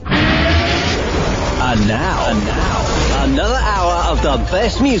now, another hour of the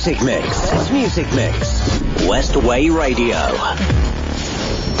best music mix. Westway Radio.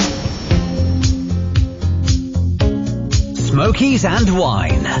 Smokies and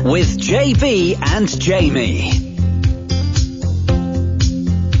Wine with JB and Jamie.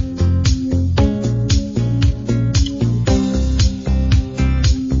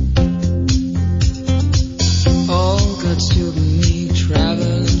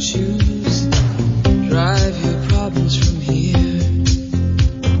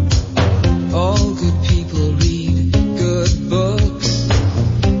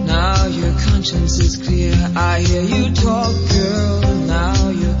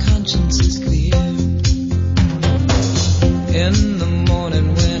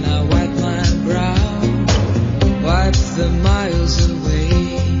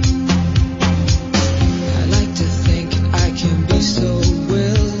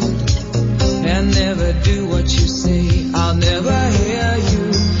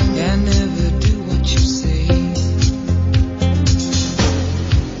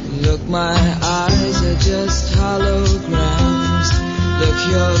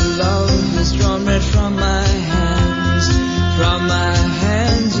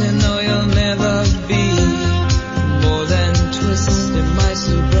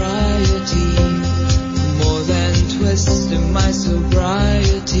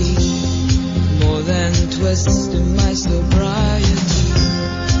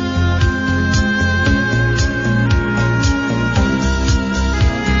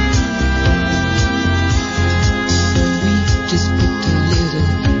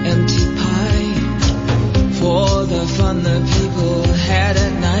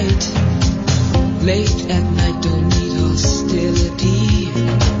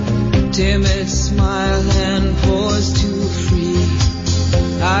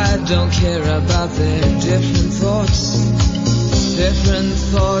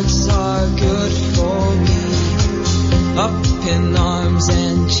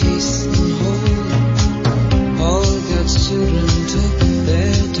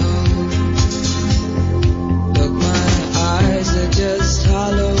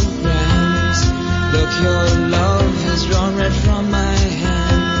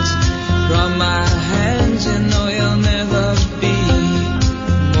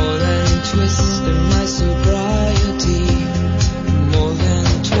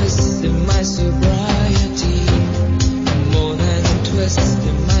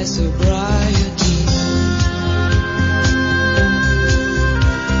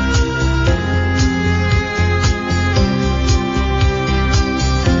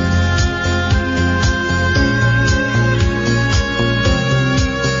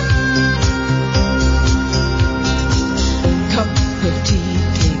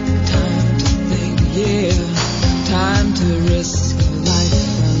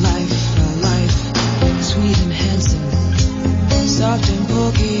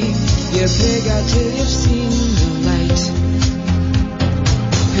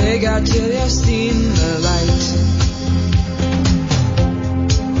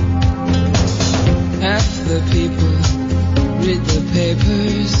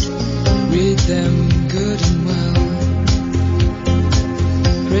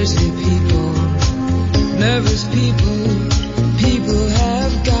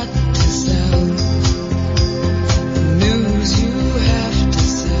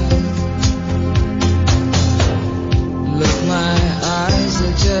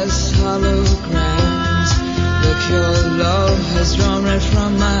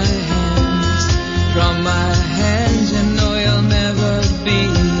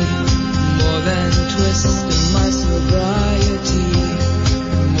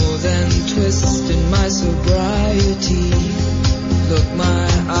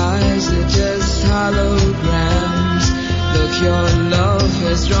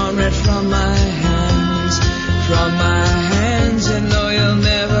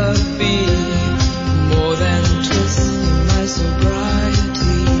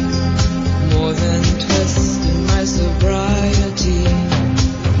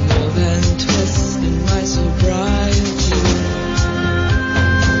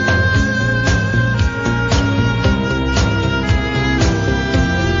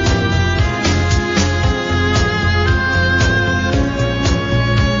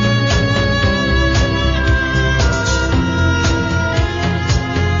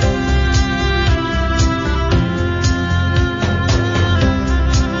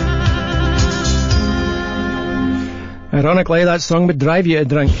 Ironically, that song would drive you to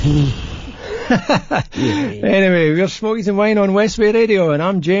drink. Anyway, we're Smokies and Wine on Westway Radio, and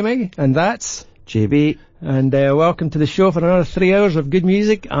I'm Jamie, and that's JB. And welcome to the show for another 3 hours of good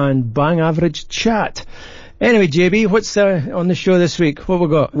music and bang average chat. Anyway, JB, what's on the show this week? What we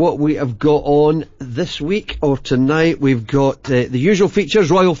got? What we have got on this week, or tonight, we've got the usual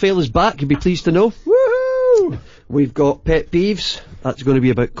features. Royal Fail is back, you'd be pleased to know. Woohoo! We've got Pet Peeves. That's going to be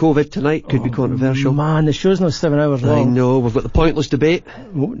about COVID tonight. Could be controversial. Man, the show's not 7 hours long. I know. We've got the Pointless Debate.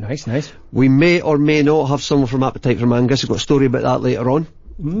 Oh, nice. We may or may not have someone from Appetite for Mangus. We've got a story about that later on.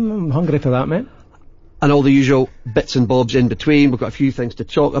 I'm hungry for that, mate. And all the usual bits and bobs in between. We've got a few things to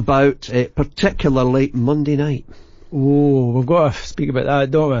talk about, particularly Monday night. Oh, we've got to speak about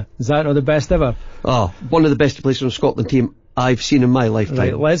that, don't we? Is that not the best ever? Oh, one of the best places on the Scotland team I've seen in my lifetime.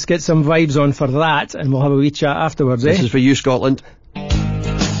 Right, let's get some vibes on for that, and we'll have a wee chat afterwards, This is for you, Scotland. I'm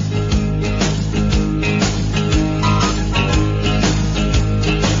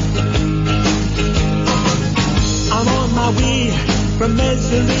on my way from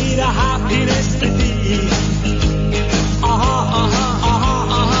misery to happiness today.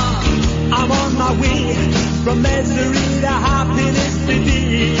 I'm on my way from misery to happiness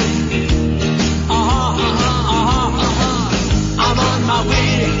today. I'm on my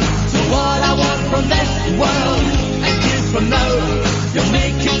way to what I want from this world. And years from now, you'll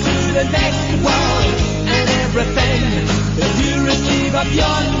make it to the next world. And everything that you receive up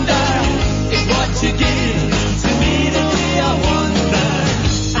yonder is what you give to me today. I wonder.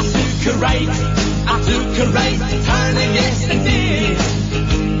 I took a right turning yesterday.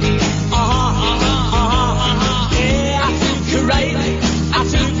 Yeah, I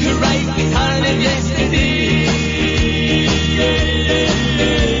took a right turning yesterday.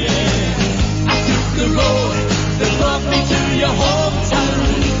 I took the road that brought me to your hometown.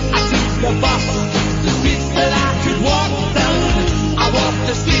 I took the bus, the streets that I could walk down. I walked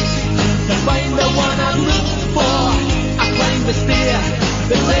the streets to find the one I looked for. I climbed the stair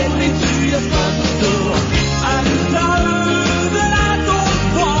that led me to your front door. And now that I don't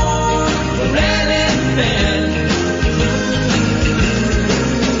want for anything,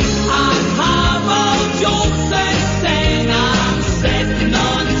 I have all jokes and sing. I'm sitting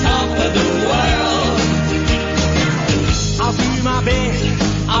on top of the world.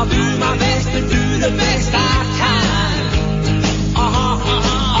 I'll do my best to do the best I can.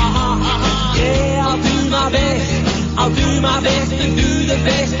 Yeah, I'll do my best to do the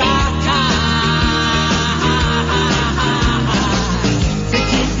best I can. To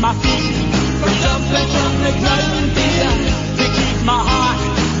keep my feet from jumping from the ground, dear. To keep my heart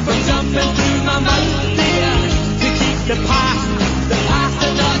from jumping through my mouth, dear. To keep the past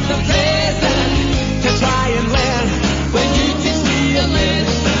and not the present. To try and learn when you teach me a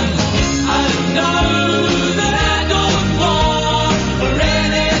lesson. I know that I don't want for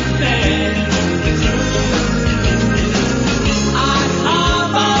anything. I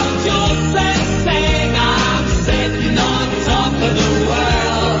have all jokes and sing. I'm sitting on top of the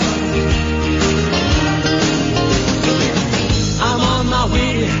world. I'm on my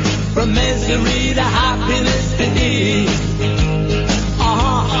way from misery to happiness today.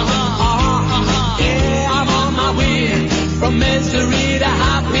 Yeah, I'm on my way from misery to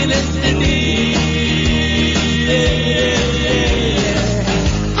happiness today.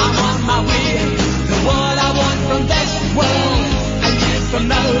 I'm on my way to what I want from this world. And years from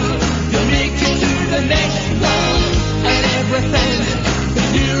now, you'll make it to the next world. And everything that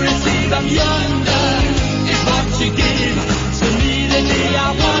you receive up yonder is what you give to me the day I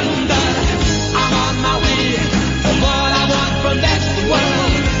wonder. I'm on my way to what I want from this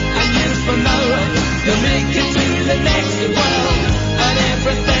world. And years from now, you'll make it to the next world. And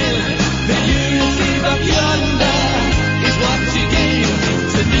everything that you receive up yonder is what you give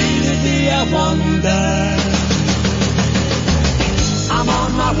to me the day I wonder. I'm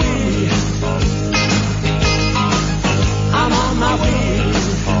on my way. I'm on my way.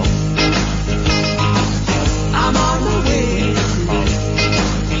 I'm on my way.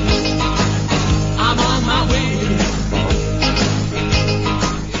 I'm on my way.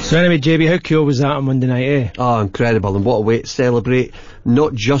 So anyway, JB, how cool was that on Monday night, eh? Oh, incredible. And what a way to celebrate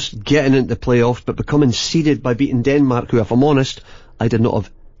not just getting into the playoffs, but becoming seeded by beating Denmark, who, if I'm honest, I did not have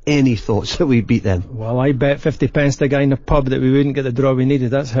any thoughts that we'd beat them. Well, I bet 50 pence to a guy in the pub that we wouldn't get the draw we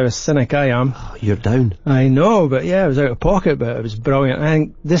needed. That's how cynic I am. Oh, you're down. I know, but yeah, it was out of pocket, but it was brilliant. I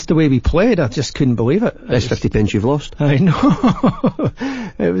think this the way we played, I just couldn't believe it. Best 50 pence you've lost. I know.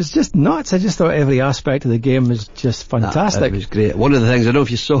 It was just nuts. I just thought every aspect of the game was just fantastic. It was great. One of the things, I don't know if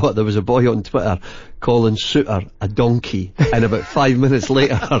you saw it, there was a boy on Twitter calling Suter a donkey, and about 5 minutes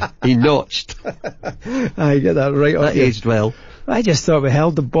later he notched. I get that right off That you. aged well. I just thought we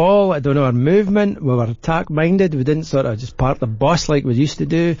held the ball. I don't know, our movement, we were attack-minded. We didn't sort of just park the bus like we used to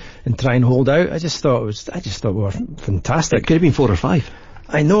do and try and hold out. I just thought we were fantastic. It could have been 4 or 5.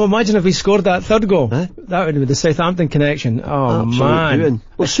 I know, imagine if we scored that third goal. Huh? That would be the Southampton connection. Oh, Absolute man. doing.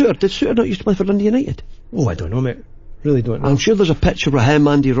 Well, did Suter not used to play for Dundee United? Oh, I don't know, mate. Really don't know. I'm sure there's a picture with him,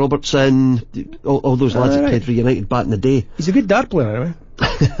 Andy Robertson, all those lads that right. played for United back in the day. He's a good dart player, anyway.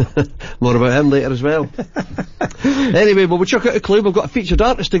 More about him later as well. Anyway, well, we'll chuck out a clue. We've got a featured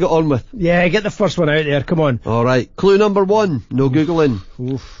artist to get on with. Yeah, get the first one out there, come on. Alright, clue number 1. No Googling.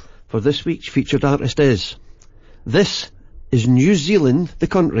 Oof. For this week's featured artist is... This is New Zealand, the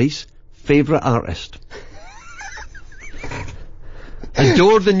country's favourite artist.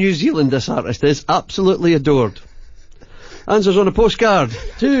 Adored in New Zealand, this artist is. Absolutely adored. Answers on a postcard.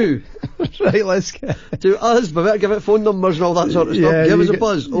 To... Right, let's get... To us, but we better give it phone numbers and all that sort of stuff. Yeah, Give us a you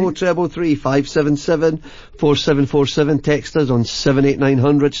buzz. 0333 577 4747. Text us on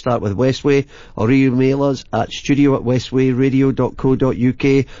 78900. Start with Westway, or email us at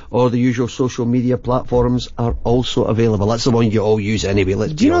studio@westwayradio.co.uk, or the usual social media platforms are also available. That's the one you all use anyway.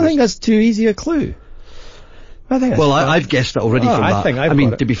 Let's Do you be not honest. think that's too easy a clue? I think Well, I've guessed it already from I that. think I've I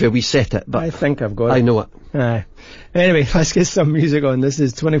mean, got it. to be fair, we set it, but I think I've got it. I know it. Aye. Anyway, let's get some music on. This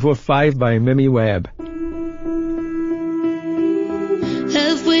is 24/5 by Mimi Webb.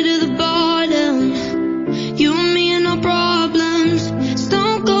 Halfway to the bottom, you and me and our problems.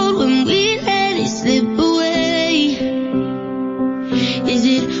 Stone cold when we let it slip away. Is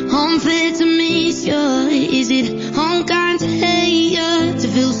it unfair to miss you? Is it unkind to hate you? To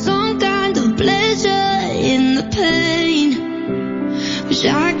feel some kind of pleasure in the pain? Wish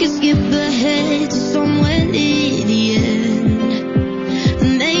I could skip ahead to somewhere near the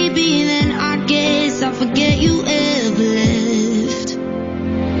end. Maybe then I guess I'll forget you ever left.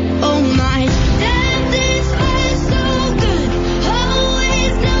 Oh my, damn, this was so good.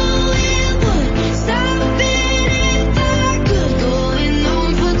 Always knew it would. Stop it if I could. Going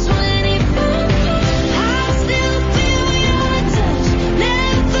on for 24. I still feel your touch.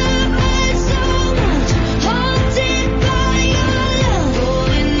 Never heard so much. Haunted by your love.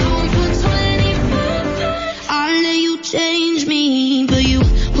 Going on for 24. I let you change me, but you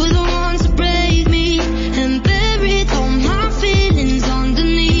were the one to break me and buried all my feelings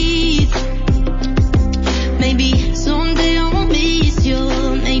underneath. Maybe someday I won't miss you.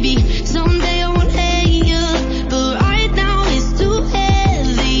 Maybe someday I won't hate you. But right now it's too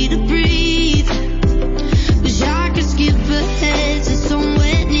heavy to breathe. Wish I could skip ahead to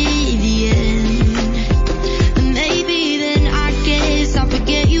somewhere near the end. And maybe then I guess I'll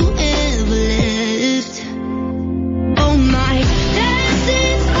forget you ever left. Oh my,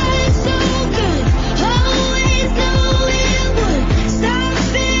 dancing was so good. Always knew it would.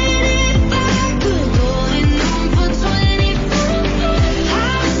 Stop it if I could. Going on for 24. I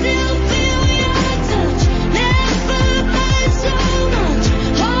still feel your touch. Never heard so much.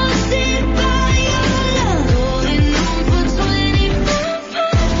 Haunted by your love. Going on for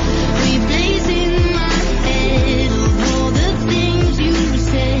 24. Replacing my head of all the things you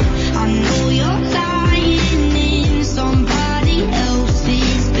said. I know you're lying in somebody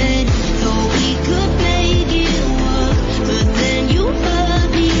else's bed. Thought we could make it work, but then you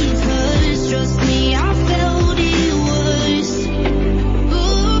hurt me first. Trust me, I felt it worse.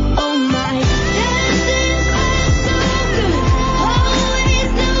 Ooh, oh my, dancing was so good. Always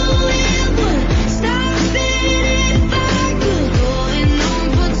knew it would. Stop it if I could. Going on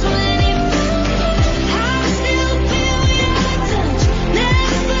for 24. I still feel your touch.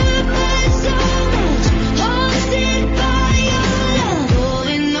 Never heard so much. Haunted by your love.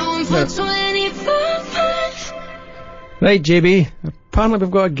 Going on for 24. Right, JB. Apparently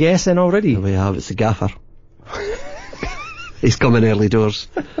we've got a guess in already. There we have, it's the gaffer. He's coming early doors.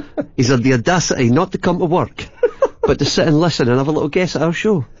 He's had the audacity not to come to work, but to sit and listen and have a little guess at our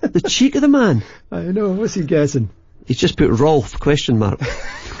show. The cheek of the man. I know, what's he guessing? He's just put Rolf, question mark.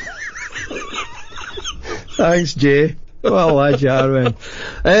 Thanks, Jay. Well, lad, you are, man.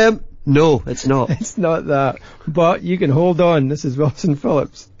 No, it's not. It's not that. But you can hold on. This is Wilson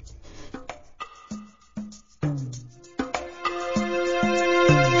Phillips.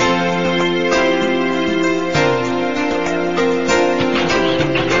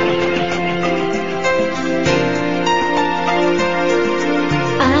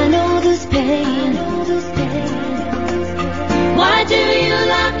 I know this pain. Why do you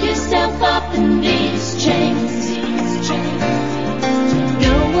lock yourself up in these chains?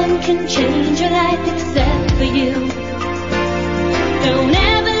 No one can change your life except for you. Don't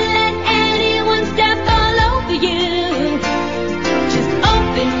ever let anyone step all over you. Just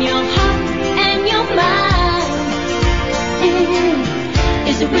open your heart and your mind.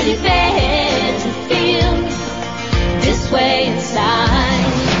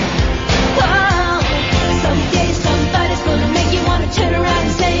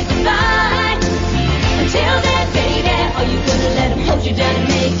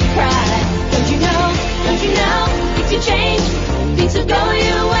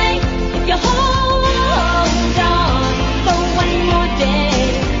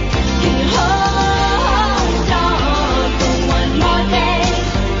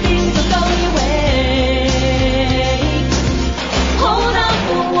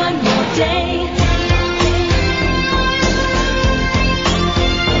 day.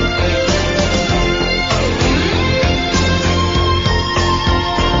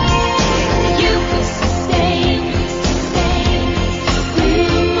 You could sustain.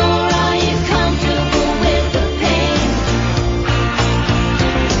 Or are you comfortable with the pain?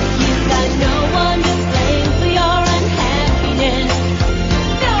 You got no one to blame for your unhappiness.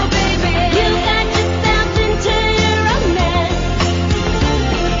 No, baby. You got yourself into your own mess.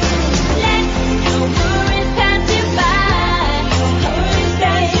 Let your worries pass you by. Worries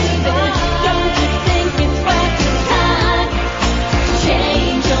pass you by. Don't you think it's worth your time to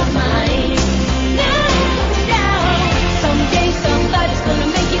change your mind? No, no. Someday somebody's gonna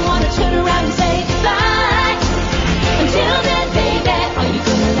make you wanna turn around and say goodbye. Until then, baby, are you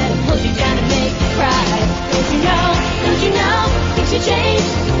gonna let him hold you down and make you cry? Don't you know, things will change,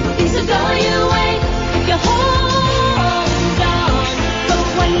 things will go your way if you hold on for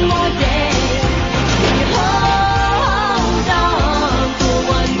one more day. If you hold on for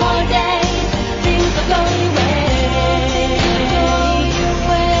one more day, things will go your way.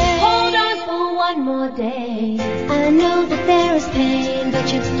 Hold on for one more day. I know that there is pain, but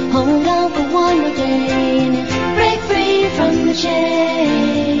you hold on for one more day and you break free from the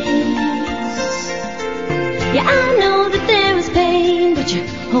chains. Yeah, I know that there is pain, but you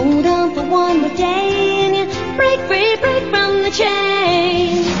hold on for one more day and you break free from the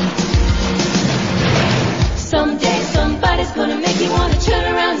chains. Someday somebody's gonna make you wanna turn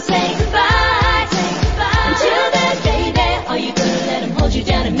around and say goodbye. Until then, baby, are you gonna let him hold you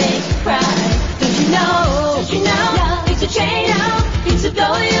down and make you cry? Don't you know, things will change, things will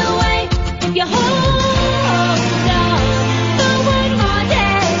go your way if you hold on for one more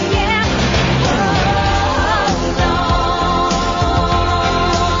day, yeah. Hold on.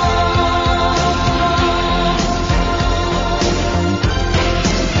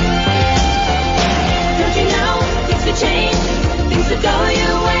 Don't you know, things will change, things will go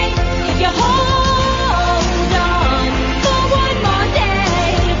your way if you hold on for one more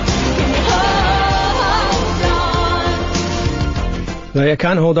day. Can you hold on? Right, I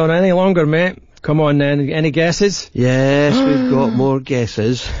can't hold on any longer, mate. Come on then, any guesses? Yes, we've got more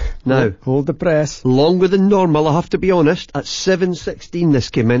guesses. Now, Hold the press. longer than normal, I have to be honest. At 7:16 this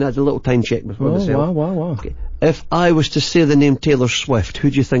came in. I had a little time check before Oh, the sale. wow. Okay. If I was to say the name Taylor Swift,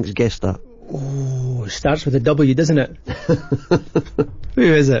 who do you think's guessed that? Oh, it starts with a W, doesn't it? Who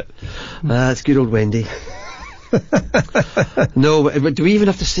is it? It's good old Wendy. No, but do we even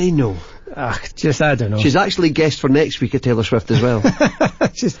have to say no? I don't know. She's actually guessed for next week at Taylor Swift as well.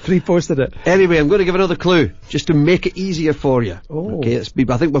 She's pre-posted it. Anyway, I'm going to give another clue, just to make it easier for you. Oh. Okay, I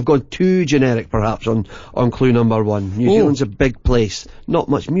think we've gone too generic perhaps on clue number one. New Zealand's a big place. Not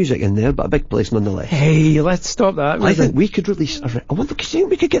much music in there, but a big place nonetheless. Hey, let's stop that. I think we could release I wonder, do you think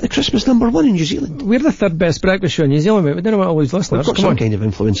we could get the Christmas number one in New Zealand? We're the third best breakfast show in New Zealand, mate. We don't know what all these listeners. We've got Come some on. kind of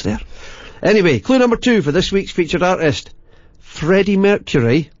influence there. Anyway, clue number two for this week's featured artist. Freddie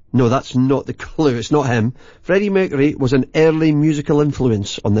Mercury. No, that's not the clue. It's not him. Freddie Mercury was an early musical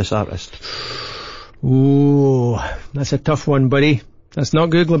influence on this artist. Ooh, that's a tough one, buddy. That's not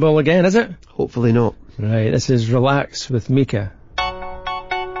Googleable again, is it? Hopefully not. Right, this is Relax with Mika.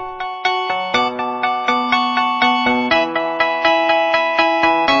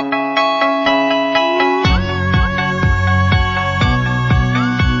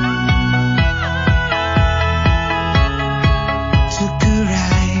 Took a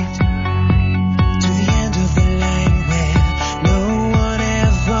ride to the end of the line where no one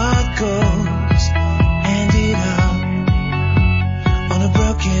ever goes. Ended up on a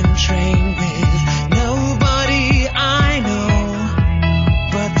broken train with nobody I know.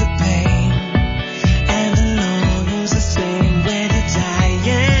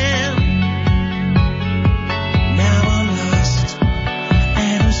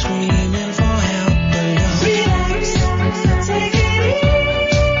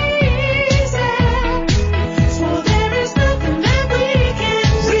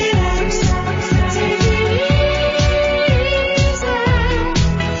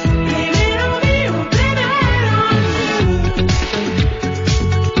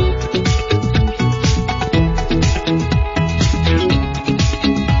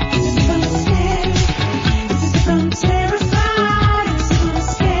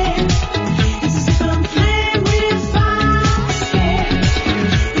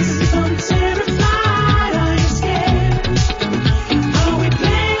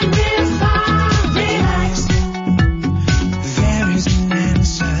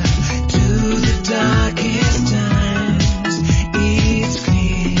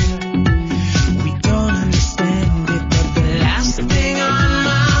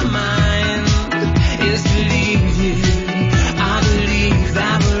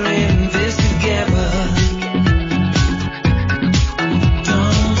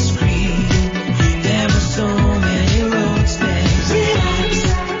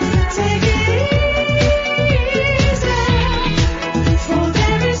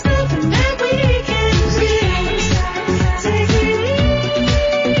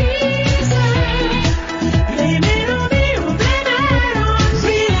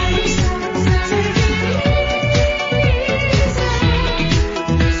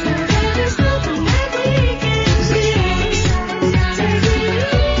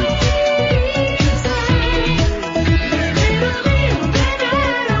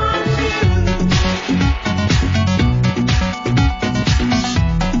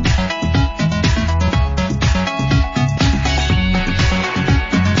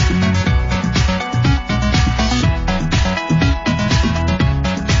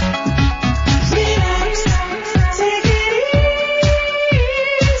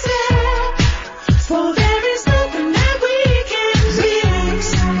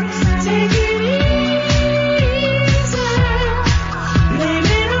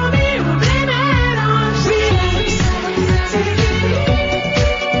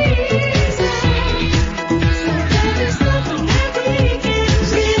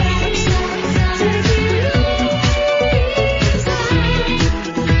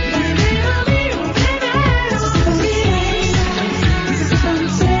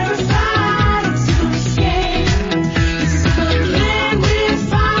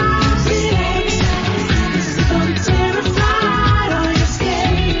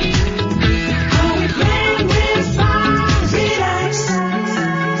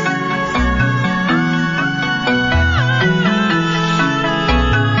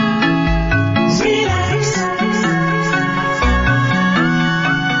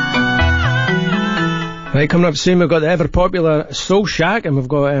 Right, coming up soon, we've got the ever-popular Soul Shack, and we've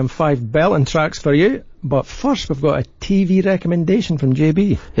got 5 belting tracks for you. But first, we've got a TV recommendation from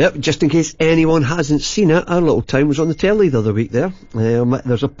JB. Yep, just in case anyone hasn't seen it, Our Little Town was on the telly the other week there.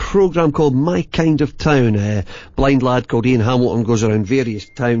 There's a programme called My Kind of Town. A blind lad called Ian Hamilton goes around various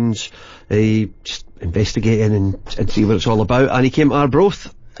towns, just investigating and see what it's all about. And he came to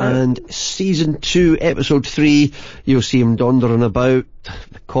Arbroath. And season 2, episode 3, you'll see him dondering about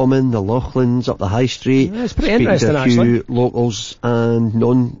the Common, the Loughlands, up the High Street. Yeah, it's pretty speaking interesting, to a few actually. locals and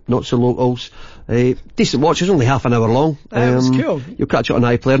not so locals. Decent watch, it's only half an hour long. It was cool. You'll catch it on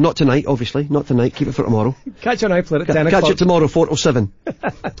iPlayer, not tonight, obviously, not tonight, keep it for tomorrow. Catch on iPlayer at 10 o'clock. Catch it tomorrow, 4 till 7.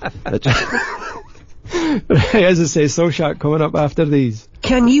 Right, as I say, Soul Shack coming up after these.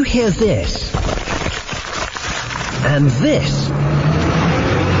 Can you hear this? And this?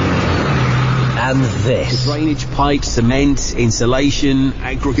 And this? Drainage pipes, cement, insulation,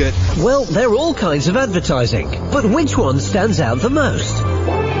 aggregate. Well, they're all kinds of advertising, but which one stands out the most?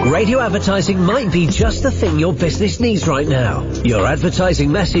 Radio advertising might be just the thing your business needs right now. Your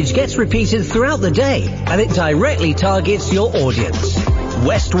advertising message gets repeated throughout the day, and it directly targets your audience.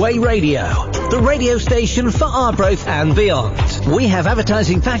 Westway Radio, the radio station for Arbroath and beyond. We have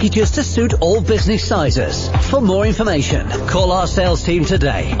advertising packages to suit all business sizes. For more information, call our sales team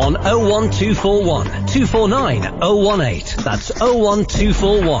today on 01241 249 018. That's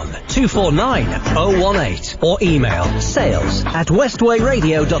 01241 249 018. Or email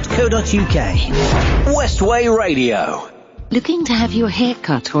sales@westwayradio.co.uk. Westway Radio. Looking to have your hair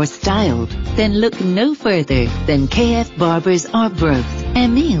cut or styled? Then look no further than KF Barbers Arbroath.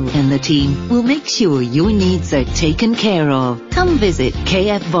 Emil and the team will make sure your needs are taken care of. Come visit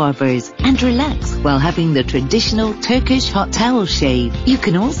KF Barbers and relax while having the traditional Turkish hot towel shave. You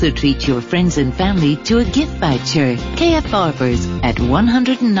can also treat your friends and family to a gift voucher. KF Barbers at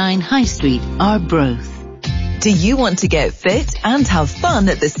 109 High Street, Arbroath. Do you want to get fit and have fun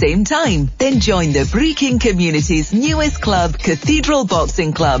at the same time? Then join the Brechin community's newest club, Cathedral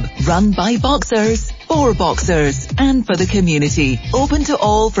Boxing Club, run by boxers, for boxers, and for the community. Open to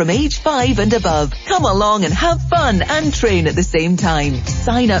all from age 5 and above. Come along and have fun and train at the same time.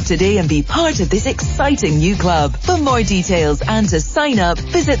 Sign up today and be part of this exciting new club. For more details and to sign up,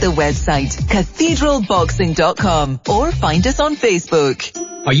 visit the website cathedralboxing.com or find us on Facebook.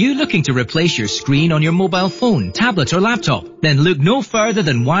 Are you looking to replace your screen on your mobile phone, tablet or laptop? Then look no further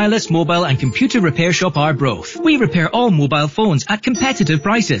than Wireless Mobile and Computer Repair Shop Arbroath. We repair all mobile phones at competitive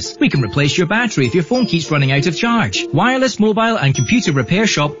prices. We can replace your battery if your phone keeps running out of charge. Wireless Mobile and Computer Repair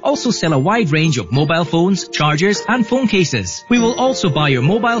Shop also sell a wide range of mobile phones, chargers and phone cases. We will also buy your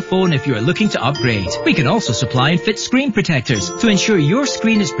mobile phone if you are looking to upgrade. We can also supply and fit screen protectors to ensure your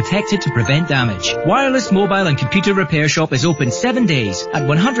screen is protected to prevent damage. Wireless Mobile and Computer Repair Shop is open 7 days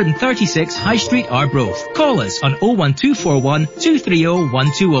at 136 High Street, Arbroath. Call us on 01241 230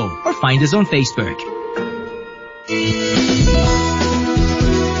 120 or find us on Facebook.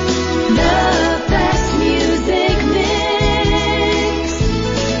 The best music mix.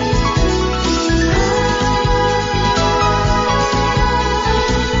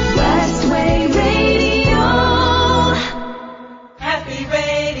 Westway Radio. Happy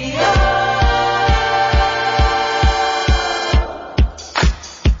Radio.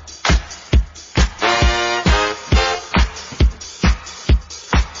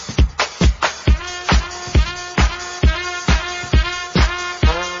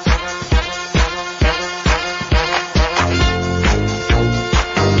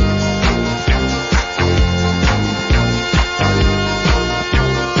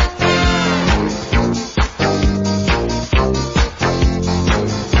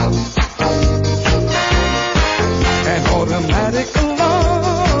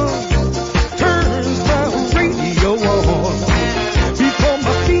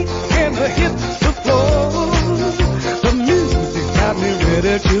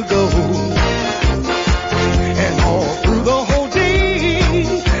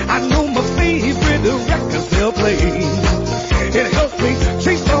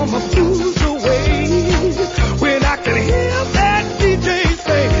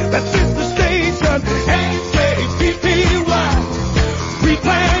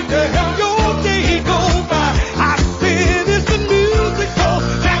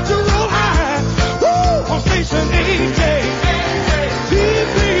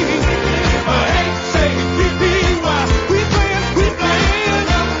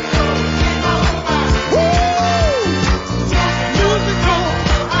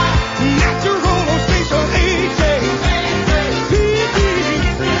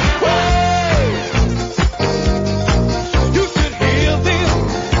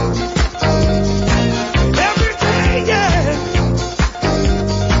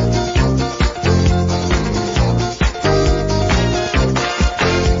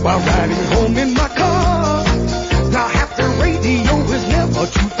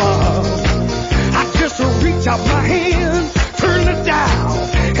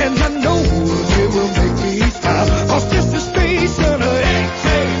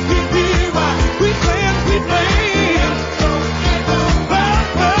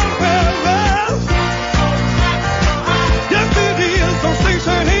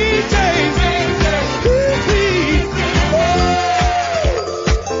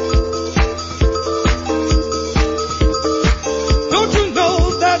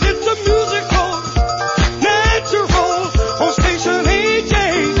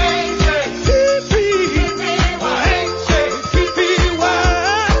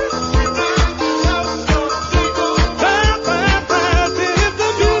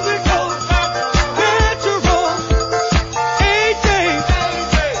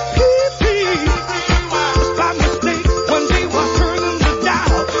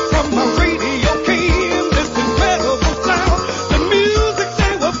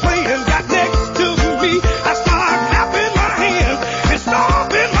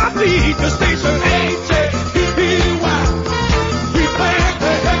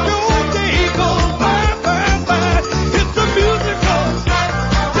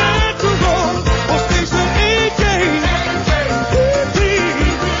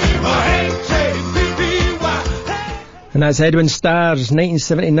 And that's Edwin Starr's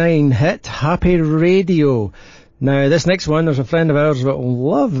 1979 hit, Happy Radio. Now, this next one, there's a friend of ours that will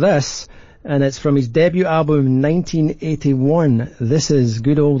love this, and it's from his debut album 1981. This is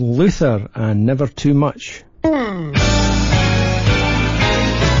good old Luther and Never Too Much.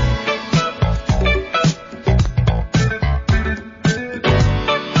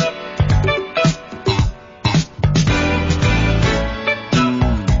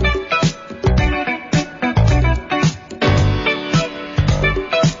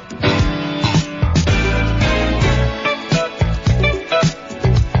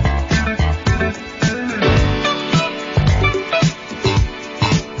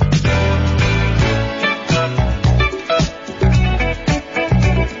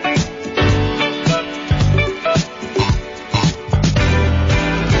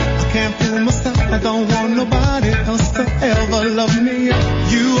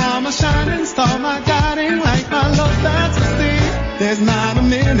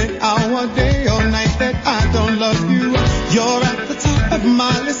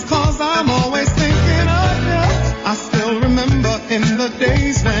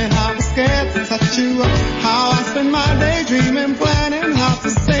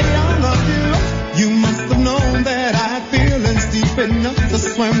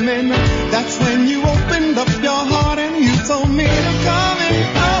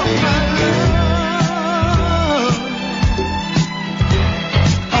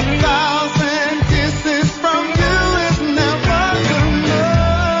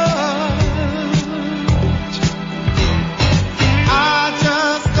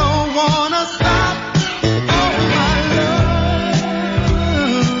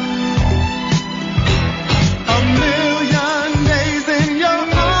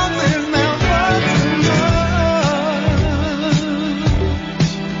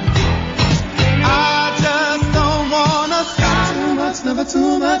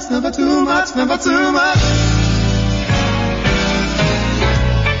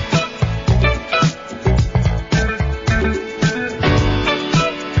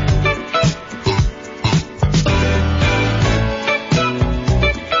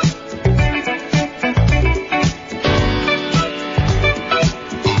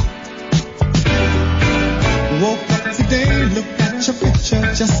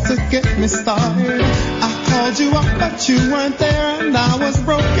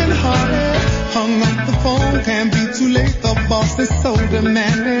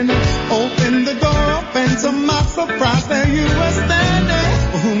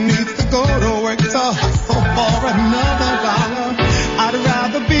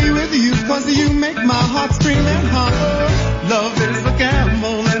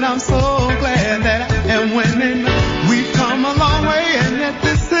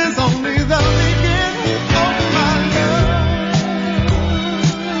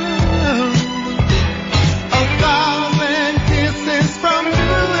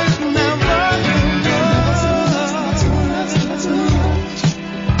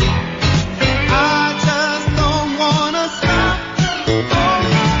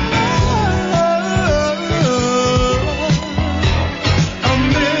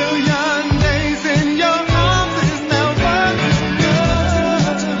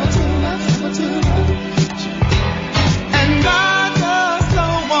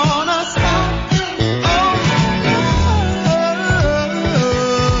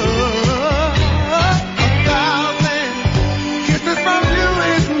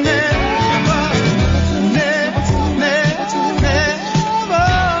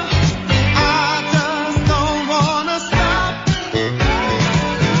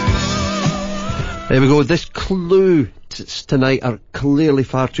 There we go. This clue tonight are clearly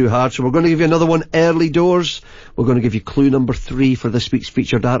far too hard, so we're going to give you another one early doors. We're going to give you clue number 3 for this week's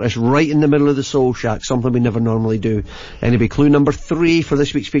featured artist, right in the middle of the Soul Shack, something we never normally do. Anyway, clue number 3 for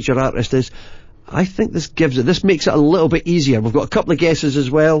this week's featured artist is, I think this makes it a little bit easier. We've got a couple of guesses as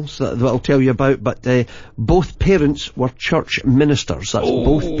well, so that I'll tell you about, but both parents were church ministers. That's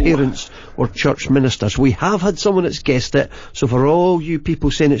both parents were church ministers. We have had someone that's guessed it, so for all you people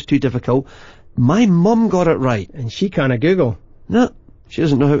saying it's too difficult, my mum got it right. And she can't Google. No, she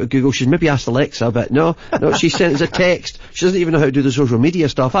doesn't know how to Google. She's maybe asked Alexa, but no, she sent us a text. She doesn't even know how to do the social media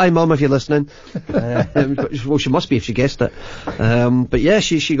stuff. Hi Mum, if you're listening. Well, she must be if she guessed it. But yeah,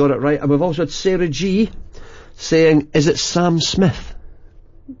 she got it right. And we've also had Sarah G saying, is it Sam Smith?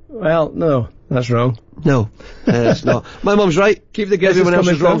 Well, no, that's wrong. No, it's not. My mum's right. Keep the guesses. Everyone else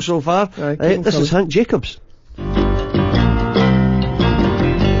is wrong from. so far. This is Hank Jacobs.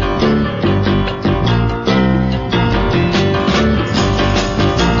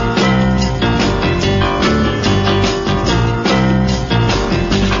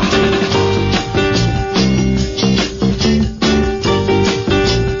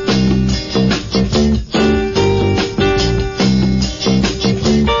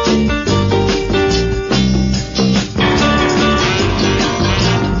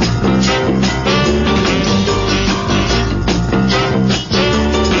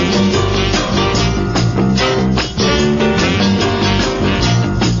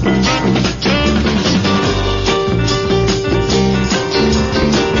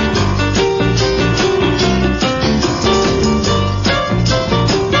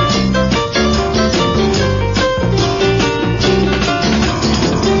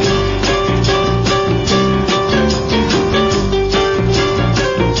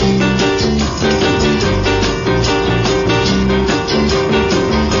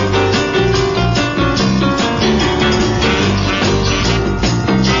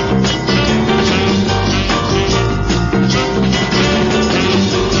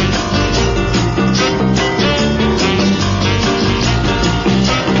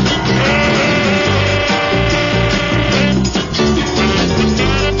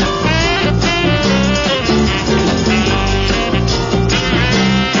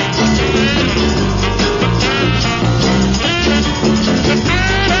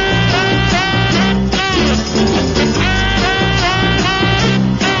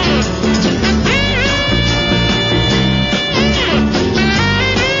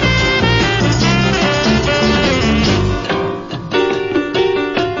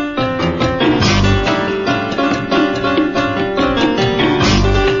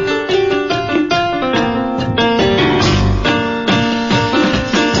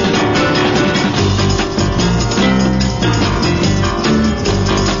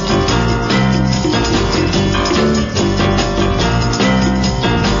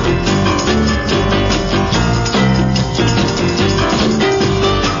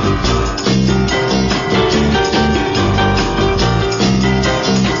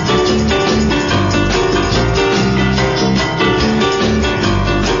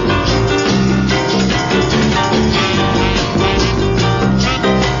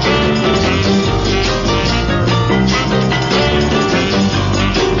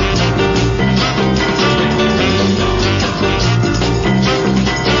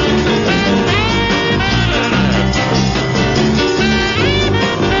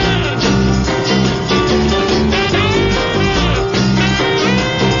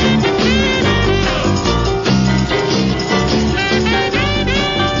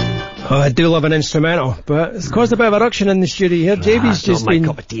 do love an instrumental, but it's caused a bit of a ruction in the studio here. JB's just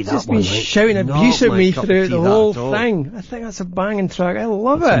been shouting abuse at me throughout the whole thing. I think that's a banging track. I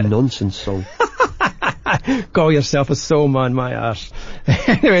love It's it. a nonsense song. Call yourself a soul man, my arse.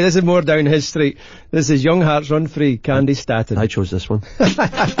 Anyway, this is more down his street. This is Young Hearts Run Free, Candy Staton. I chose this one.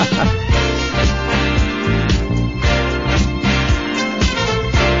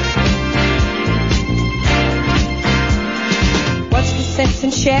 What's the sense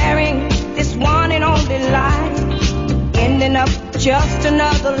in sharing this one and only life? Ending up just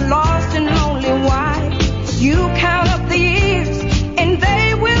another lost and lonely wife. You count up the years and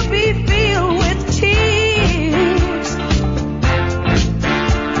they will be filled with tears.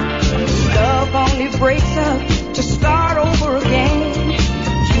 Love only breaks up to start over again.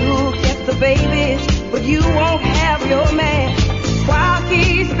 You'll get the babies, but you won't have your man. While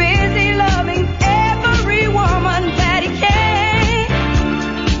he's busy loving every woman that he can.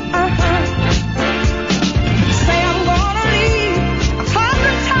 Say I'm gonna leave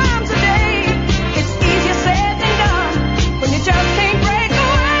 100 times a day. It's easier said than done when you just can't break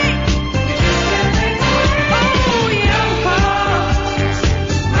away. Oh, young hearts,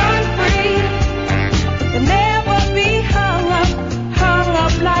 run free. You'll never be hung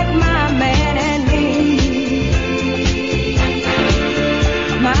up like my man and me.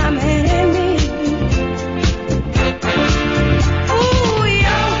 My man and me. Ooh,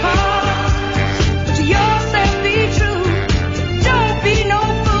 young heart, to yourself be true. Don't be no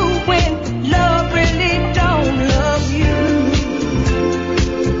fool when love really don't love you.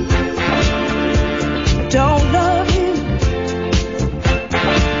 Don't love you.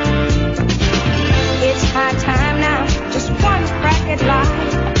 It's high time now, just one crack at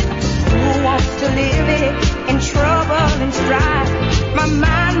life. Who wants to live it in trouble and strife? My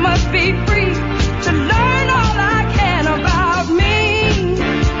mind must be free to learn all I can about me.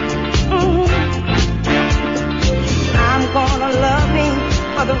 I'm gonna love me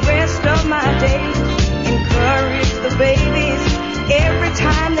for the rest of my days. Encourage the babies every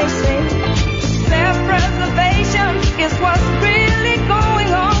time they say self-preservation is what's really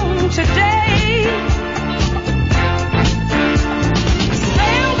going on today.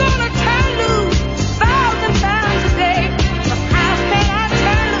 Say I'm gonna turn loose 1,000 times a day. But how can I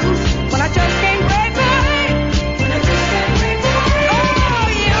turn loose when I just can't break away? Oh,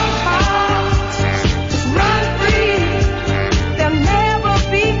 young hearts, run free. They'll never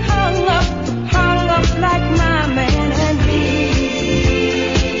be hung up like my man and me.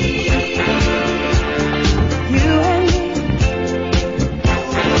 You and me.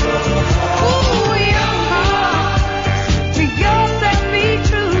 Ooh, young hearts, to yourself be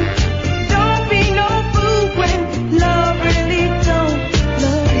true. Don't be no fool when love really don't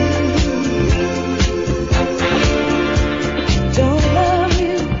love you. Don't love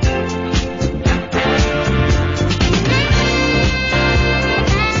you.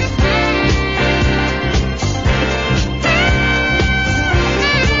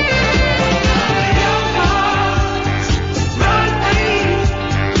 Young hearts, run free.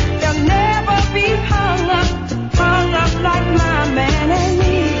 They'll never be hung up like my man and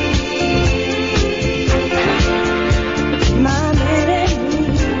me. My man and me.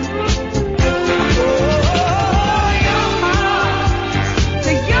 Oh, young hearts,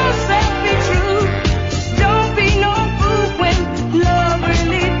 to yourself be true. Don't be no fool when love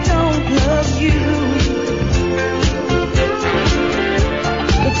really don't love you.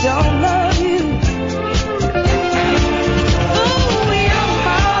 It don't love you. Ooh, young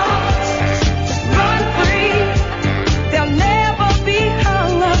hearts, run free. They'll never be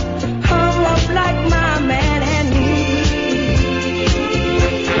hung up like my man and me.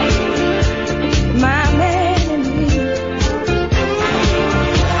 My man and me.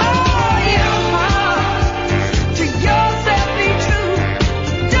 Oh, young hearts, to yourself be true.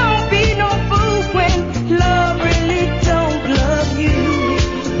 Don't be no fool when love really don't love you.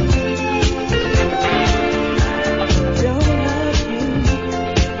 Don't love you.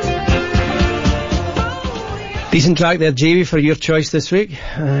 Decent track there, JB, for your choice this week.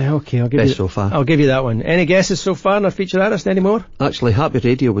 Okay, I'll give Best you so far. I'll give you that one. Any guesses so far on our feature artist anymore? Actually, Happy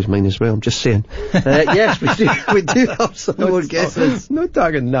Radio was mine as well, I'm just saying. Yes, we do have some more guesses. No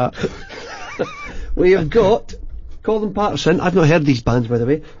talking that. We have got Colin Patterson. I've not heard these bands, by the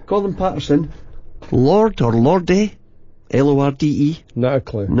way. Colin Patterson, Lord or Lorde, Lorde. Not a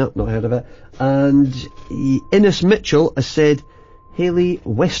clue. No, not heard of it. And Innes Mitchell has said Hayley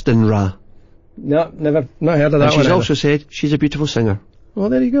Westenra. No, never, not heard of that And she's one. also said she's a beautiful singer. Well,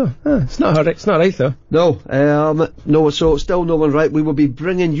 there you go. It's not right. It's not right though. No, so still no one right. We will be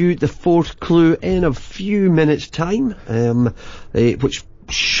bringing you the fourth clue in a few minutes' time, which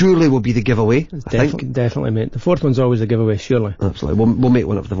surely will be the giveaway, I think. Definitely, mate. The fourth one's always a giveaway, surely. Absolutely. We'll make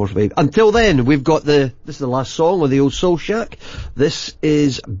one up for the fourth way. Until then, we've got this is the last song of the old Soul Shack. This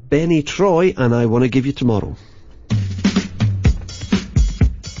is Benny Troy, and I Want to Give You Tomorrow.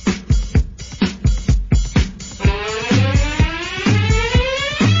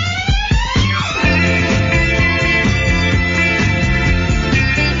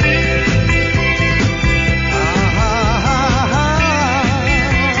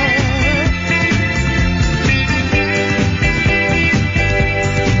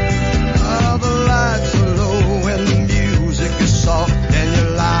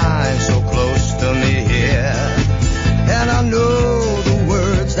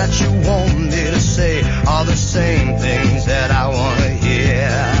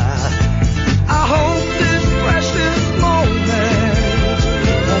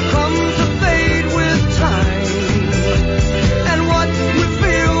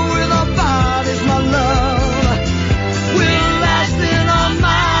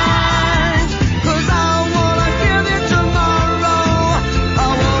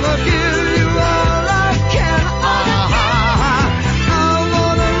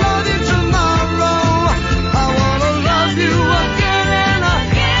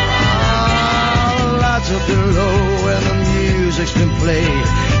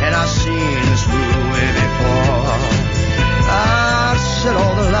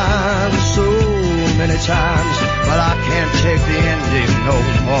 Times, but I can't take the ending no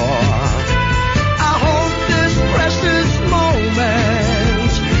more. I hope this precious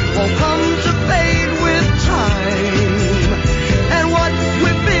moment won't come to fade with time, and what we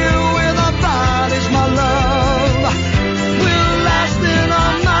feel with our bodies, my love, will last in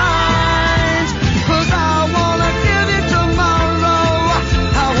our minds. 'Cause I wanna give you tomorrow,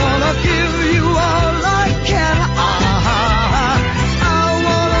 I wanna give you all I can. I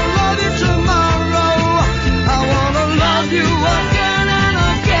wanna love you tomorrow, I wanna love you again and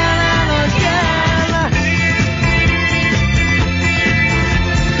again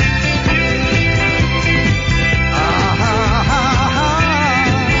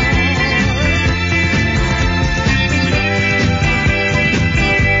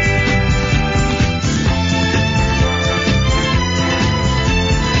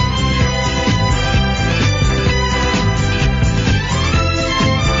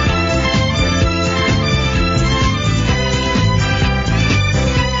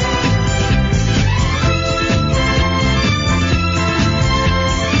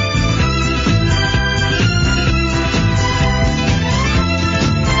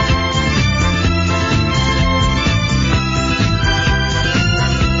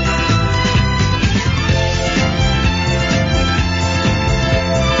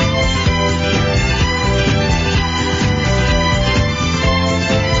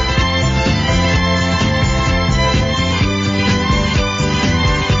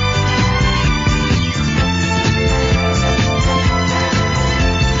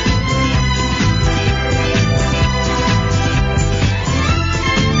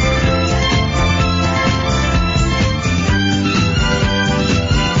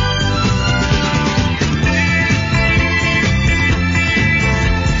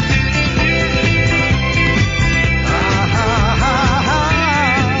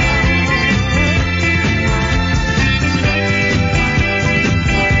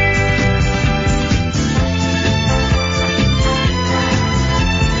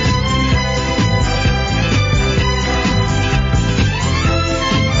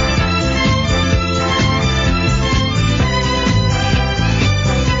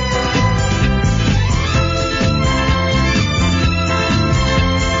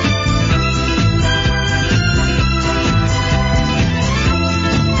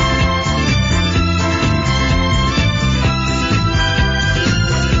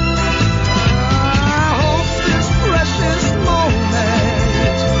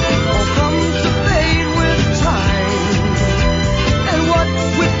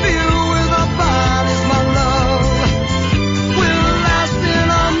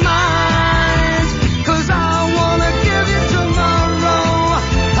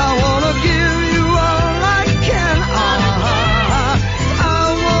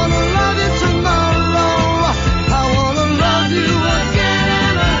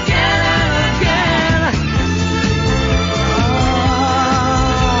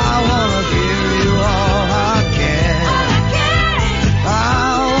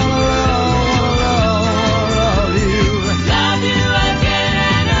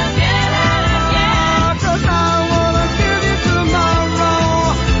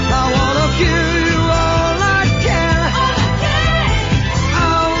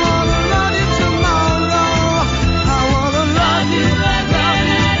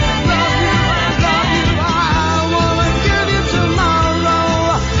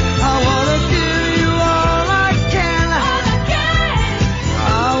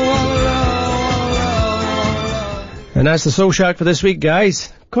And that's the Soul Shack for this week,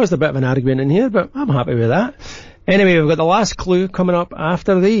 guys. Caused a bit of an argument in here, but I'm happy with that. Anyway, we've got the last clue coming up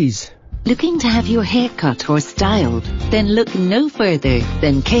after these. Looking to have your hair cut or styled? Then look no further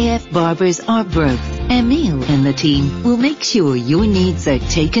than KF Barbers Arbroath. Emil and the team will make sure your needs are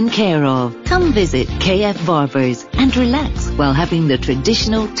taken care of. Come visit KF Barbers and relax while having the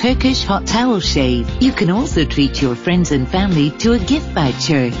traditional Turkish hot towel shave. You can also treat your friends and family to a gift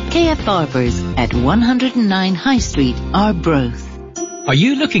voucher. KF Barbers at 109 High Street, Arbroath. Are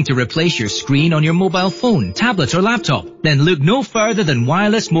you looking to replace your screen on your mobile phone, tablet or laptop? Then look no further than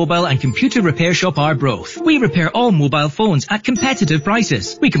Wireless Mobile and Computer Repair Shop Arbroath. We repair all mobile phones at competitive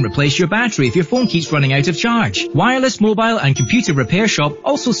prices. We can replace your battery if your phone keeps running out of charge. Wireless Mobile and Computer Repair Shop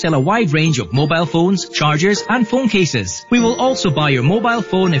also sell a wide range of mobile phones, chargers and phone cases. We will also buy your mobile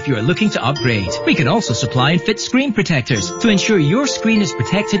phone if you are looking to upgrade. We can also supply and fit screen protectors to ensure your screen is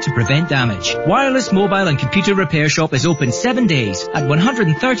protected to prevent damage. Wireless Mobile and Computer Repair Shop is open 7 days at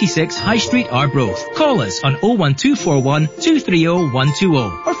 136 High Street, Arbroath. Call us on 01241 230 120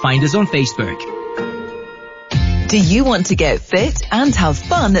 or find us on Facebook. Do you want to get fit and have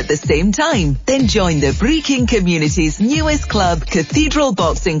fun at the same time? Then join the Brie King community's newest club, Cathedral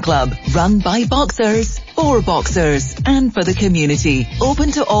Boxing Club, run by boxers, for boxers, and for the community.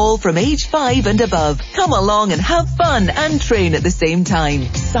 Open to all from age 5 and above. Come along and have fun and train at the same time.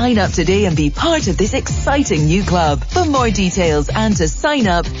 Sign up today and be part of this exciting new club. For more details and to sign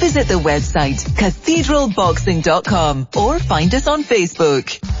up, visit the website cathedralboxing.com or find us on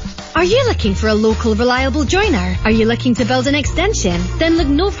Facebook. Are you looking for a local reliable joiner? Are you looking to build an extension? Then look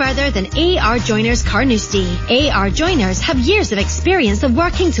no further than AR Joiners Carnoustie. AR Joiners have years of experience of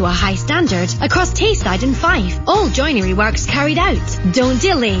working to a high standard across Tayside and Fife. All joinery works carried out. Don't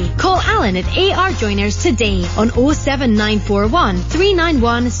delay. Call Alan at AR Joiners today on 07941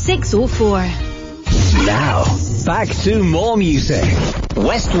 391 604. Now, back to more music.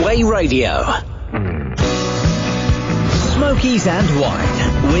 Westway Radio. Smokies and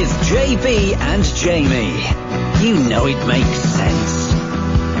Wine with JB and Jamie. You know it makes sense.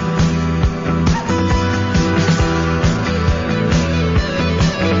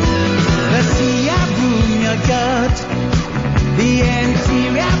 The sea room you got, the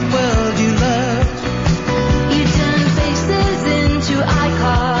interior world you loved. You turn faces into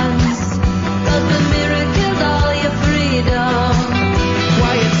icons, but the mirror killed all your freedom.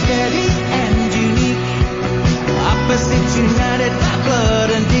 Quiet, steady, and unique. Opposites united by blood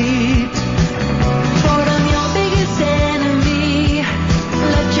and deed. Fought on your biggest enemy.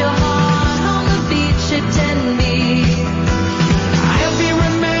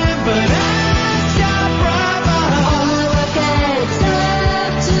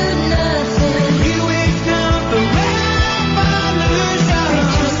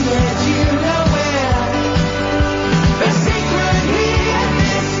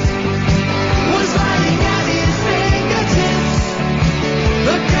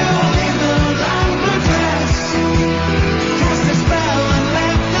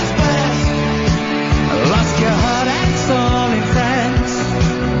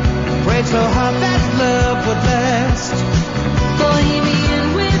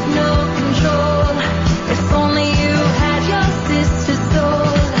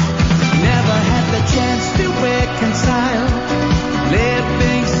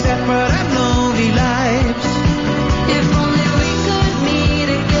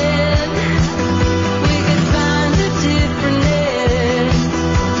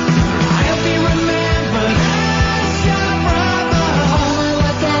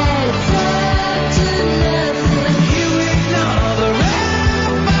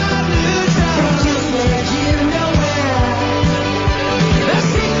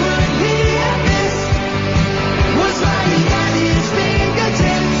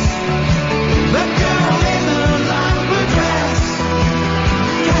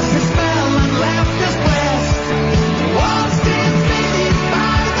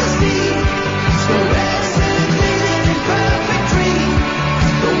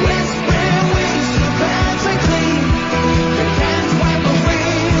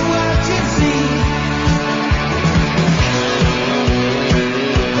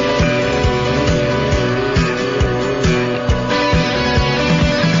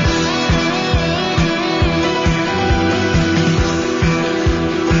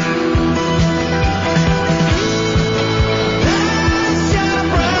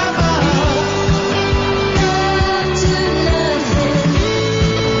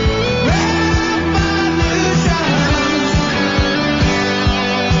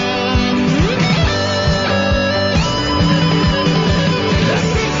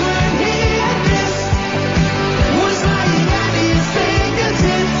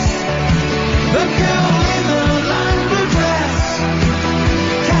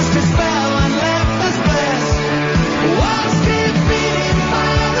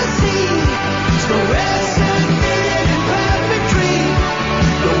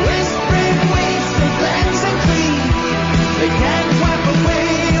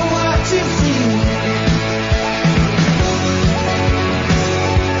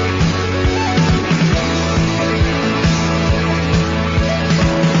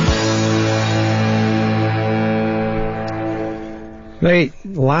 Right,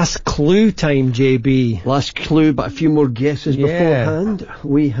 last clue time, JB. Last clue, but a few more guesses beforehand.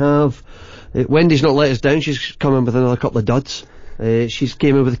 We have... Wendy's not let us down. She's come in with another couple of duds. She's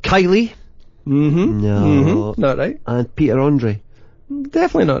came in with Kylie. Mm-hmm. No. Mm-hmm. Not right. And Peter Andre.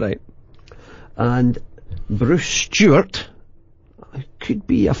 Definitely not right. And Bruce Stewart could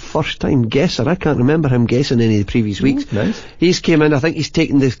be a first-time guesser. I can't remember him guessing any of the previous weeks. Nice. He's came in, I think he's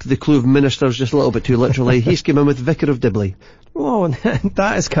taken the clue of ministers just a little bit too literally. He's came in with Vicar of Dibley. Oh,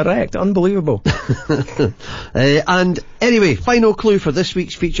 that is correct. Unbelievable. And anyway, final clue for this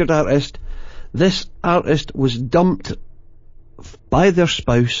week's featured artist. This artist was dumped by their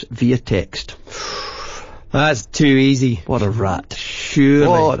spouse via text. That's too easy. What a rat. Surely.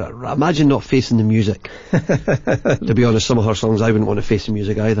 What a rat. Imagine not facing the music. To be honest, some of her songs I wouldn't want to face the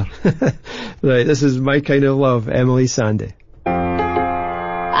music either. Right, this is My Kind of Love, Emily Sandé.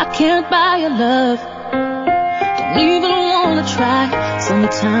 I can't buy your love. Don't even wanna try.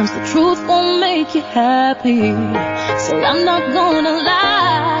 Sometimes the truth won't make you happy. So I'm not gonna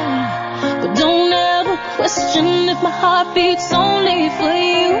lie. But don't ever question if my heart beats only for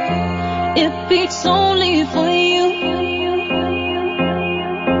you. It beats only for you.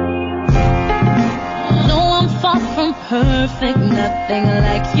 No, I'm far from perfect, nothing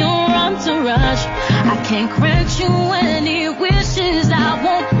like your entourage. I can't grant you any wishes, I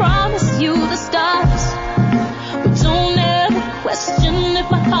won't promise you the stars. But don't ever question if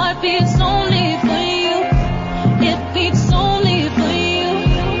my heart beats only for you. It beats only for you.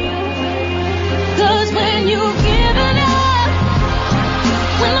 'Cause when you give it up,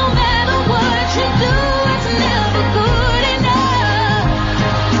 when no matter what you do, it's never good enough.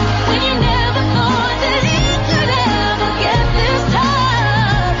 When you never thought that it could ever get this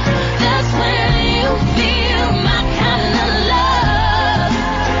tough, that's when you feel my kind of love.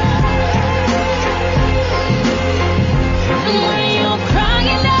 And when you're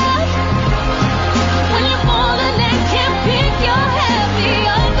crying out, when you're falling and can't pick your happy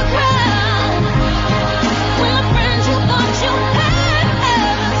off the ground, when the friends you thought you had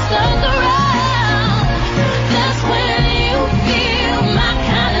haven't stuck around, that's when you feel my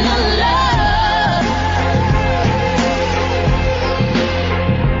kind of love.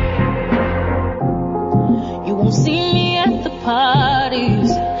 You won't see me at the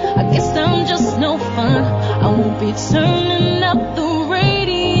parties, I guess I'm just no fun. I won't be turning up the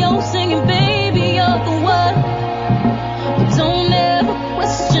radio singing baby you're the one. But don't ever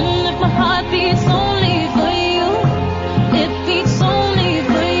question if my heart beats only for you. It beats only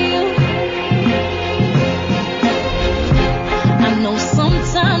for you. I know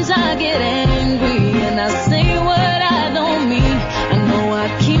sometimes I get angry and I say what I don't mean. I know I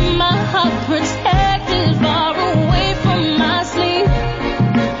keep my heart protected far away from my sleep.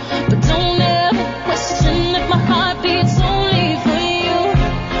 But don't ever question if my heart beats only for you.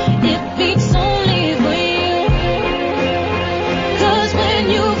 It beats only for you. 'Cause when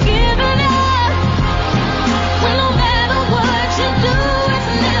you give it up, when no matter what you do, it's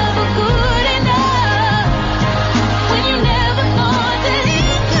never good enough. When you never thought that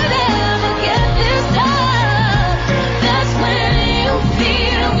it could ever get this tough, that's when you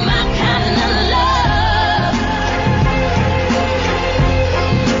feel my kind of love.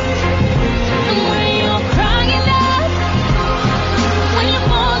 And when you're crying out, when you're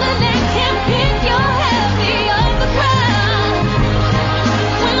falling and can't pick your happy off the ground,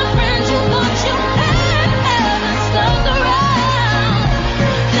 when the friends you thought you had haven't stuck around,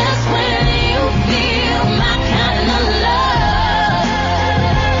 that's when you feel my kind of love.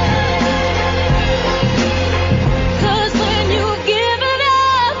 'Cause when you give it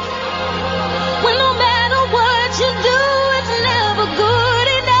up, when no matter what you do, it's never good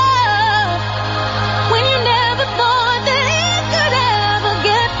enough. When you never thought that it could ever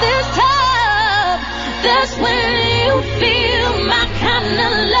get this tough, that's when you feel my kind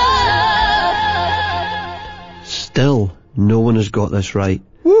of love. Still, no one has got this right.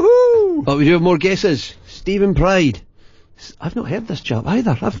 Woohoo! But we do have more guesses. Stephen Pride. I've not heard this chap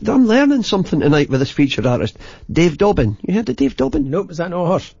either. I'm learning something tonight with this featured artist. Dave Dobbin. You heard of Dave Dobbin? Nope, is that not a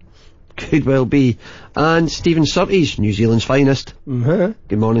horse? Could well be. And Stephen Surtees, New Zealand's finest. Mm-hmm.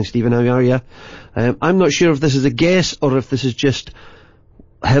 Good morning, Stephen. How are you? I'm not sure if this is a guess or if this is just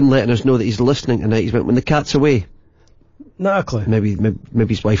him letting us know that he's listening tonight. He's went, when the cat's away. Not a clue. Maybe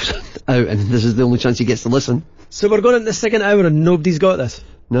his wife's out and this is the only chance he gets to listen. So we're going into the second hour and nobody's got this?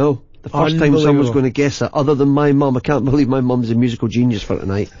 No. The first time someone's going to guess it, other than my mum. I can't believe my mum's a musical genius for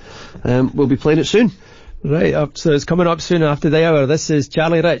tonight. We'll be playing it soon. Right, so it's coming up soon after the hour. This is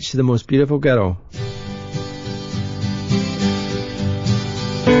Charlie Rich, The Most Beautiful Girl.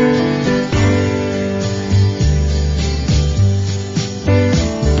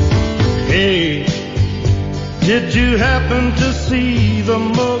 Did you happen to see the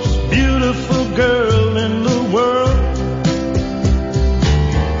most beautiful girl in the world?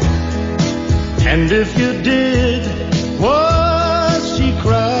 And if you did, was she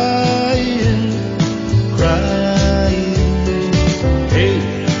crying, crying? Hey,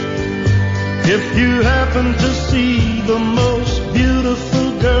 if you happen to see the most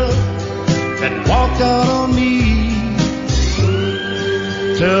beautiful girl that walked out on me,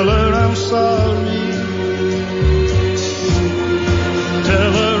 tell her I'm sorry.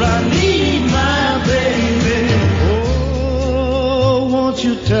 Tell her I need my baby. Oh, won't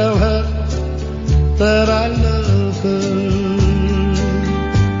you tell her that I love her?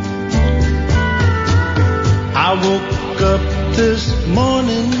 I woke up this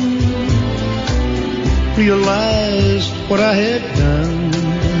morning, realized what I had done.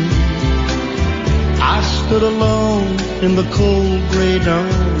 I stood alone in the cold gray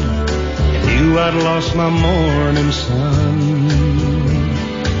dawn and knew I'd lost my morning sun.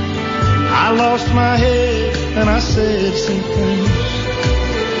 I lost my head and I said some things.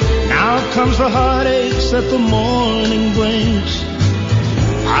 Now comes the heartaches that the morning brings.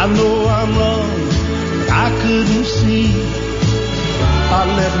 I know I'm wrong, but I couldn't see. I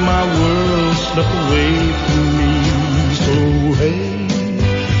let my world slip away from me. So hey,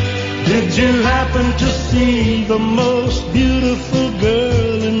 did you happen to see the most beautiful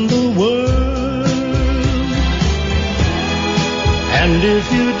girl in the world? And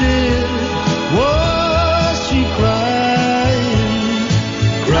if you did, was she crying,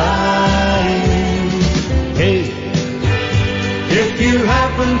 crying? Hey, if you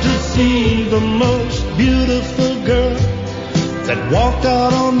happen to see the most beautiful girl that walked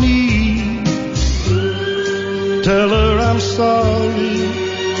out on me, tell her I'm sorry.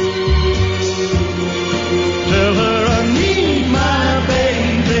 Tell her I need my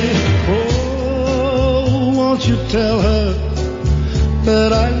baby. Oh, won't you tell her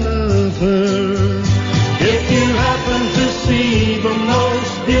that I love her? If you happen to see the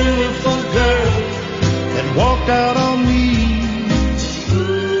most beautiful girl that walked out on me,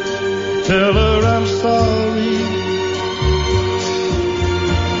 tell her I'm sorry.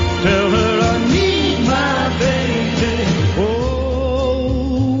 Tell her I need my baby.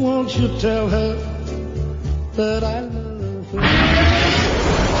 Oh, won't you tell her that I love her?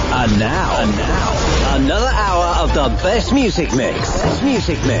 And now, another hour of the best music mix.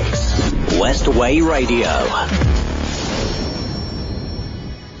 Westway Radio.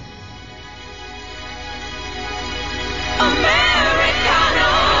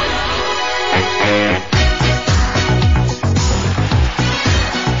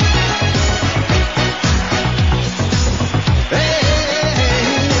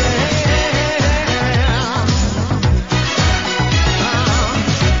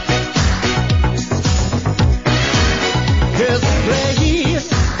 This place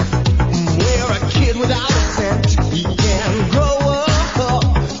where a kid without a cent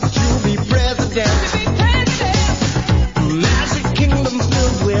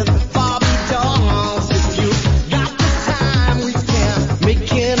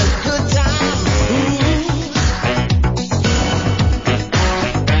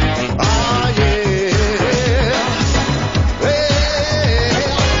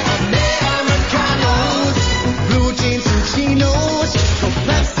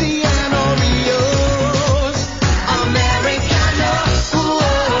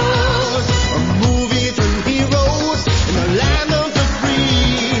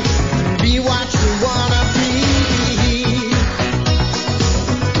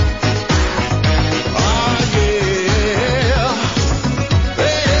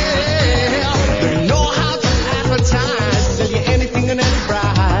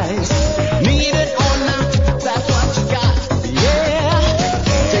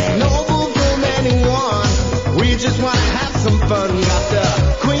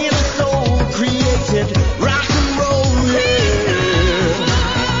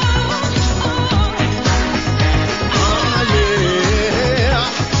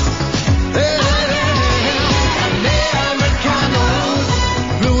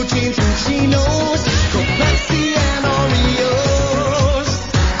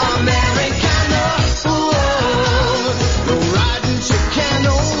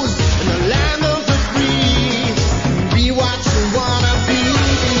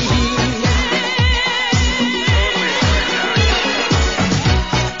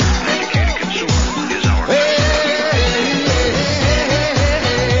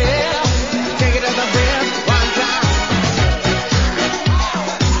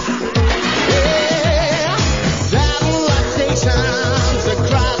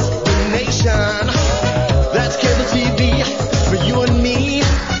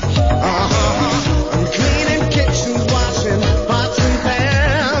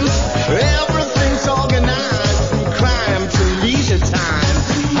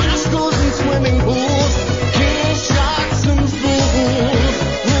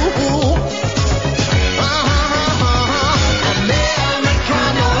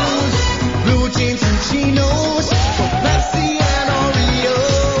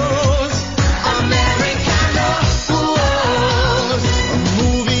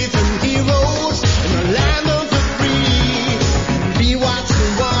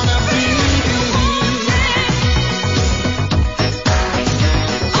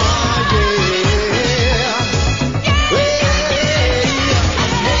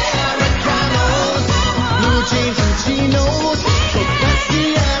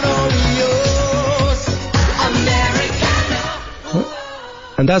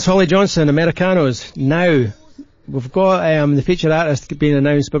And that's Holly Johnson, Americanos. Now, we've got the featured artist being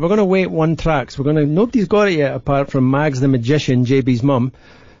announced, but we're going to wait one track. So nobody's got it yet apart from Mags the Magician, JB's mum.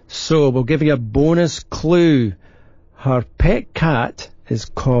 So we'll give you a bonus clue. Her pet cat is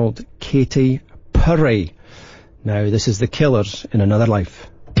called Katy Perry. Now, this is The Killers in Another Life.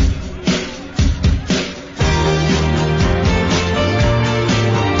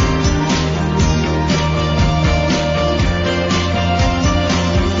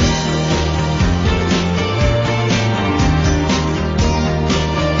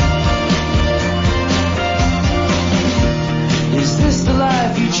 Is this the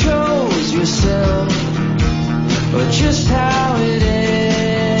life you chose yourself? Or just how it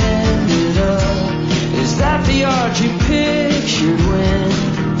ended up? Is that the art you pictured when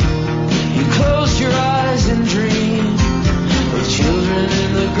you closed your eyes and dreamed of children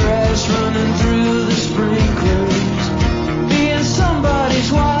in the grass running through the sprinklers, being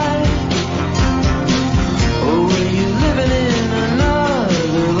somebody's wife? Or were you living in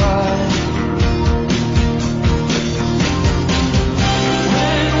another life?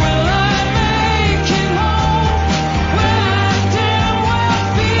 When will I make it home? When I damn well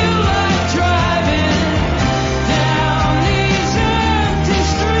feel like driving down these empty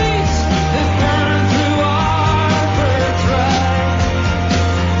streets that burn through our birthright.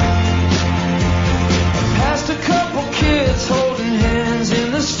 I passed a couple kids holding hands in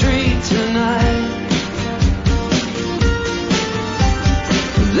the street tonight.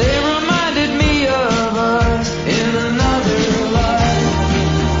 They reminded me of us in another life.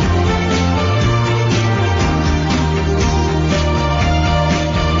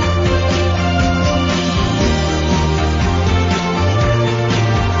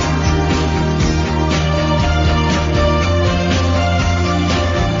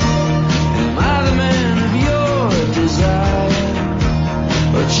 Am I the man of your desire,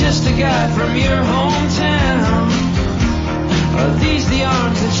 or just a guy from your hometown? Are these the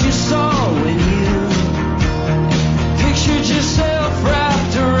arms that you saw when you pictured yourself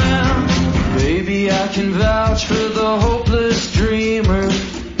wrapped around? Baby, I can vouch for the hopeless dreamer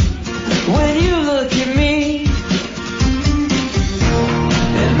when you look at me.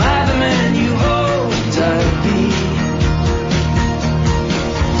 Am I the man you hoped I'd be?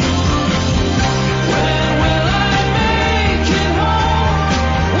 When will I make it home?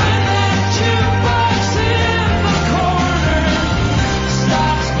 When that jukebox in the corner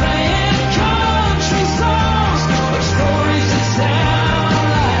stops playing country songs or stories that sound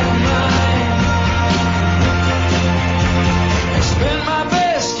like mine? I spent my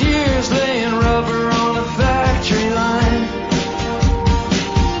best years laying rubber on a factory line.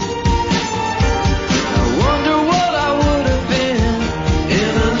 I wonder what I would have been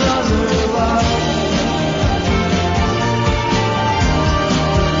in another life.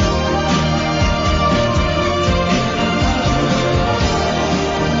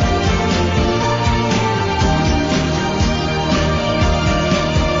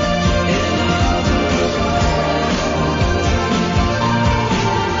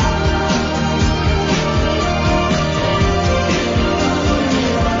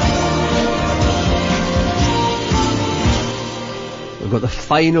 We've got the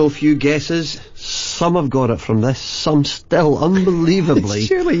final few guesses. Some have got it from this, some still, unbelievably.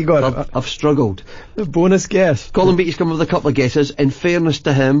 Surely you got it. I've struggled. The bonus guess. Colin Beattie's come with a couple of guesses. In fairness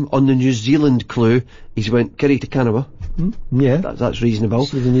to him, on the New Zealand clue, he's went Kirry to Kanawa. Yeah. That's reasonable.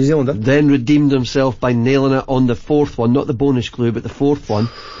 She's a New Zealander. Then redeemed himself by nailing it on the fourth one, not the bonus clue, but the fourth one.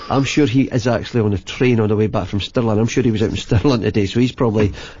 I'm sure he is actually on a train on the way back from Stirling. I'm sure he was out in Stirling today, so he's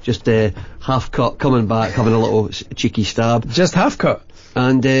probably just half cut, coming back, having a little cheeky stab. Just half cut.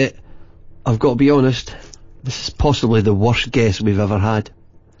 And I've got to be honest, this is possibly the worst guess we've ever had.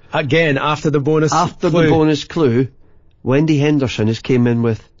 Again, after the bonus After clue. the bonus clue, Wendy Henderson has came in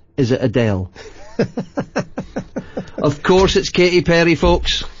with, is it Adele? Of course it's Katy Perry,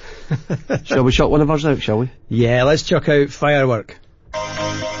 folks. Shall we chuck one of ours out, shall we? Yeah, let's chuck out Firework. Do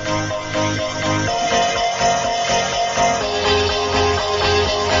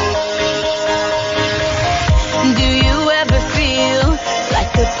you ever feel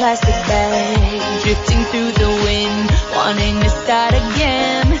like a plastic bag drifting through the wind, wanting to start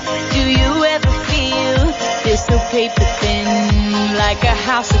again? Do you ever feel this so paper thin, like a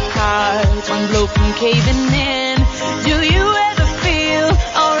house of cards, one blow from caving in? Do you ever feel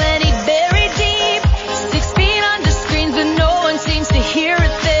already buried deep, 6 feet under screens but no one seems to hear a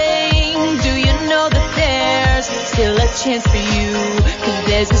thing? Do you know that there's still a chance for you, 'cause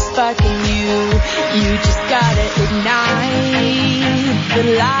there's a spark in you? You just gotta ignite the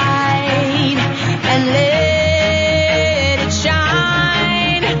light and let it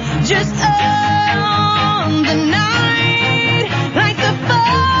shine.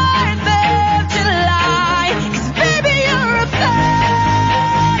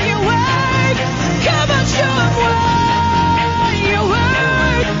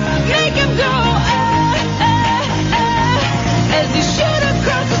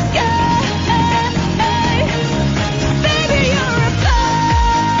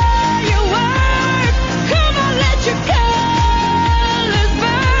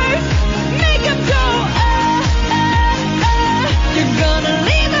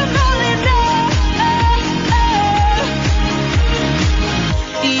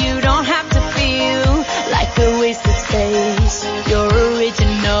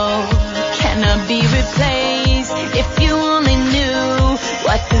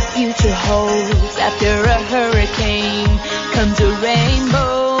 future holds. After a hurricane comes a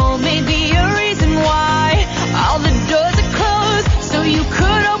rainbow. Maybe a reason why all the doors are closed, so you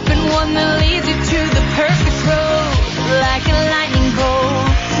could open one that leads you to the perfect road. Like a lightning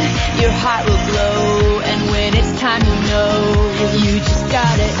bolt, your heart will glow, and when it's time, you know you just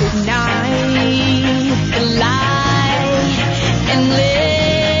gotta ignite the light and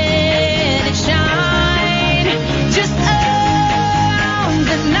let it shine. Just own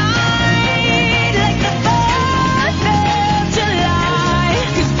the night like the 4th of July.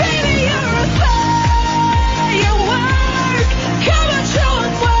 'Cause baby, you're a firework. Come on, show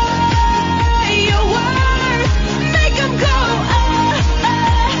 'em what you're worth. Make 'em go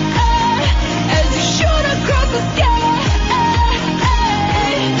as you shoot across the sky.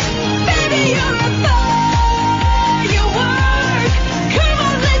 Baby, you're a firework. Come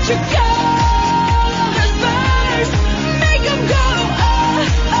on, let your colors burst. Make 'em go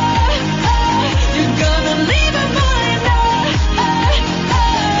you're gonna leave 'em behind.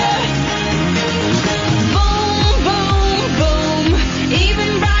 Boom, boom, boom. Even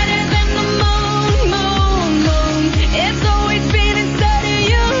brighter than the moon, moon, moon. It's always been inside of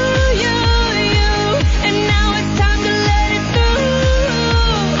you, you, you. And now it's time to let it through.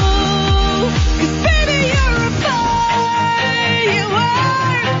 'Cause baby, you're a firework.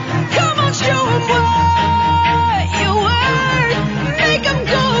 Come on, show 'em what you're worth. Make 'em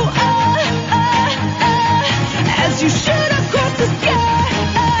go as you shoot across the sky.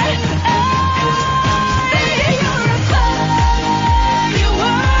 Baby, you're a firework.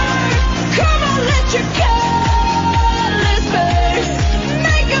 Come on, let your colors burst.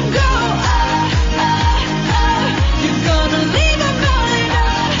 Make 'em go you're gonna leave 'em behind.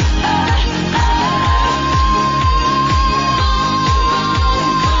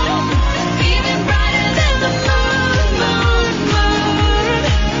 Even brighter than the moon, moon, moon.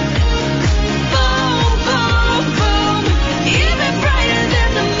 Boom, boom, boom. Even brighter than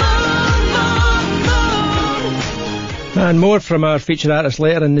the moon, moon, moon. And more from our featured artist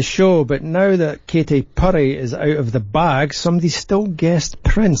later in the show, but now that Katy Perry is out of the bag, somebody still guessed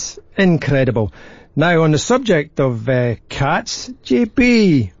Prince. Incredible. Now, on the subject of cats,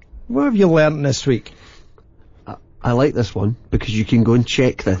 JB, what have you learnt this week? I like this one because you can go and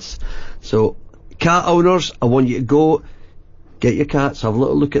check this. So, cat owners, I want you to go get your cats, have a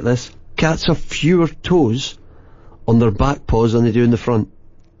little look at this. Cats have fewer toes on their back paws than they do in the front.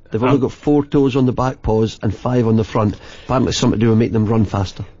 They've only got 4 toes on the back paws and 5 on the front. Apparently it's something to do with making them run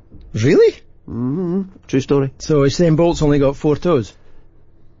faster. Really? Mm-hmm. True story. So Usain Bolt's only got 4 toes?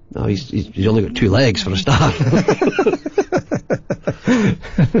 No, he's only got 2 legs for a start.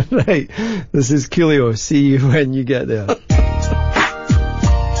 Right. This is Coolio. See you when you get there.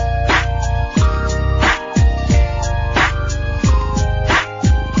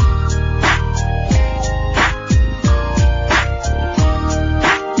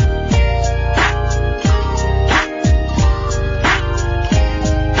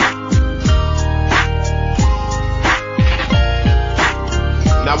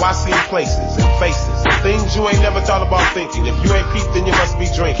 Now I see places and faces and things you ain't never thought about thinking. If you ain't peeped, then you must be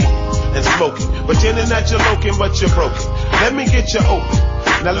drinking and smoking, pretending that you're loking, but you're broken. Let me get you open.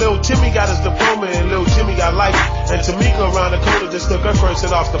 Now little Timmy got his diploma and little Jimmy got life. And Tamika around the corner just took her first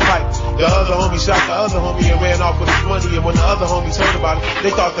hit off the pipe. The other homie shot the other homie and ran off with his money. And when the other homies heard about it,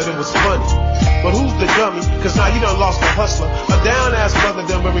 they thought that it was funny. But who's the dummy? Cause now you done lost a hustler. A down ass brother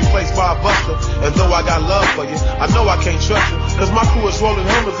done been replaced by a buster. And though I got love for you, I know I can't trust you. Cause my crew is rolling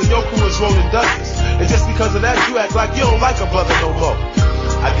Hummers and your crew is rolling Dusters. And just because of that, you act like you don't like a brother no more.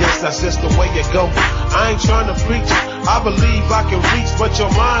 I guess that's just the way it go. I ain't trying to preach. I believe I can reach, but your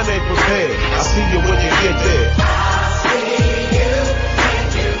mind ain't prepared. I see you when you get there. I see you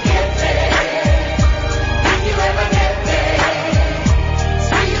when you get there. Will you ever get there?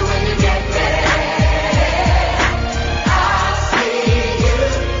 See you when you get there. I see you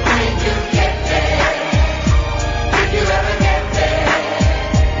when you get there. Will you ever get there?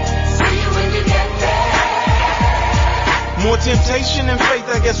 See you when you get there. More temptation and faith,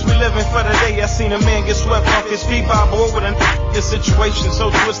 I guess we living for the day. I seen a man get swept off his feet by a boy with a situation so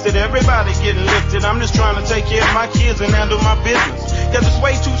twisted, everybody getting lifted. I'm just trying to take care of my kids and handle my business. Cause it's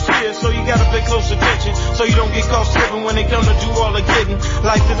way too serious, so you gotta pay close attention, so you don't get caught slipping when they come to do all the getting.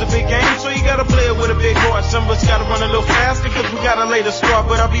 Life is a big game, so you gotta play it with a big heart. Some of us gotta run a little faster, cause we gotta lay the start.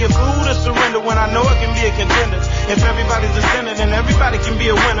 But I'll be a fool to surrender when I know I can be a contender. If everybody's a sinner, then everybody can be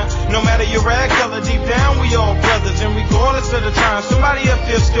a winner. No matter your rag color, deep down we all brothers. And regardless of the time, somebody up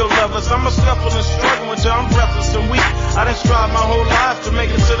there still love us. I'm a scuffle and struggling until I'm breathless and weak. I done strive my whole life to make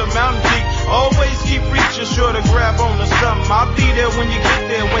it to the mountain peak. Always keep reaching, sure to grab on to something. I'll be there when you get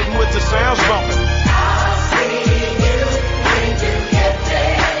there, waiting with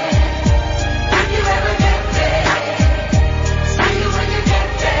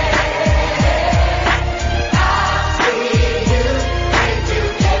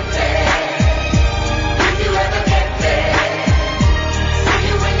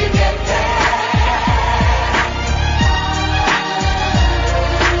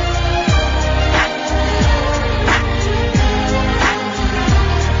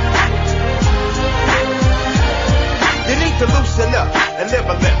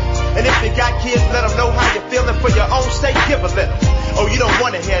you don't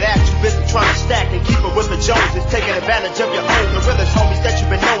wanna hear that. You busy trying to stack and keep it with the Joneses, taking advantage of your own gorillas, homies that you've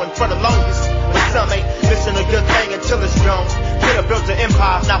been knowing for the longest. But some ain't missing a good thing until it's gone. Could have built an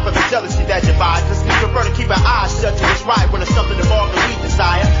empire, not for the jealousy that divides us. We prefer to keep our eyes shut to what's right when it's something involved that we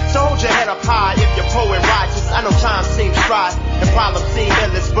desire. So hold your head up high if you're poor and righteous. I know time seems dry and problems seem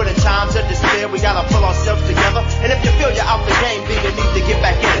endless, but in times of despair we gotta pull ourselves together. And if you feel you're out the game, then you need to get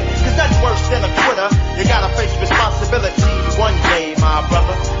back in it. Cause nothing's worse than a quitter. You gotta face responsibility one day, my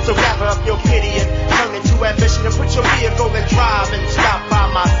brother. So gather up your pity and turn it to ambition and put your vehicle and drive and stop by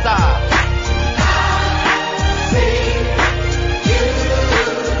my side.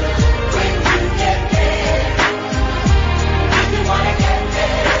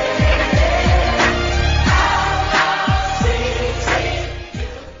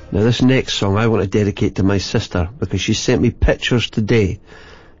 Now this next song I want to dedicate to my sister because she sent me pictures today.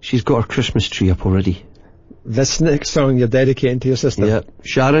 She's got her Christmas tree up already. This next song you're dedicating to your sister? Yeah.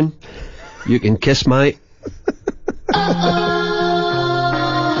 Sharon, you can kiss my...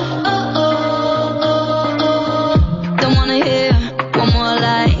 Don't wanna hear one more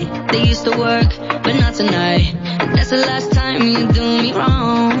lie. They used to work, but not tonight. That's the last time you do me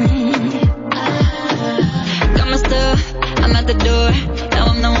wrong. Got my stuff, I'm at the door. Now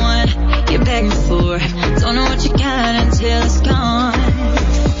I'm the one you're begging for. Don't know what you got until it's gone.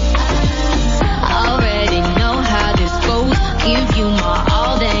 I already know how this goes. Give you my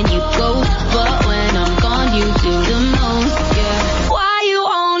all, then you go. But when I'm gone, you do the most, yeah. Why you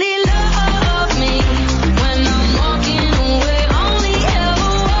only love me when I'm walking away? Only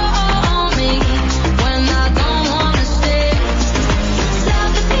ever want me when I don't wanna stay.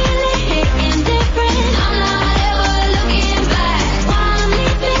 Love the feeling, hitting different. I'm not ever looking back. While I'm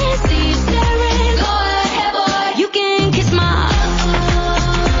leaving, see you staring. Go ahead, boy, you can kiss my.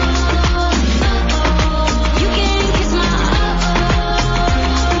 You can kiss my.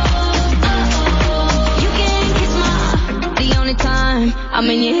 You can kiss my. The only time I'm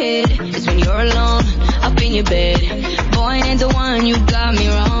in your head is when you're alone, up in your bed. Boy, ain't the one, you got me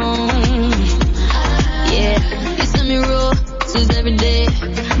wrong. Yeah, you send me rules every day,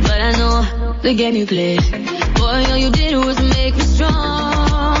 but I know the game you play. Boy, all you did was make me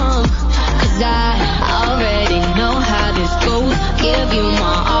strong. Cause I already know how this goes. Give you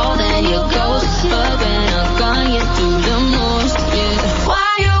my all, then you go. But when I'm gone, you do the most, yeah. Why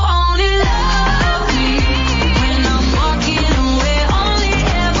you only love me when I'm walking away? Only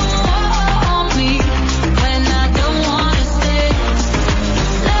ever want me when I don't wanna stay.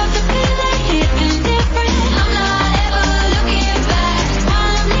 Love the feeling, hitting different. I'm not ever looking back.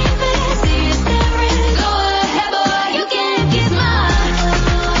 While I'm leaving, see you staring. Go ahead, boy, you can kiss my.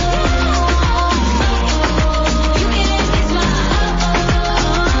 You can kiss my.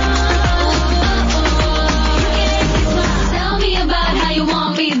 Tell me about how you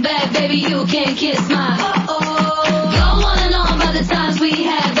want me back, baby, you can kiss my. Don't wanna know about the times we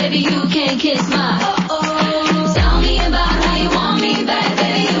had, baby, you can kiss my. Tell me about how you want me back,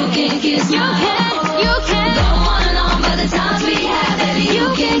 baby, you can kiss my. You can. Don't wanna know about the times we had, baby,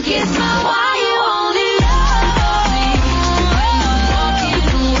 you can kiss my. Why you only love me when I'm walking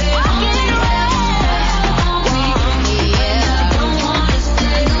away? Only want me, yeah. Don't wanna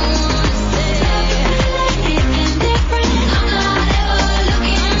stay, Hitting different. I'm not ever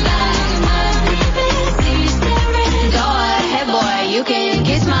looking back. While I'm leaving, see you staring. Go ahead, boy, you can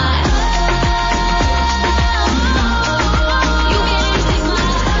kiss my. You can kiss my.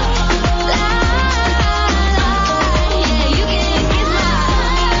 Yeah, you can kiss my.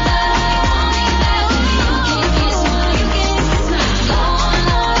 You can kiss my. You can kiss my. Don't wanna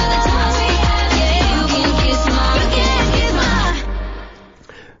know the times we had. Yeah, you can kiss my. You can kiss my.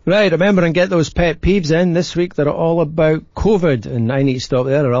 Right, remember and get those pet peeves in. This week they're all about COVID, and I need to stop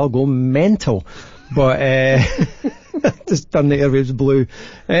there or I'll go mental. But, just turn the airwaves blue.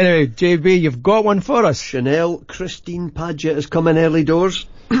 Anyway, JB, you've got one for us. Chanel Christine Paget has come in early doors.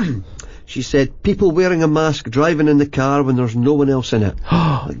 She said, people wearing a mask driving in the car when there's no one else in it.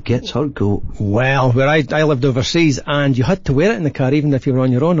 It gets her goat. Well, where I lived overseas, and you had to wear it in the car even if you were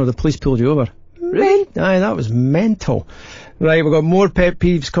on your own or the police pulled you over. Really? Aye, that was mental. Right, we've got more pet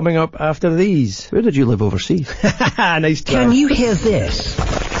peeves coming up after these. Where did you live overseas? Nice try. Can you hear this?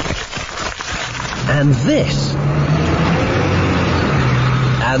 And this?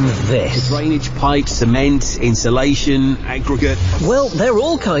 And this? Drainage pipes, cement, insulation, aggregate. Well, they're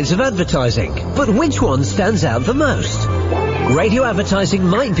all kinds of advertising, but which one stands out the most? Radio advertising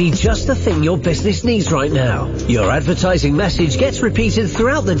might be just the thing your business needs right now. Your advertising message gets repeated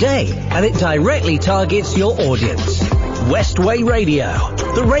throughout the day, and it directly targets your audience. Westway Radio,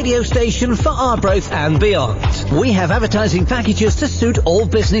 the radio station for Arbroath and beyond. We have advertising packages to suit all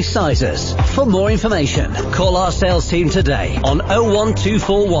business sizes. For more information, call our sales team today on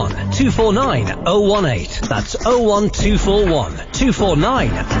 01241 249 018. That's 01241 249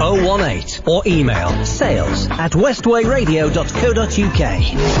 018. Or email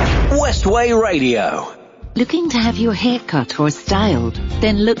sales@westwayradio.co.uk. Westway Radio. Looking to have your hair cut or styled?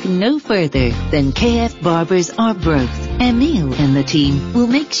 Then look no further than KF Barbers Arbroath. Emil and the team will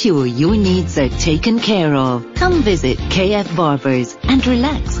make sure your needs are taken care of. Come visit KF Barbers and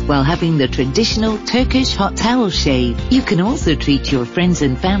relax while having the traditional Turkish hot towel shave. You can also treat your friends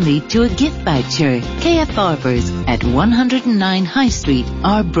and family to a gift voucher. KF Barbers at 109 High Street,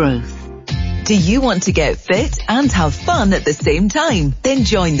 Arbroath. Do you want to get fit and have fun at the same time? Then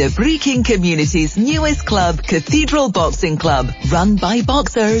join the Breaking community's newest club, Cathedral Boxing Club, run by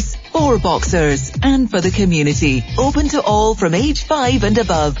boxers, for boxers, and for the community. Open to all from age 5 and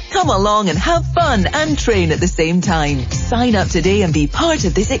above. Come along and have fun and train at the same time. Sign up today and be part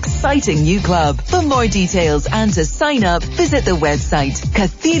of this exciting new club. For more details and to sign up, visit the website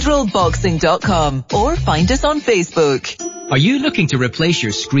cathedralboxing.com or find us on Facebook. Are you looking to replace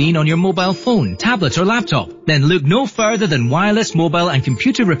your screen on your mobile phone, tablet or laptop? Then look no further than Wireless Mobile and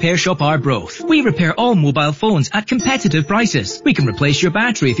Computer Repair Shop Arbroath. We repair all mobile phones at competitive prices. We can replace your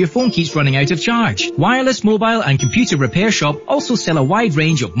battery if your phone keeps running out of charge. Wireless Mobile and Computer Repair Shop also sell a wide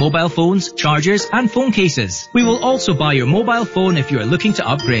range of mobile phones, chargers and phone cases. We will also buy your mobile phone if you are looking to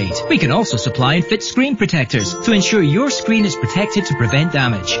upgrade. We can also supply and fit screen protectors to ensure your screen is protected to prevent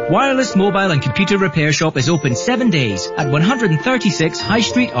damage. Wireless Mobile and Computer Repair Shop is open 7 days at 136 High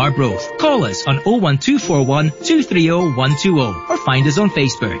Street, Arbroath. Call us on 01241 230 120 or find us on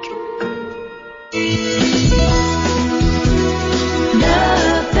Facebook.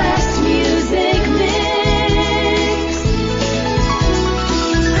 The best music mix.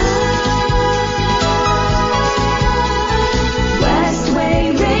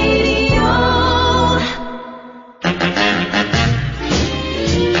 Westway Radio.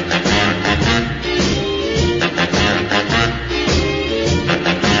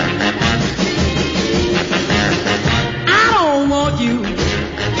 I don't want you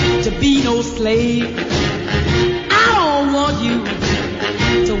to be no slave. I don't want you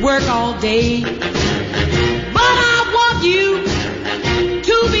to work all day. But I want you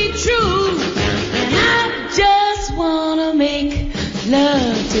to be true. And I just want to make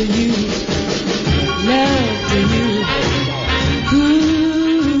love to you. Love to you.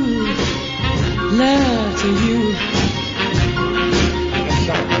 Ooh, love to you.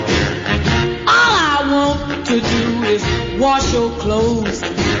 All I want to do is wash your clothes. I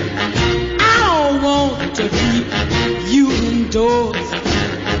don't want to keep you indoors.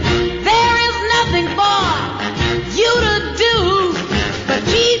 There is nothing for you to do but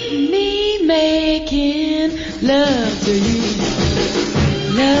keep me making love to you.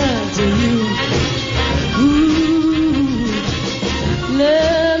 Love to you. Ooh,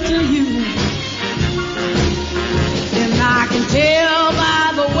 love to you. And I can tell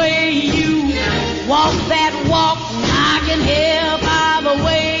by the way you walk that walk. I can hear by the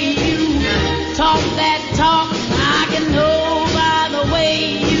way you talk that talk. I can know by the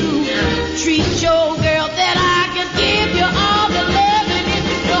way you treat your girl that I can give you all the love in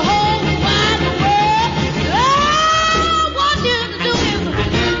the whole wide world. All I want you to do is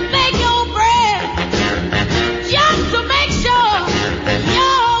make your bread just to make sure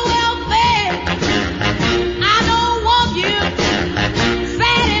you're well fed. I don't want you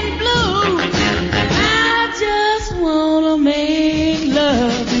sad and blue. I just want to make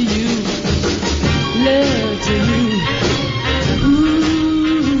love to you. Love to you.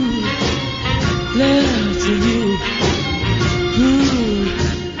 Ooh, love to you. Ooh.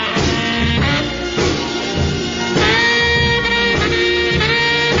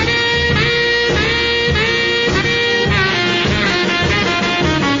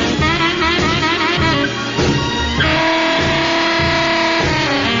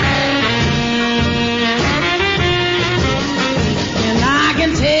 And I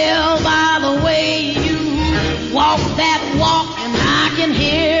can tell by the way you walk that walk, and I can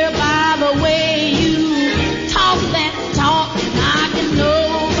hear by the way you talk that talk, and I can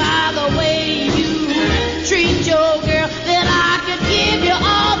know by the way you treat your girl that I could give you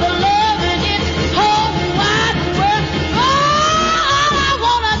all the love in this whole wide world. All I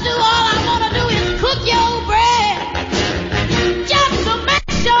wanna do is cook your bread just to make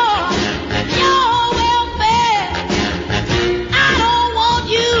sure you're well fed. I don't want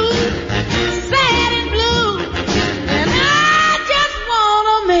you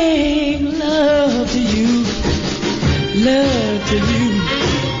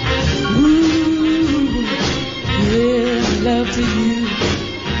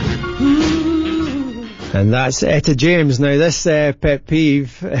And that's Etta James. Now this pet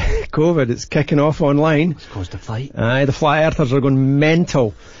peeve, COVID, it's kicking off online. It's caused a fight. Aye, the flat earthers are going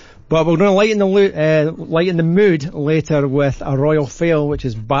mental. But we're going to lighten the mood later with a royal fail, which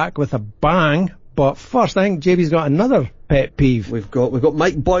is back with a bang. But first, I think JB's got another pet peeve. We've got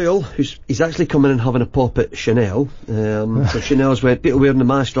Mike Boyle, he's actually coming and having a pop at Chanel. So Chanel's where people wearing the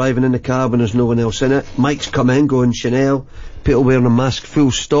mask driving in the car when there's no one else in it. Mike's come in going Chanel. People wearing a mask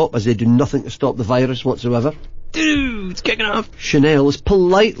full stop as they do nothing to stop the virus whatsoever. Dude, it's kicking off. Chanel has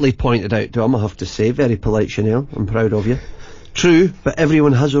politely pointed out to him, I have to say, very polite Chanel, I'm proud of you. True, but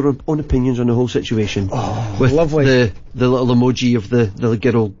everyone has their own opinions on the whole situation. Oh, with lovely. The little emoji of the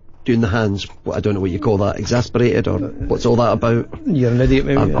girl doing the hands. I don't know what you call that, exasperated, or what's all that about? You're an idiot,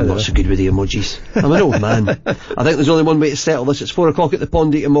 maybe. I'm not so good with the emojis. I'm an old man. I think there's only one way to settle this. It's 4 o'clock at the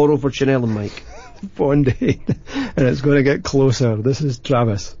Pondy tomorrow for Chanel and Mike. Pondy. And it's going to get closer. This is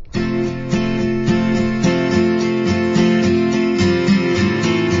Travis.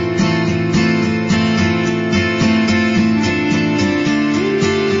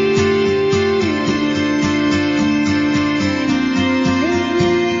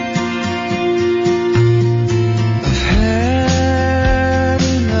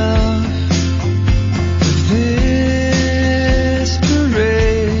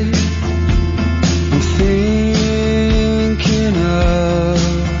 Thinking of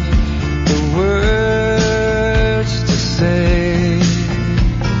the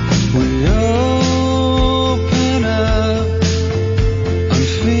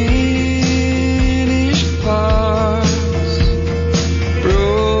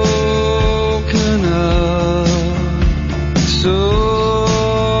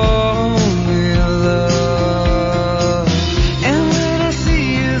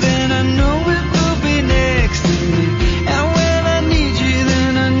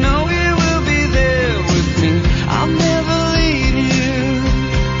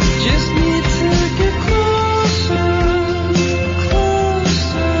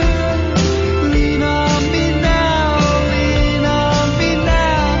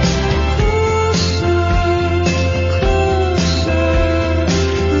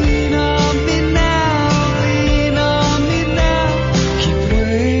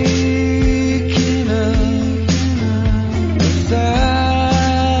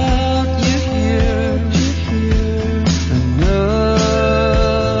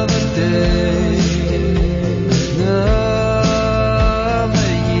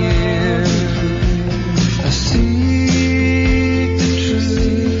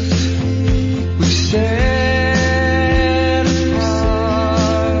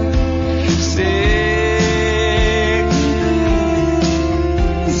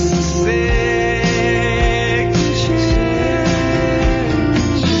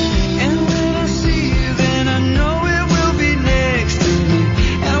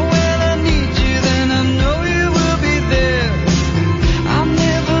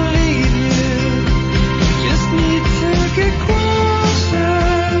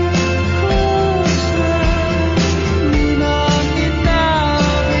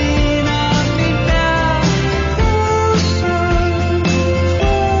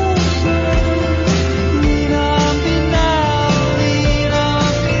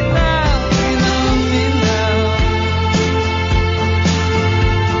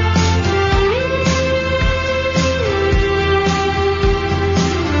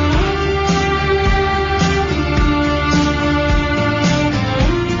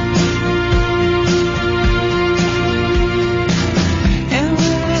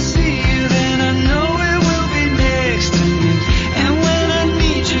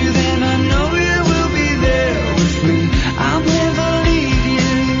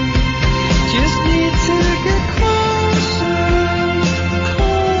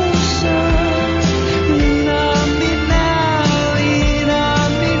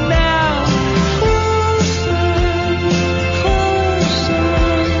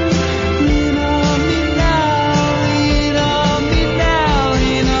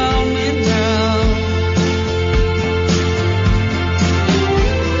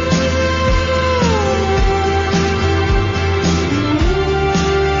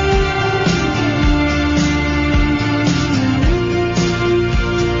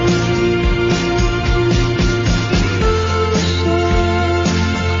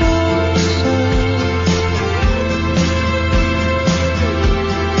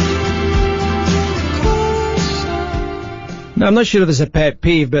Now, I'm not sure if this is a pet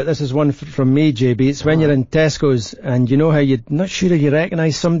peeve, but this is one from me, JB. It's when you're in Tesco's and you know how you're not sure if you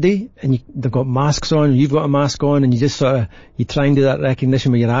recognise somebody and they've got masks on, you've got a mask on, and you just sort of, you try and do that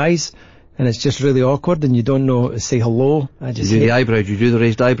recognition with your eyes, and it's just really awkward and you don't know to say hello. I just You do the eyebrow, you do the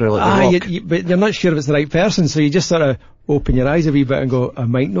raised eyebrow like the Rock. But you're not sure if it's the right person, so you just sort of open your eyes a wee bit and go, I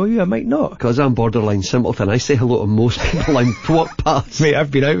might know you, I might not. Because I'm borderline simpleton, I say hello to most people I walk past. Mate, I've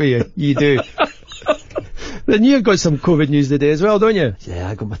been out with you. You do. Then you've got some COVID news today as well, don't you? Yeah,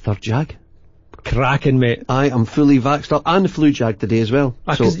 I got my third jag. Cracking, mate. I am fully vaxxed up, and the flu jag today as well.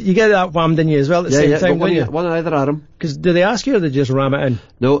 Because you get that whammed in you as well at the same time, don't you? One either arm. Because do they ask you or do they just ram it in?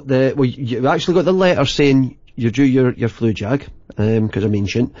 No, you actually got the letter saying you're due your flu jag, because I'm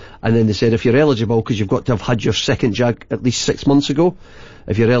ancient, and then they said if you're eligible, because you've got to have had your second jag at least 6 months ago,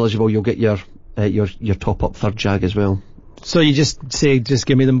 if you're eligible you'll get your top-up third jag as well. So you just say, just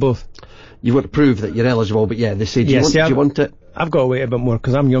give me them both? You've got to prove that you're eligible, but yeah, they say, do you want it? I've got to wait a bit more,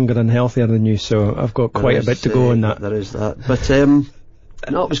 because I'm younger and healthier than you, so I've got quite a bit to go on that. There is that. But,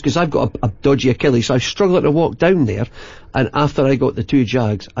 no, it was because I've got a dodgy Achilles, so I was struggling to walk down there, and after I got the 2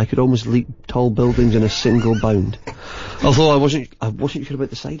 jags, I could almost leap tall buildings in a single bound. Although I wasn't sure about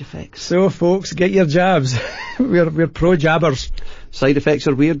the side effects. So, folks, get your jabs. we're pro-jabbers. Side effects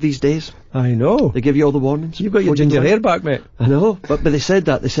are weird these days. I know. They give you all the warnings. You've got your ginger hair back, mate. I know, but they said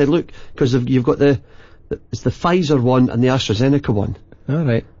that. They said, look, because you've got it's the Pfizer one and the AstraZeneca one. All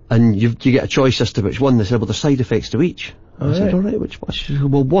right. And you get a choice as to which one. They said, well, there's side effects to each. I said, all right, which one? She said,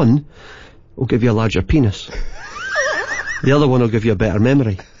 well, one will give you a larger penis. The other one will give you a better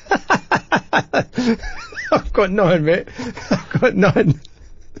memory. I've got nothing, mate. I've got nothing.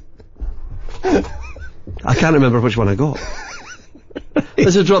 I can't remember which one I got.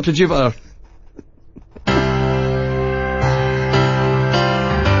 This is Drop to Jupiter.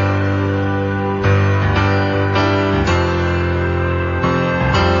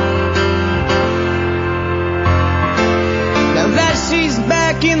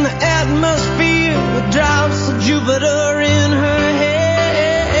 In the atmosphere with drops of Jupiter in her head.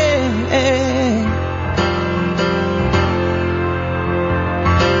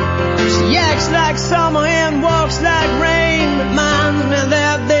 She acts like summer and walks like rain, reminds me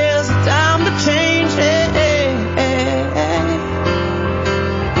that there's a time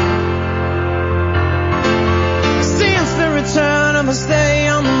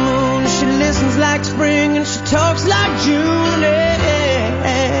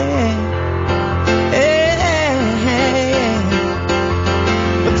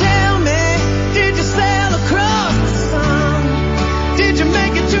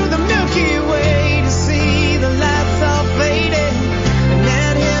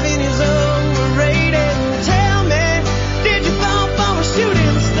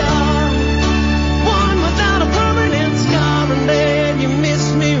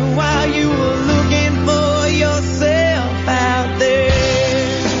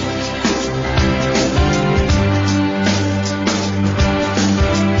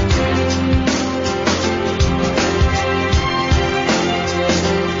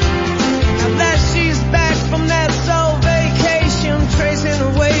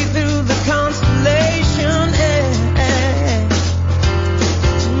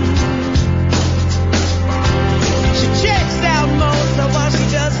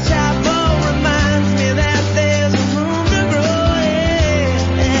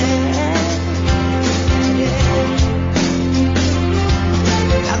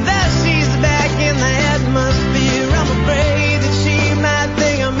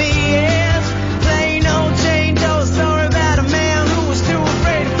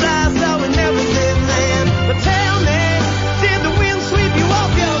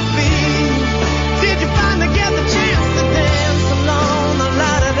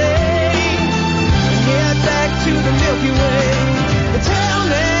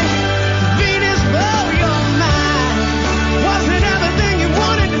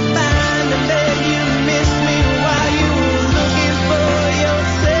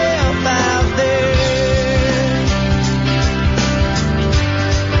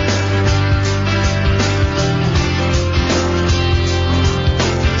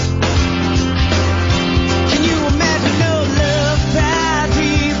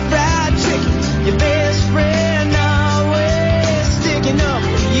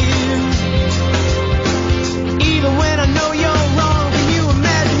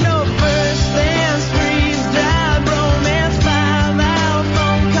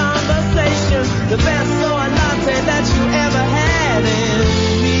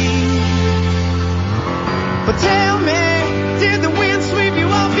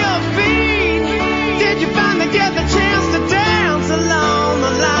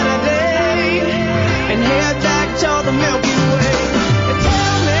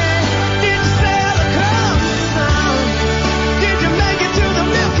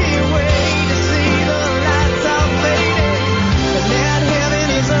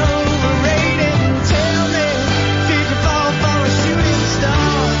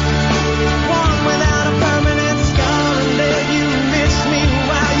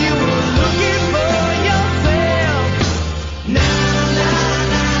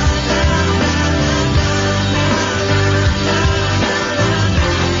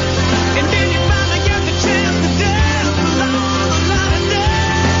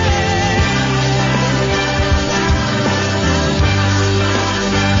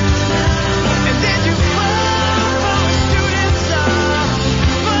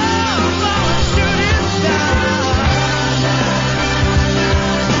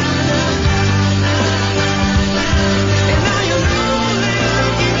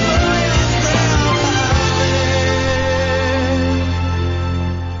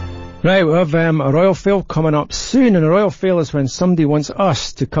Right, we have a Royal Fail coming up soon, and a Royal Fail is when somebody wants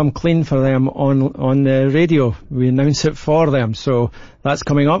us to come clean for them on the radio. We announce it for them, so that's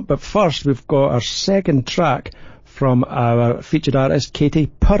coming up. But first, we've got our second track from our featured artist, Katy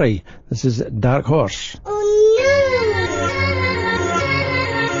Perry. This is Dark Horse.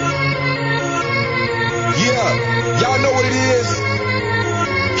 Yeah, y'all know what it is.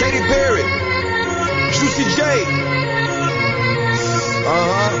 Katy Perry, Juicy J.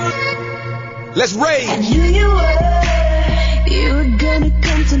 Let's rage. And here you were gonna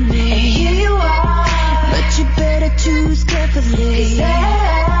come to me. And here you are, but you better choose carefully. 'Cause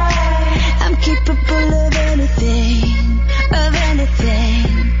I'm capable of anything,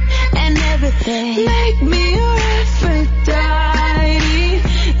 and everything. Make me your Aphrodite,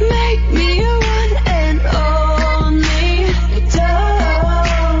 make me your one and only.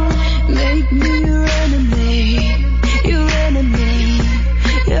 Don't make me your enemy, your enemy,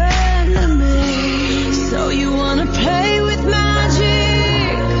 your enemy. So you wanna play with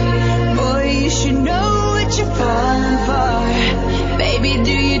magic? Boy, you should know what you're falling for. Baby,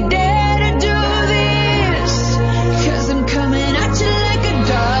 do you dare to do this? 'Cause I'm coming at you like a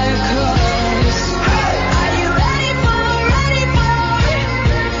dark horse. Are you ready for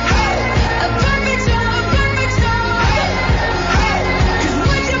a perfect storm, perfect storm? 'Cause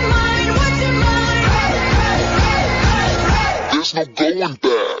what's your mind, what's your mind? There's no going back.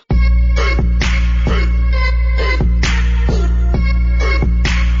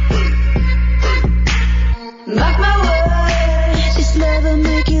 Mark my words, this love will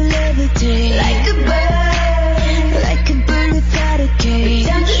make you levitate like a bird without a cage.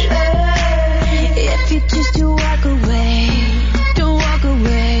 Down to earth, if you choose to walk away, don't walk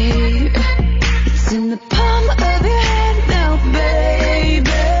away. It's in the palm of your hand now, baby.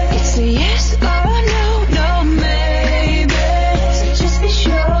 It's a yes or a no, maybe. So just be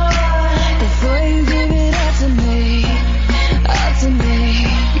sure before you give it all to me, all to me.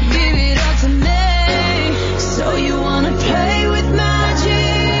 Give it all to me. So you wanna play with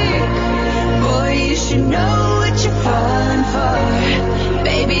magic? Boy, you should know what you're falling for.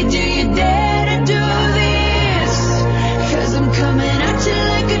 Baby, do you dare to do this? 'Cause I'm coming at you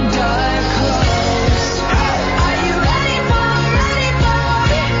like a dark horse. Are you ready for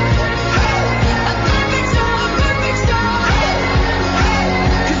a perfect storm, perfect storm?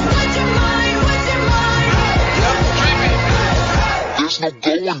 'Cause what's your mind, what's your mind? There's no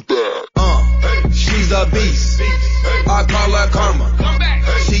going back. She's a beast. I call her karma.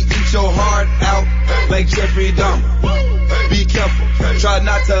 She eats your heart out like Jeffrey Dahmer. Be careful, try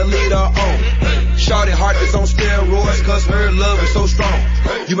not to lead her on. Shawty heart is on steroids 'cause her love is so strong.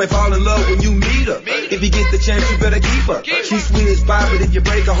 You may fall in love when you meet her. If you get the chance, you better keep her. She's sweet as pie, but if you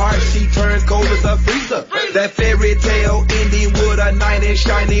break her heart, she turns cold as a freezer. That fairy tale ending with a knight in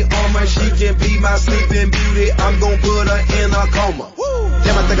shiny armor. She can be my sleeping beauty. I'm gonna put her in a coma.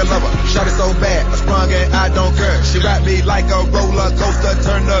 Damn, I think I love her. Shawty so bad, I sprung and I don't care. She wrapped me like a roller coaster,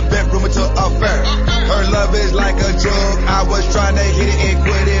 turned the bedroom into a fair. Her love is like a drug. I was trying to hit it and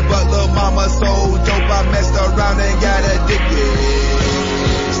quit it, but little mama so dope, I messed around and got addicted.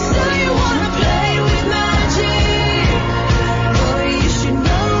 So you wanna play with magic? Boy, you should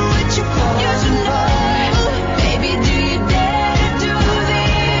know what you're falling for. Baby, do you dare to do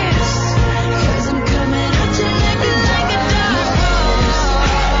this? 'Cause I'm coming at you like a dark horse.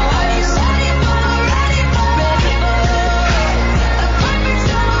 Are you ready for a perfect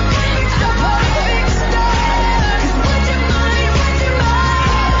storm, perfect storm? 'Cause what's your mind, what's your mind?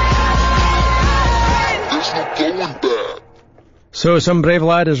 There's no going back. So some brave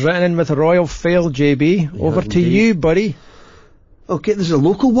lad has written in with a Royal Fail, JB. Over to you, buddy. Okay, this is a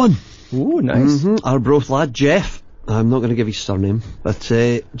local one. Ooh, nice. Our broth lad, Jeff. I'm not going to give his surname, but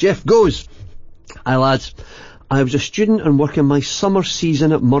Jeff goes. Hi lads, I was a student and working my summer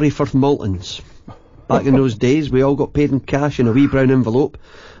season at Murrayfirth Maltons. Back in those days, we all got paid in cash in a wee brown envelope,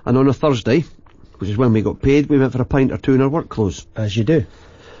 and on a Thursday, which is when we got paid, we went for a pint or two in our work clothes. As you do.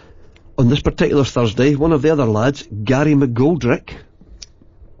 On this particular Thursday, one of the other lads, Gary McGoldrick.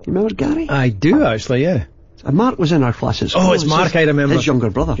 You remember Gary? I do, actually, yeah. And Mark was in our class at school. Oh, it's Mark, I remember. His younger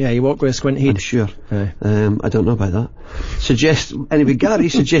brother. Yeah, he walked with a squint head. I'm sure. Aye. I don't know about that. Anyway, Gary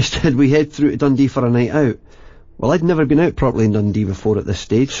suggested we head through to Dundee for a night out. Well, I'd never been out properly in Dundee before at this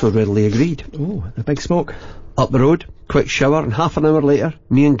stage, so readily agreed. Oh, the big smoke. Up the road, quick shower, and half an hour later,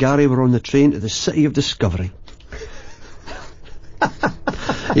 me and Gary were on the train to the City of Discovery.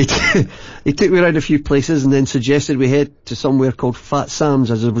 He took me around a few places and then suggested we head to somewhere called Fat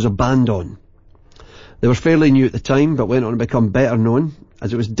Sam's as there was a band on. They were fairly new at the time, but went on to become better known,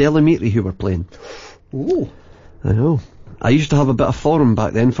 as it was Delamitri who were playing. Ooh. I know. I used to have a bit of form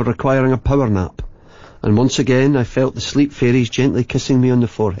back then for requiring a power nap, and once again I felt the sleep fairies gently kissing me on the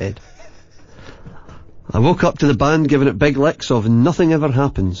forehead. I woke up to the band giving it big licks of Nothing Ever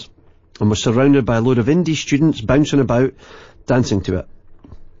Happens, and was surrounded by a load of indie students bouncing about, dancing to it.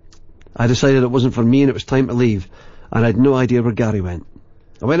 I decided it wasn't for me and it was time to leave, and I had no idea where Gary went.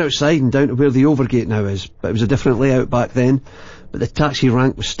 I went outside and down to where the Overgate now is, but it was a different layout back then, but the taxi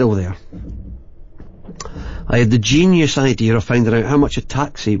rank was still there. I had the genius idea of finding out how much a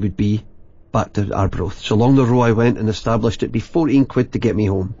taxi would be back to Arbroath, so along the row I went and established it'd be 14 quid to get me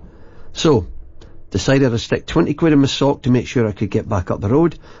home. So, decided I'd stick 20 quid in my sock to make sure I could get back up the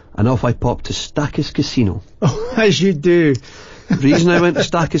road, and off I popped to Stackis Casino. Oh, as you do. The reason I went to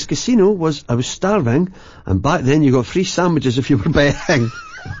Stackis Casino was I was starving, and back then you got free sandwiches if you were betting.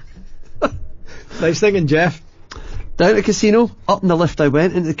 Nice thinking, Jeff. Down to the casino, up in the lift I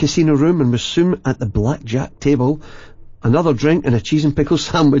went into the casino room and was soon at the blackjack table, another drink and a cheese and pickle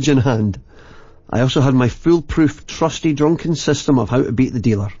sandwich in hand. I also had my foolproof, trusty drunken system of how to beat the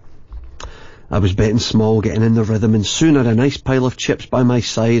dealer. I was betting small, getting in the rhythm, and soon had a nice pile of chips by my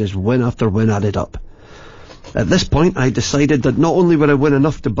side as win after win added up. At this point I decided that not only would I win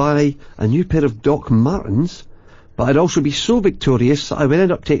enough to buy a new pair of Doc Martens, but I'd also be so victorious that I would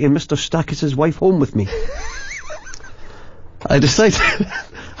end up taking Mr. Stackis' wife home with me. I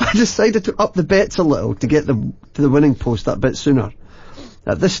decided to up the bets a little to get to the winning post that bit sooner.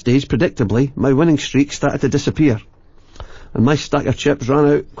 At this stage, predictably, my winning streak started to disappear, and my stack of chips ran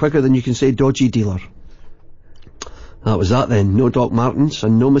out quicker than you can say dodgy dealer. That was that then, no Doc Martens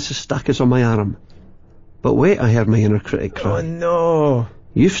and no Mrs. Stackis on my arm. But wait, I heard my inner critic cry. Oh no!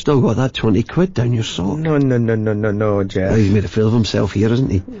 You've still got that 20 quid down your sock. No, Jeff. Well, he's made a fool of himself here, isn't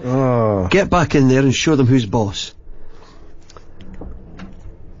he? Oh. Get back in there and show them who's boss.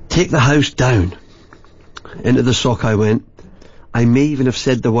 Take the house down. Into the sock I went. I may even have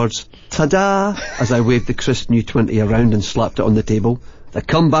said the words, ta-da, as I waved the crisp new 20 around and slapped it on the table. The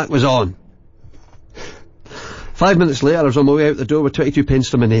comeback was on. 5 minutes later, I was on my way out the door with 22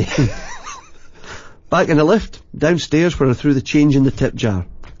 pence to my name. Back in the lift, downstairs where I threw the change in the tip jar.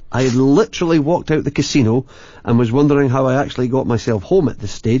 I had literally walked out the casino and was wondering how I actually got myself home at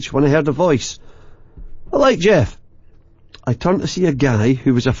this stage when I heard a voice. I like Jeff. I turned to see a guy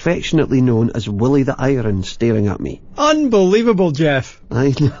who was affectionately known as Willie the Iron staring at me. Unbelievable, Jeff.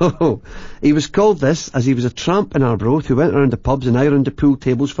 I know. He was called this as he was a tramp in Arbroath who went around the pubs and ironed the pool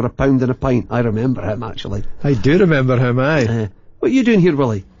tables for £1 and a pint. I remember him, actually. I do remember him, aye. What are you doing here,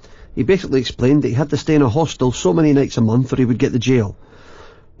 Willie? He basically explained that he had to stay in a hostel so many nights a month or he would get the jail.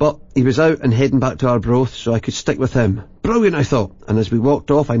 But he was out and heading back to Arbroath, so I could stick with him. Brilliant, I thought, and as we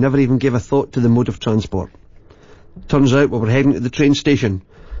walked off I never even gave a thought to the mode of transport. Turns out we were heading to the train station,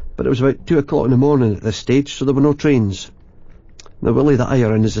 but it was about 2 o'clock in the morning at this stage, so there were no trains. Now Willie the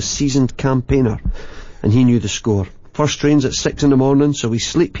Iron is a seasoned campaigner, and he knew the score. First train's at 6 in the morning, so we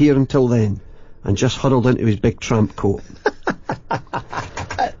sleep here until then, and just huddled into his big tramp coat.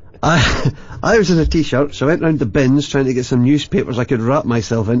 I was in a t-shirt, so I went round the bins trying to get some newspapers I could wrap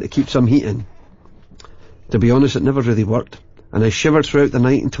myself in to keep some heat in. To be honest, it never really worked, and I shivered throughout the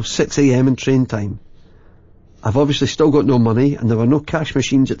night until 6 a.m. in train time. I've obviously still got no money, and there were no cash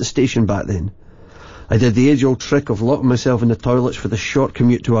machines at the station back then. I did the age-old trick of locking myself in the toilets for the short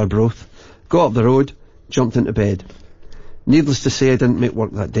commute to Arbroath, got up the road, jumped into bed. Needless to say, I didn't make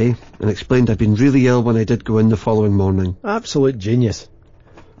work that day, and explained I'd been really ill when I did go in the following morning. Absolute genius.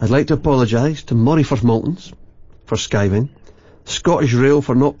 I'd like to apologise to Murray for Maltons for skiving, Scottish Rail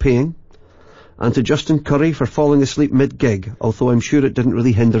for not paying, and to Justin Curry for falling asleep mid-gig, although I'm sure it didn't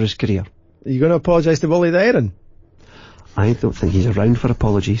really hinder his career. Are you going to apologise to Willie the Iron? I don't think he's around for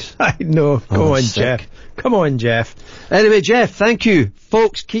apologies. I know. Come on, Jeff. Come on, Jeff. Anyway, Jeff, thank you.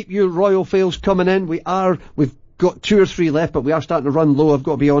 Folks, keep your royal fails coming in. We've got 2 or 3 left, but we are starting to run low, I've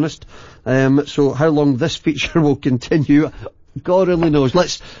got to be honest. So how long this feature will continue, God only knows.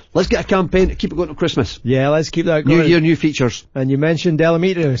 Let's get a campaign to keep it going till Christmas. Yeah, let's keep that going. New year, new features. And you mentioned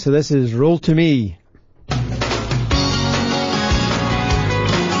Delameter, so this is Roll to Me.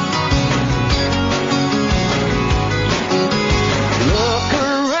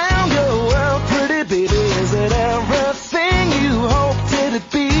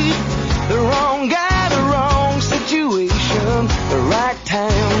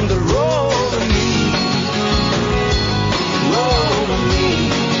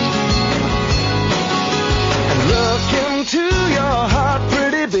 To your heart,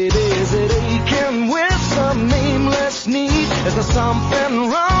 pretty baby, is it aching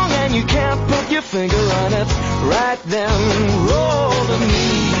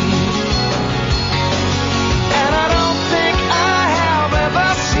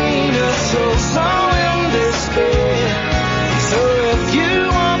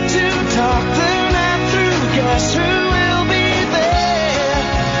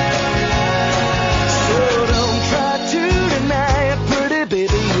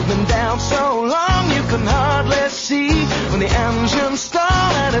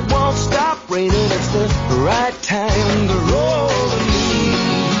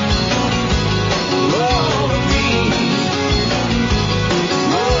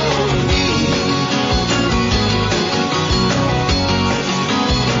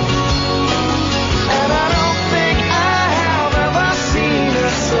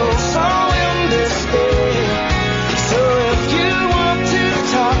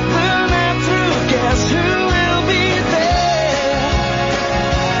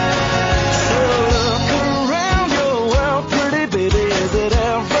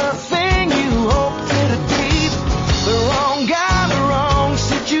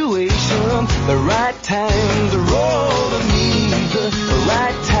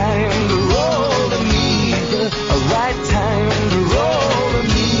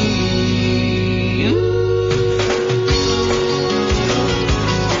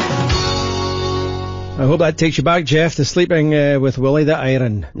hope that takes you back, Jeff, to Sleeping with Willie the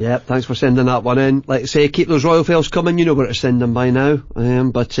Iron. Yep, thanks for sending that one in. Like I say, keep those Royal Fails coming, you know where to send them by now.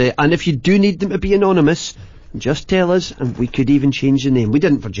 And if you do need them to be anonymous, just tell us, and we could even change the name. We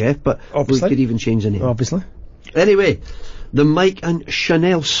didn't for Jeff, but Obviously. we could even change the name. Obviously. Anyway, the Mike and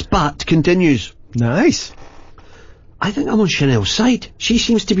Chanel spat continues. Nice. I think I'm on Chanel's side. She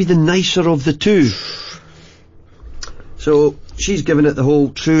seems to be the nicer of the two. So, she's given it the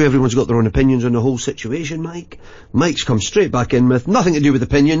whole true, everyone's got their own opinions on the whole situation, Mike. Mike's come straight back in with nothing to do with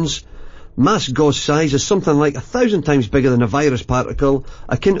opinions. Mass gauze size is something like 1,000 times bigger than a virus particle,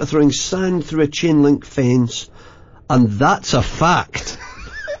 akin to throwing sand through a chain link fence. And that's a fact.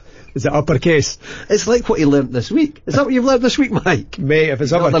 Is it uppercase? It's like what he learnt this week. Is that what you've learnt this week, Mike? Mate, if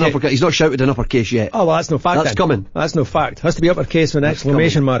it's uppercase... He's not shouted an uppercase yet. Oh, well, that's no fact That's then. coming. That's no fact. Has to be uppercase with an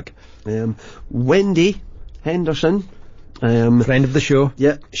exclamation mark. Wendy Henderson... friend of the show.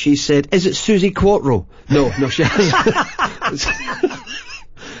 Yeah, she said, is it Susie Quattro? No, she hasn't.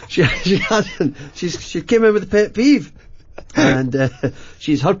 she hasn't. She came in with a pet peeve. And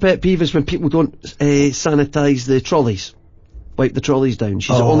her pet peeve is when people don't sanitise the trolleys. Wipe the trolleys down.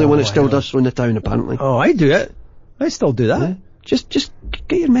 She's the only one that still does so in the town, apparently. Oh, I do it. I still do that. Yeah. Just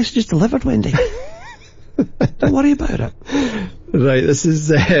get your messages delivered, Wendy. Don't worry about it. Right, this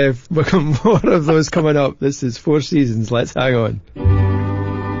is we've got more of those coming up. This is Four Seasons. Let's hang on.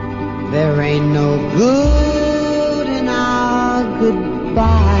 There ain't no good in our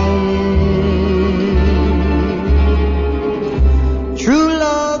goodbye. True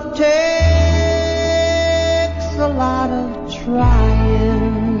love takes a lot of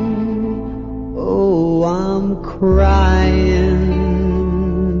trying. Oh, I'm crying.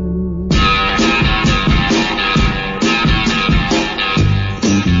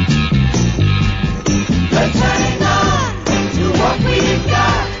 Let's hang on to what we've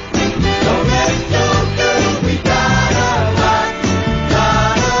got. Don't let go, girl, we got a lot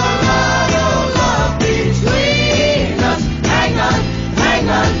of love between us. Hang on, hang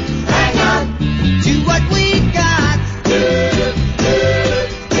on, hang on to what we got.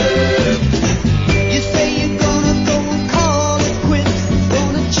 You say you're gonna go and call it quits,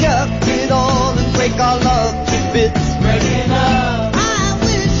 gonna chuck it all and break our love to bits. breaking up.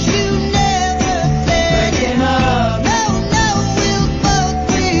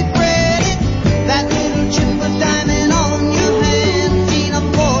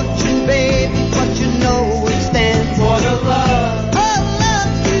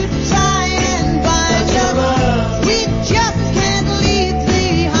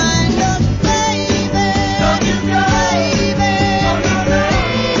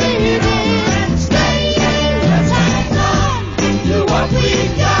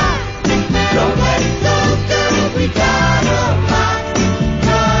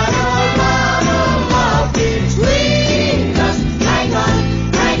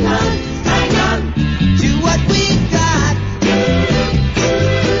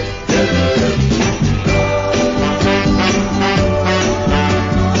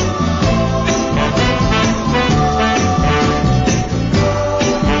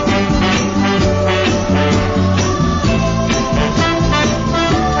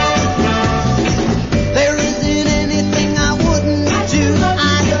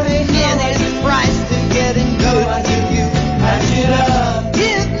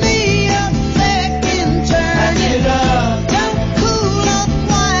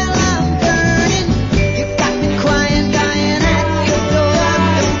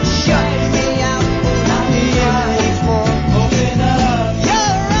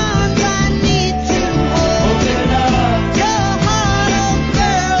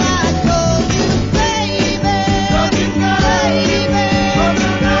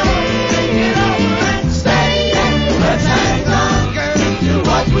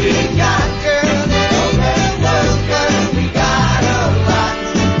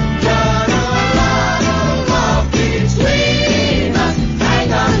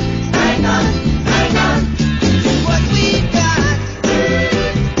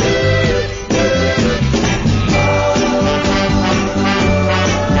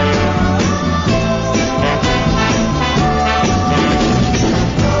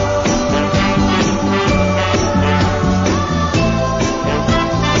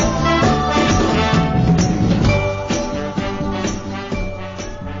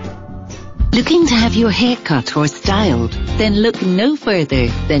 Looking to have your hair cut or styled? Then look no further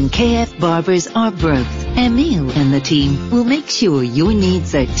than KF Barbers Arbroath. Emil and the team will make sure your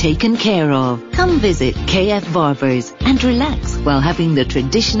needs are taken care of. Come visit KF Barbers and relax while having the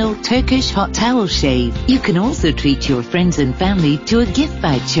traditional Turkish hot towel shave. You can also treat your friends and family to a gift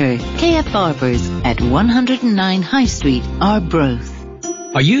voucher. KF Barbers at 109 High Street, Arbroath.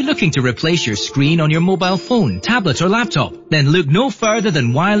 Are you looking to replace your screen on your mobile phone, tablet or laptop? Then look no further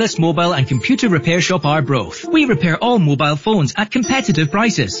than Wireless Mobile and Computer Repair Shop Arbroath. We repair all mobile phones at competitive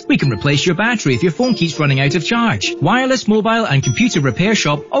prices. We can replace your battery if your phone keeps running out of charge. Wireless Mobile and Computer Repair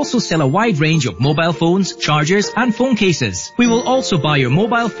Shop also sell a wide range of mobile phones, chargers and phone cases. We will also buy your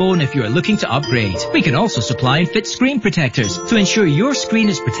mobile phone if you are looking to upgrade. We can also supply and fit screen protectors to ensure your screen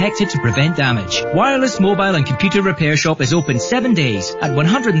is protected to prevent damage. Wireless Mobile and Computer Repair Shop is open 7 days at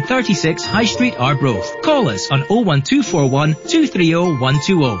 136 High Street, Arbroath. Call us on 01241 230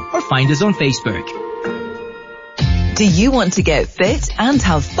 120 or find us on Facebook. Do you want to get fit and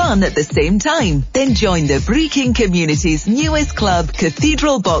have fun at the same time? Then join the Breaking community's newest club,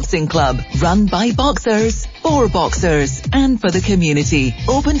 Cathedral Boxing Club, run by boxers, for boxers, and for the community.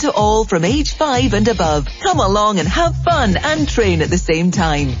 Open to all from age 5 and above. Come along and have fun and train at the same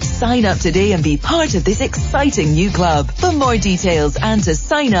time. Sign up today and be part of this exciting new club. For more details and to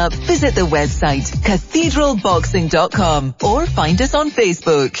sign up, visit the website cathedralboxing.com or find us on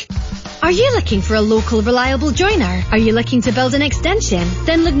Facebook. Are you looking for a local reliable joiner? Are you looking to build an extension?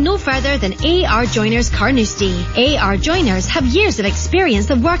 Then look no further than AR Joiners Carnoustie. AR Joiners have years of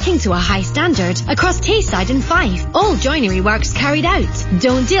experience of working to a high standard across Tayside and Fife. All joinery works carried out.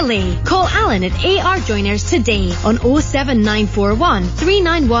 Don't delay. Call Alan at AR Joiners today on 07941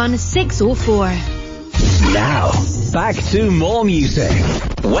 391 604. Now, back to more music.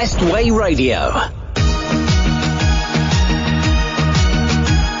 Westway Radio.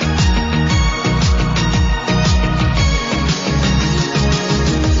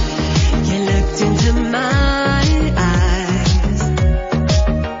 Into my eyes,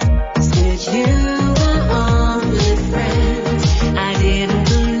 said you were only friends. I didn't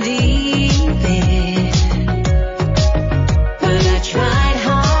believe it, but I tried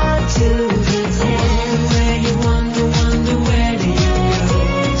hard to pretend. Where you wonder where do you go?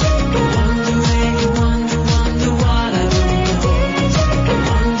 Wonder where you wonder what I don't know.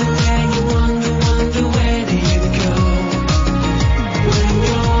 Wonder where you wonder where do you go? When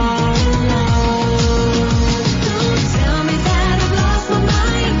you're tell me that I've lost my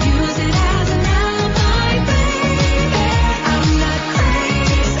mind, use it as an alibi, baby. I'm not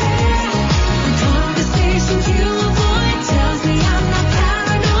crazy. The conversations you avoid tells me I'm not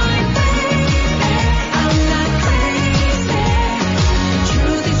paranoid, baby. I'm not crazy. The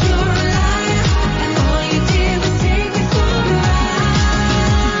truth is you're a liar, and all you did was take me for a ride.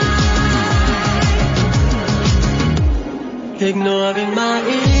 Ignoring my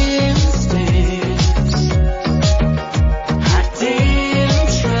instincts, I didn't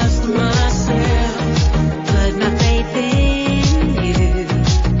trust myself, put my faith in you.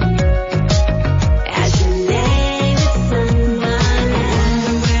 As your name is on my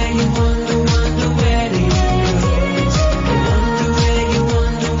lips. Wonder where do you go? Wonder where you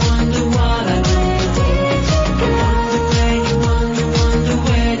wonder what I don't know. Wonder where you wonder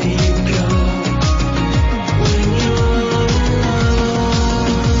where do you go? When you're alone.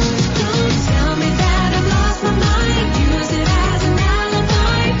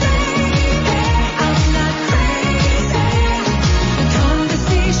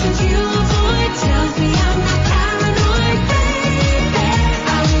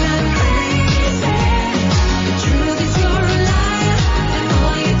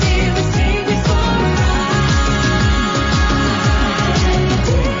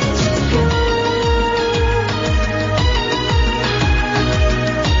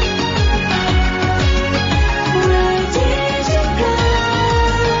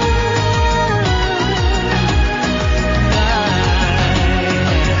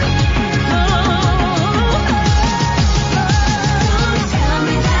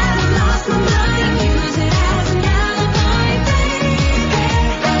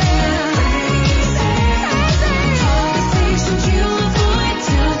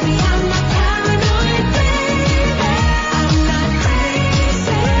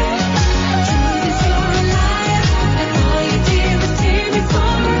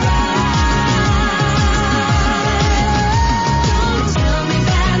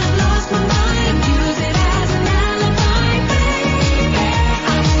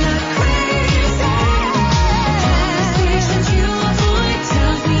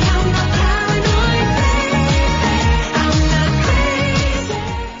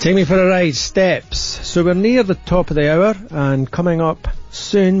 Take me for a ride, Steps. So we're near the top of the hour, and coming up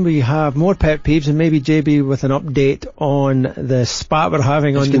soon we have more pet peeves and maybe JB with an update on the spat we're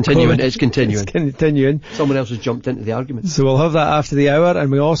having on the continuing. comment. It's continuing. It's continuing. Someone else has jumped into the argument. So we'll have that after the hour,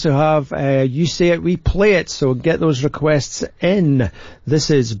 and we also have You Say It, We Play It, so get those requests in. This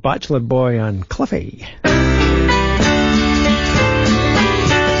is Bachelor Boy and Cliffy.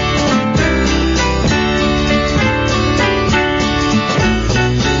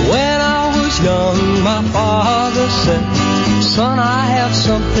 Young, my father said, son, I have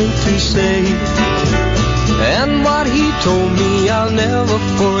something to say. And what he told me I'll never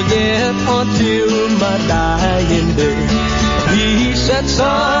forget until my dying day. He said,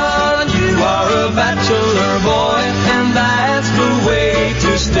 son, you are a bachelor boy, and that's the way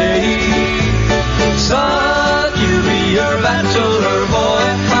to stay. Son, you be your bachelor boy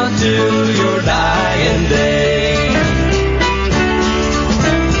until your dying day.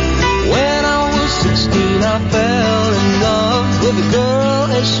 I fell in love with a girl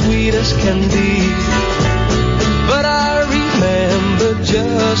as sweet as can be. But I remember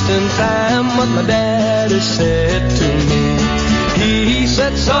just in time what my daddy said to me. He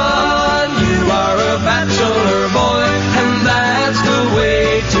said, son, you are a bachelor boy, and that's the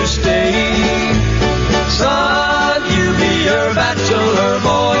way to stay. Son, you be your bachelor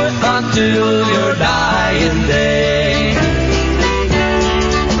boy until your dying day.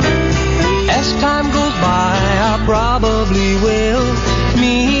 As time goes by, I probably will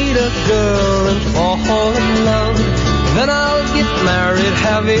meet a girl and fall in love. Then I'll get married,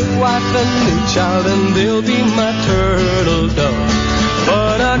 have a wife and a child, and they'll be my turtle dove.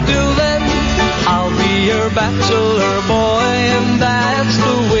 But until then, I'll be your bachelor boy, and that's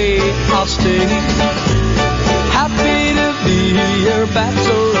the way I'll stay. Happy to be your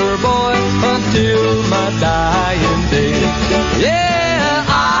bachelor boy until my dying day. Yeah,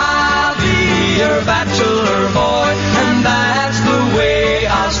 I'll be your bachelor boy, and that's the way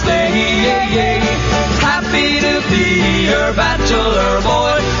I'll stay. Yeah, yeah. Happy to be your bachelor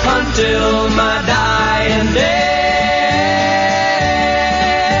boy until my dying day.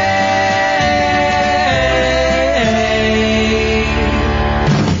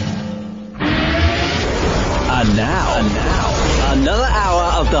 And now, another hour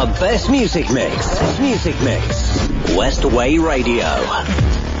of the best music mix. Westway Radio.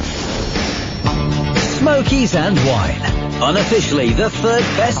 Smokies and Wine. Unofficially the third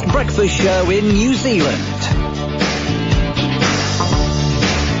best breakfast show in New Zealand.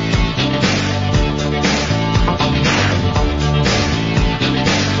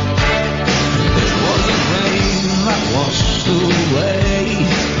 Washed away,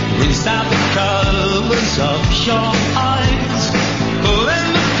 rinsed out the colours of your eyes, putting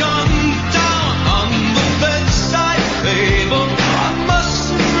the gun down on the bedside table. I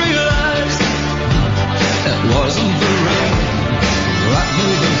must realize it wasn't the rain that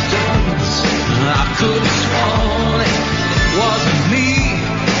made the difference. I could have sworn it wasn't me,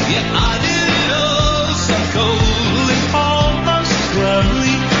 yet I did it all so coldly, almost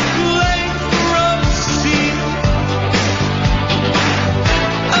slowly.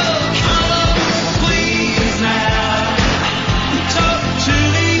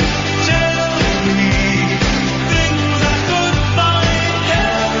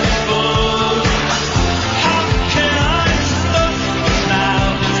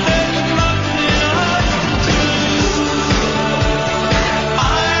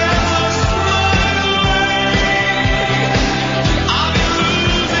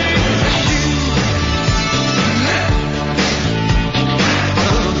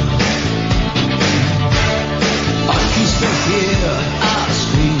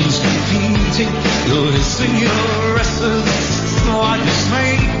 You're hissing your essence, I just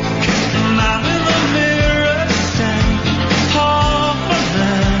make. And I'm in the mirror, stand half a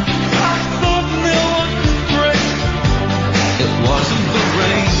man. I thought no one could break. It wasn't the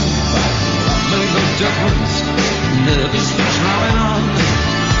rain that made no difference. Nervously trying on,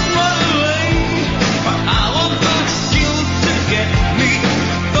 run away. But I want the guilt to get me,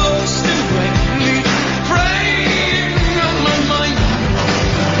 those to break me, praying on my mind.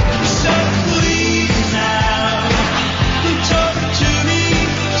 So please now.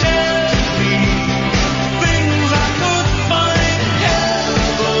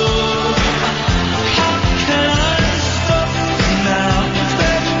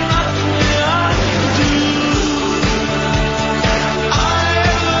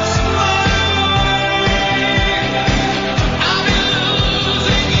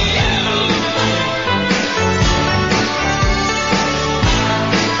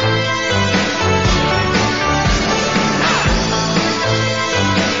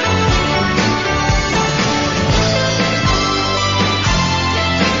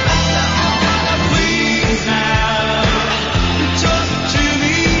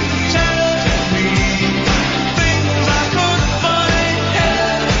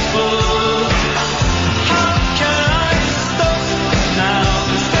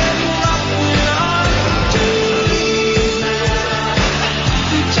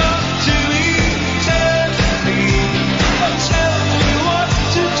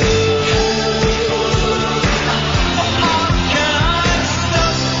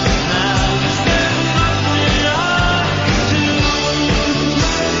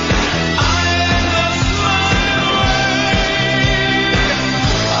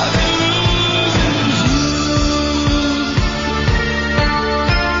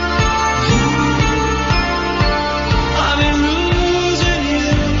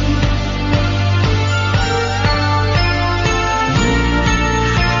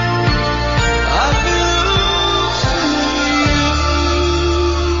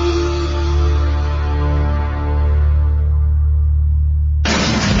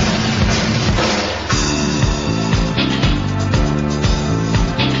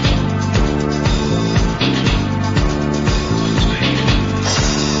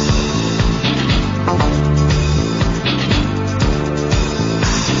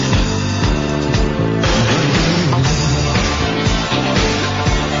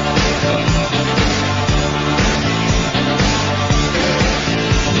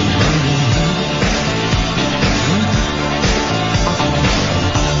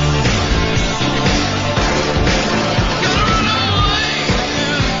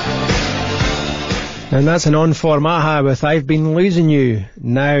 And that's an on-form aha with I've Been Losing You.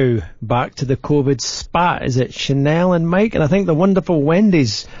 Now, back to the COVID spat. Is it Chanel and Mike? And I think the wonderful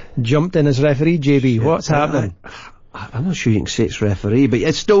Wendy's jumped in as referee, JB. What's happening? I'm not sure you can say it's referee, but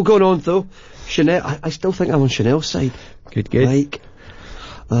it's still going on, though. Chanel, I still think I'm on Chanel's side. Good. Mike.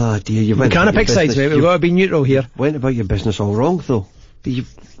 Oh, dear, you went We can't about your pick sides, business. mate. We've got to be neutral here. Went about your business all wrong, though.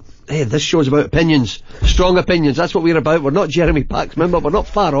 Hey, this show's about opinions. Strong opinions. That's what we're about. We're not Jeremy Paxman, but we're not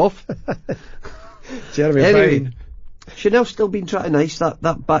far off. Jeremy Anyway, fine. Chanel's still been trying to nice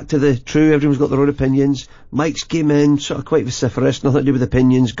that back to the true. Everyone's got their own opinions. Mike's came in sort of quite vociferous, nothing to do with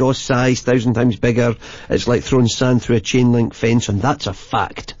opinions. Goss size 1,000 times bigger. It's like throwing sand through a chain link fence, and that's a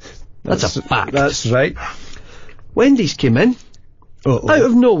fact. That's a fact. That's right. Wendy's came in out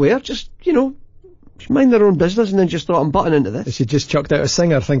of nowhere, just mind their own business, and then just thought, I'm butting into this. She just chucked out a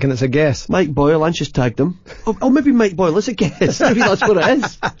singer thinking it's a guess. Mike Boyle, and she's tagged him. Oh, maybe Mike Boyle is a guess. Maybe that's what it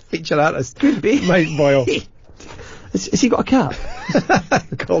is. Feature artist. Could be. Mike Boyle. Has he got a cap?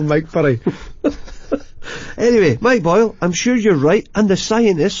 Called Mike Purry. Anyway, Mike Boyle, I'm sure you're right, and the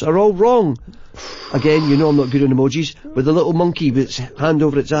scientists are all wrong. Again, you know I'm not good on emojis, with the little monkey with its hand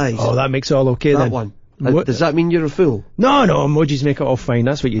over its eyes. Oh, that makes it all okay that then. One. Does that mean you're a fool? No, emojis make it all fine.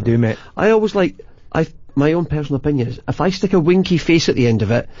 That's what you do, mate. I always my own personal opinion is, if I stick a winky face at the end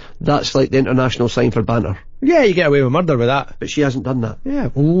of it, that's like the international sign for banter. Yeah, you get away with murder with that. But she hasn't done that. Yeah.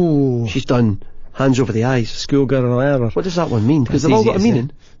 Ooh. She's done hands over the eyes. Schoolgirl error. What does that one mean? Because That's they've all easy got a to meaning.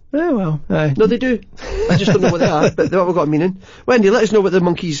 say. Oh, well, aye. No, they do. I just don't know what they are, but they've all got a meaning. Wendy, let us know what the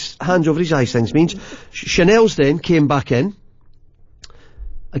monkey's hands over his eyes things means. Chanel's then came back in.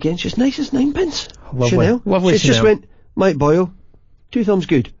 Again, she's nice as ninepence. Lovely. Chanel. Lovely She's just Chanel. went, Mike Boyle, 2 thumbs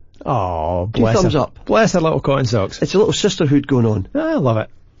good. Oh, 2 bless thumbs her. up. Bless her little cotton socks. It's a little sisterhood going on. I love it.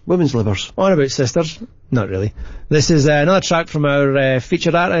 Women's livers. On about sisters. Not really. This is another track from our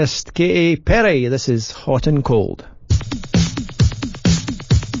featured artist, Katy Perry. This is Hot and Cold.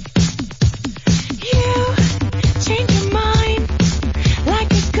 Change your mind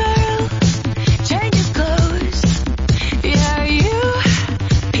like a girl changes clothes. Yeah, you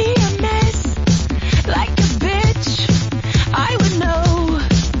pee a mess like a bitch. I would know.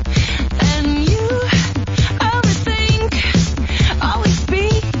 And you overthink, always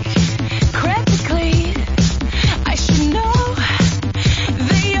speak critically. I should know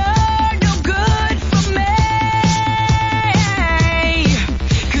that you're no good for me.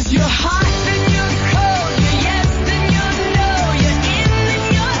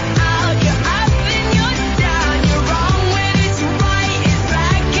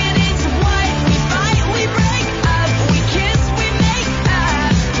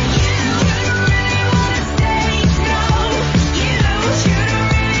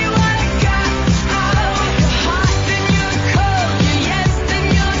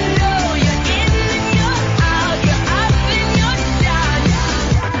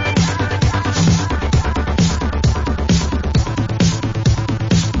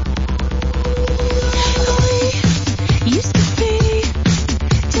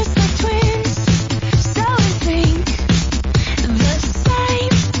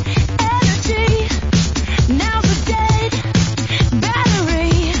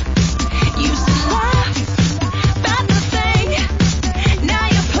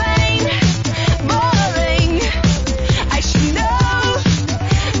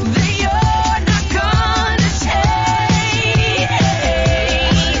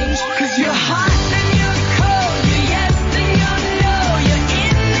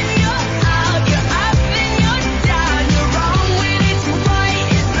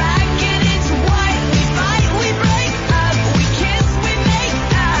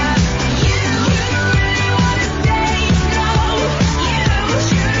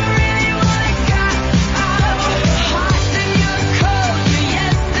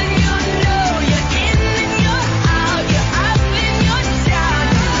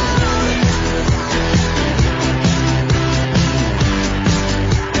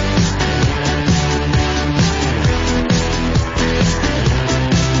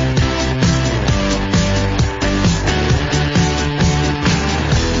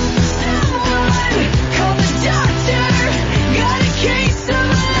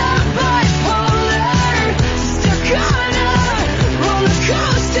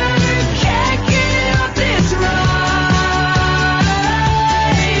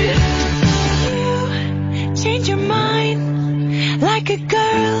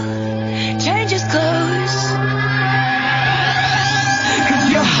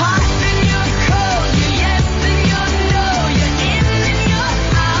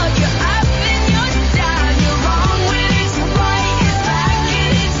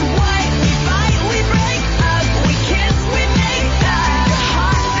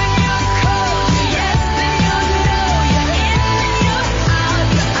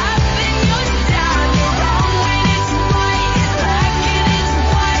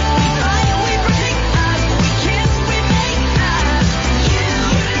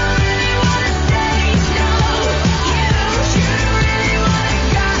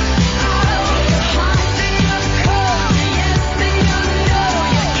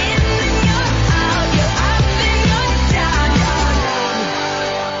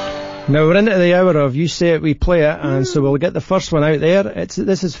 Now we're into the hour of You Say It, We Play It, and so we'll get the first one out there.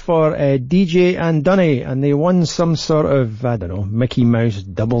 This is for DJ and Dunny, and they won some sort of, I don't know, Mickey Mouse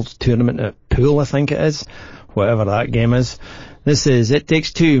doubles tournament at pool, I think it is. Whatever that game is. This is It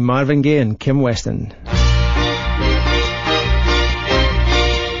Takes Two, Marvin Gaye and Kim Weston.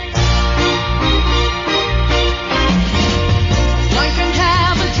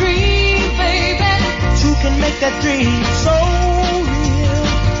 That dream so real.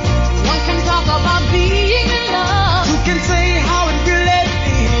 One can talk about being in love. Two can say how it really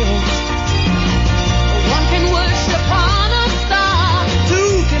feels. One can worship on a star.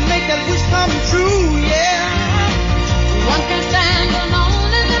 Two can make that wish come true, yeah. One can stand alone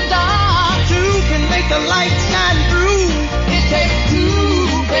in the dark. Two can make the light shine through. It takes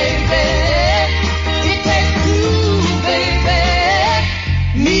two, baby. It takes two, baby.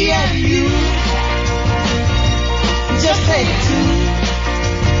 Me and you. Just take two.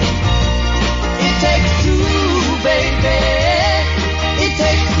 It takes two, baby. It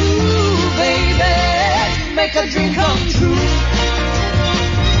takes two, baby. Make a dream come true.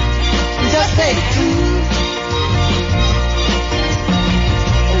 Just take two.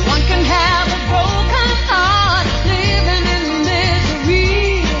 One can have a broken heart, living in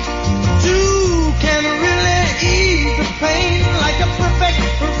misery. Two can really ease the pain like a perfect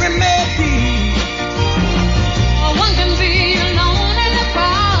remedy. One can be alone in the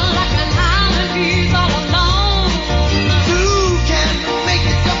crowd like an island he's all alone. Two can make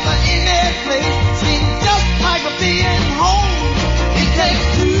it just for any place, seem just like being home. It takes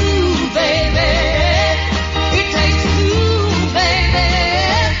two, baby. It takes two, baby.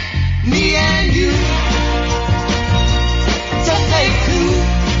 Me and you. Just take two.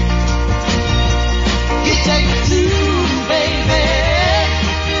 It takes two, baby.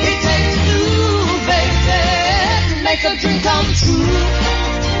 It takes two, baby. Make a dream come true.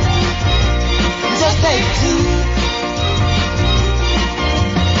 Just take two.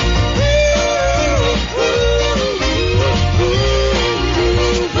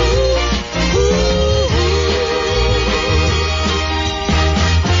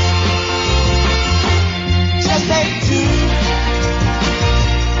 Just take two.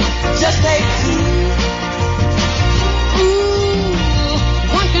 Just take two.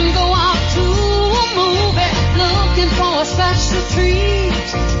 One can go out to a movie looking for a special treat.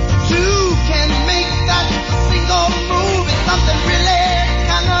 Two can make that single movie something really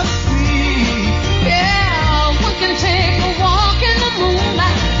kind of sweet. Yeah, one can take a walk in the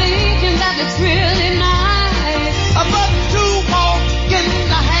moonlight thinking that it's really nice. But two walk in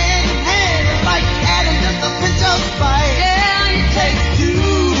the hand in hand is like adding just a pinch of spice. Yeah, it takes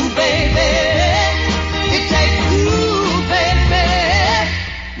two, baby. It takes two, baby.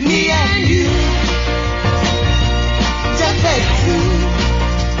 Me and you. Just take two.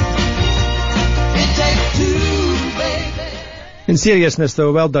 It takes two, baby. In seriousness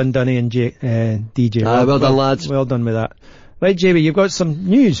though, well done Dunny and DJ. Well done lads. Well done with that. Right JB, you've got some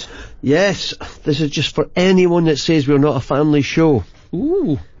news. Yes, this is just for anyone that says we're not a family show.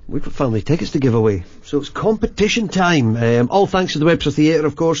 Ooh. We've got family tickets to give away. So it's competition time. All thanks to the Webster Theatre,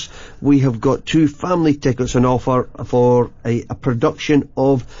 of course. We have got 2 family tickets on offer for a production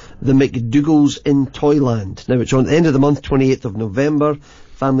of The McDougalls in Toyland. Now it's on the end of the month, 28th of November.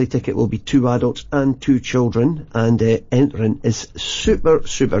 Family ticket will be 2 adults and 2 children, and entering is super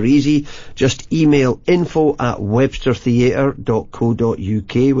easy. Just email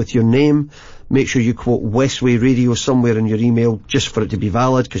info@webstertheatre.co.uk with your name. Make sure you quote Westway Radio somewhere in your email just for it to be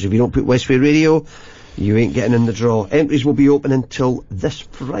valid, because if you don't put Westway Radio, you ain't getting in the draw. Entries will be open until this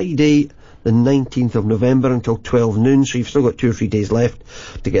Friday, the 19th of November, until 12 noon, so you've still got 2 or 3 days left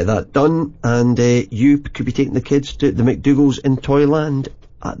to get that done, and you could be taking the kids to the McDougalls in Toyland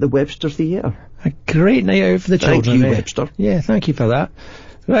at the Webster Theatre. A great night out for the children. Thank you, Webster. Yeah, thank you for that.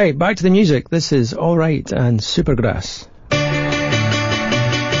 Right, back to the music. This is All Right and Supergrass.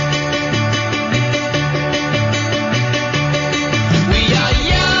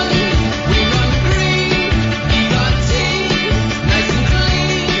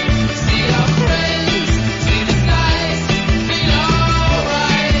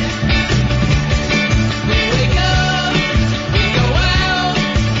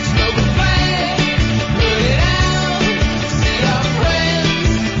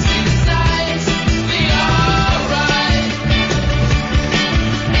 Right.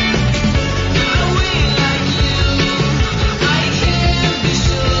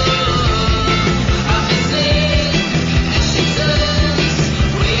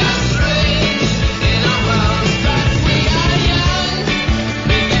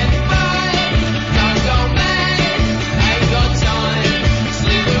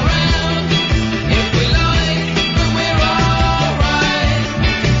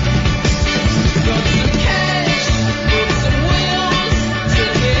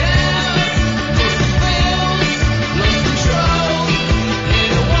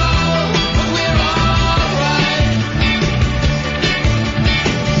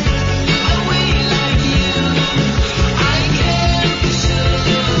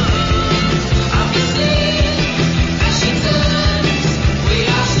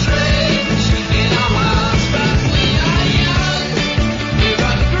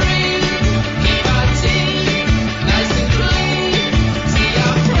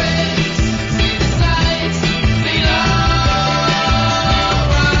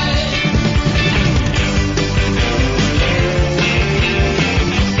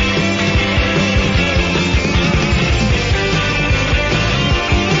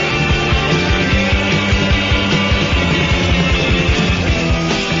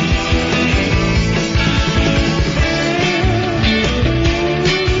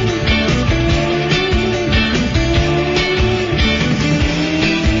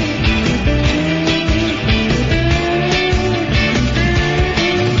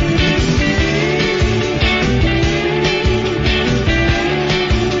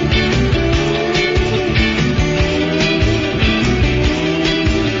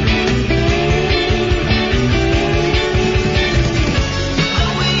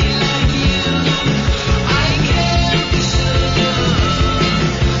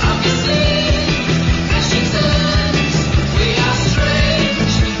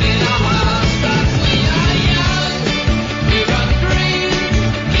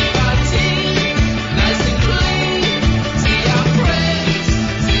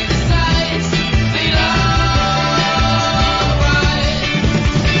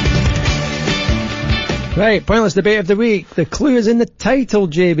 Right, pointless debate of the week. The clue is in the title,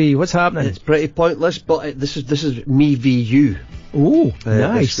 JB. What's happening? It's pretty pointless, but this is me v you. Ooh,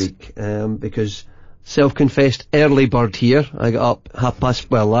 nice. This week, because self-confessed early bird here. I got up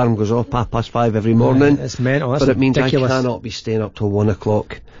alarm goes off 5:30 every morning. It's mental. That's but it means ridiculous. I cannot be staying up till 1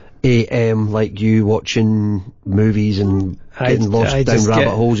 o'clock a.m. like you, watching movies and getting lost down rabbit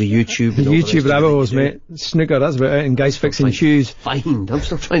holes of YouTube. And YouTube rabbit holes, mate. Snooker, that's about it. And guys fixing shoes. I'm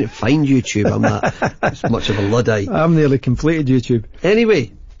still trying to find YouTube. I'm not as much of a Luddite. I'm nearly completed YouTube.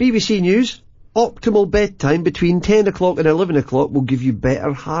 Anyway, BBC News. Optimal bedtime between 10 o'clock and 11 o'clock will give you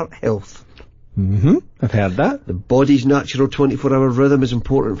better heart health. I've heard that. The body's natural 24-hour rhythm is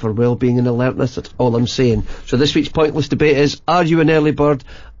important for well-being and alertness. That's all I'm saying. So this week's pointless debate is, are you an early bird?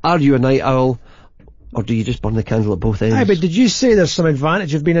 Are you a night owl? Or do you just burn the candle at both ends? Aye, but did you say there's some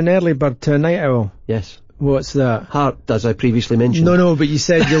advantage of being an early bird to a night owl? Yes. What's that? Heart, as I previously mentioned. No, but you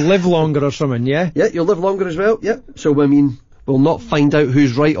said you'll live longer or something, yeah? Yeah, you'll live longer as well, yeah. So, I mean, we'll not find out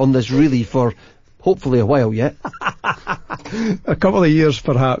who's right on this really for hopefully a while yet. A couple of years,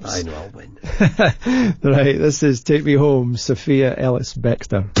 perhaps. I know I'll win. Right, this is Take Me Home, Sophia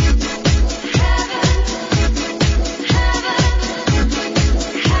Ellis-Bextor.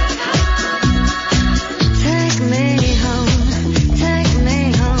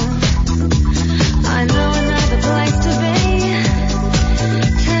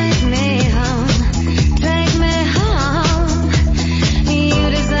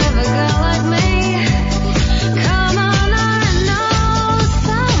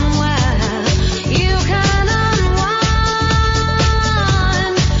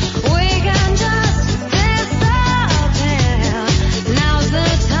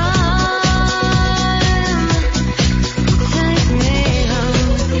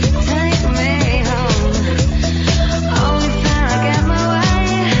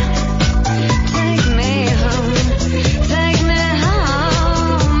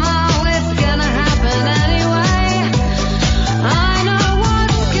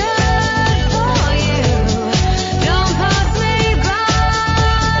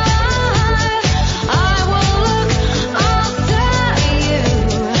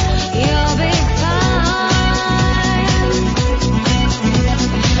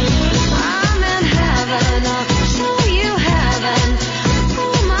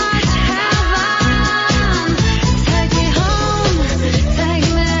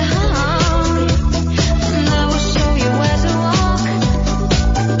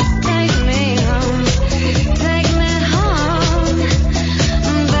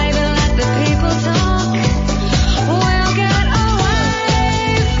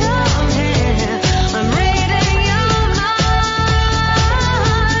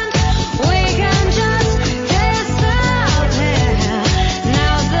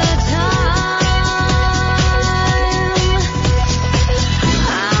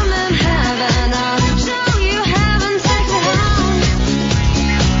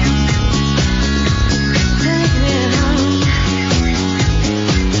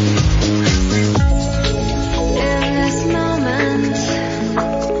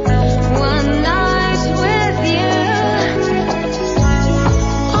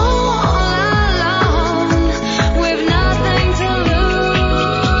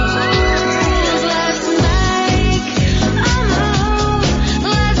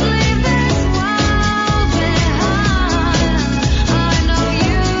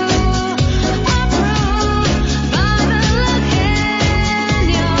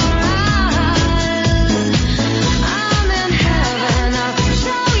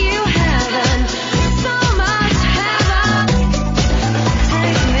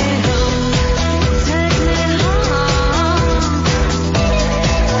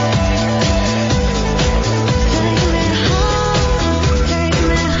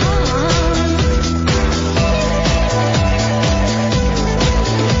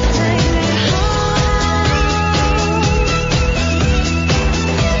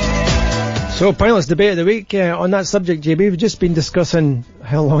 So, pointless debate of the week. On that subject, JB, we've just been discussing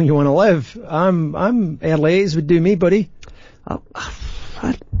how long you want to live. I'm early 80s would do me, buddy.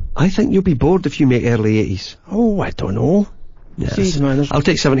 I think you'll be bored if you make early 80s. Oh, I don't know. Yes. Jeez, man, I'll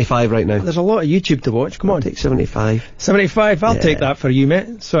take 75 right now. There's a lot of YouTube to watch. Come on. I'll take 75. 75, I'll take that for you,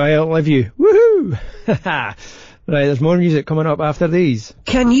 mate. So I outlive you. Woohoo! Right, there's more music coming up after these.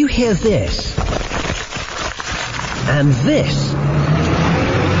 Can you hear this? And this?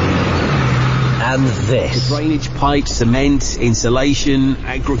 And this? The drainage pipe, cement, insulation,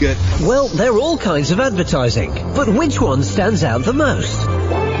 aggregate. Well, they're all kinds of advertising, but which one stands out the most?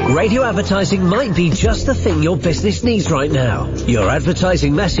 Radio advertising might be just the thing your business needs right now. Your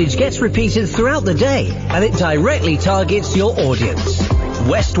advertising message gets repeated throughout the day, and it directly targets your audience.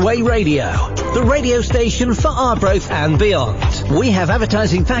 Westway Radio, the radio station for Arbroath and beyond. We have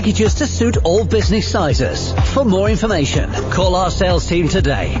advertising packages to suit all business sizes. For more information, call our sales team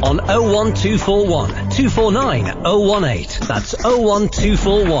today on 01241 249 018. That's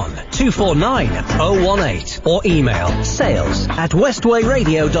 01241 249 018. Or email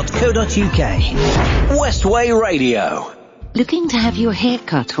sales@westwayradio.co.uk. Westway Radio. Looking to have your hair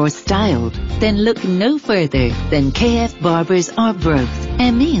cut or styled? Then look no further than KF Barbers Arbroath.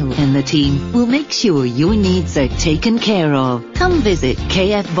 Emil and the team will make sure your needs are taken care of. Come visit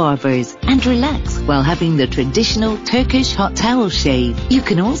KF Barbers and relax while having the traditional Turkish hot towel shave. You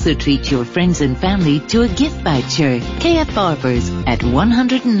can also treat your friends and family to a gift voucher. KF Barbers at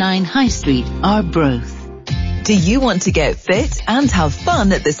 109 High Street, Arbroath. Do you want to get fit and have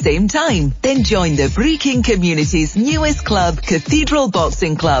fun at the same time? Then join the Brechin community's newest club, Cathedral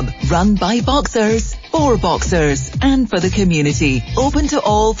Boxing Club, run by boxers, for boxers, and for the community. Open to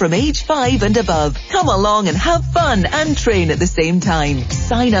all from age 5 and above. Come along and have fun and train at the same time.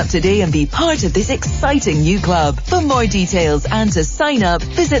 Sign up today and be part of this exciting new club. For more details and to sign up,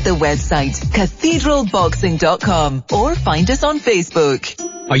 visit the website cathedralboxing.com or find us on Facebook.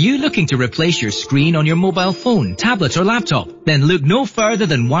 Are you looking to replace your screen on your mobile phone, tablet or laptop? Then look no further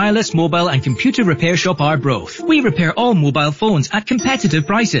than Wireless Mobile and Computer Repair Shop Arbroath. We repair all mobile phones at competitive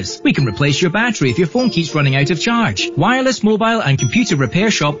prices. We can replace your battery if your phone keeps running out of charge. Wireless Mobile and Computer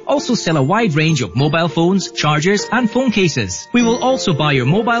Repair Shop also sell a wide range of mobile phones, chargers and phone cases. We will also buy your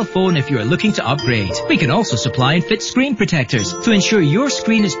mobile phone if you are looking to upgrade. We can also supply and fit screen protectors to ensure your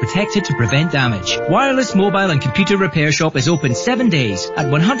screen is protected to prevent damage. Wireless Mobile and Computer Repair Shop is open 7 days at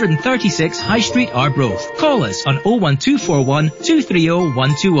 136 High Street, Arbroath. Call us on 01241 230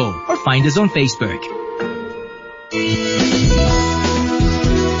 120 or find us on Facebook.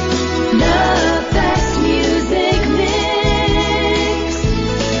 The best music mix.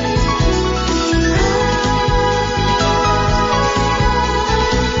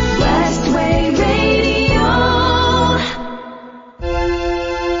 Westway Radio.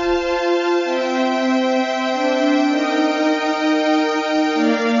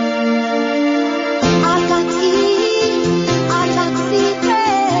 I got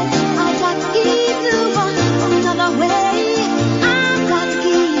secrets, I got to give you another way.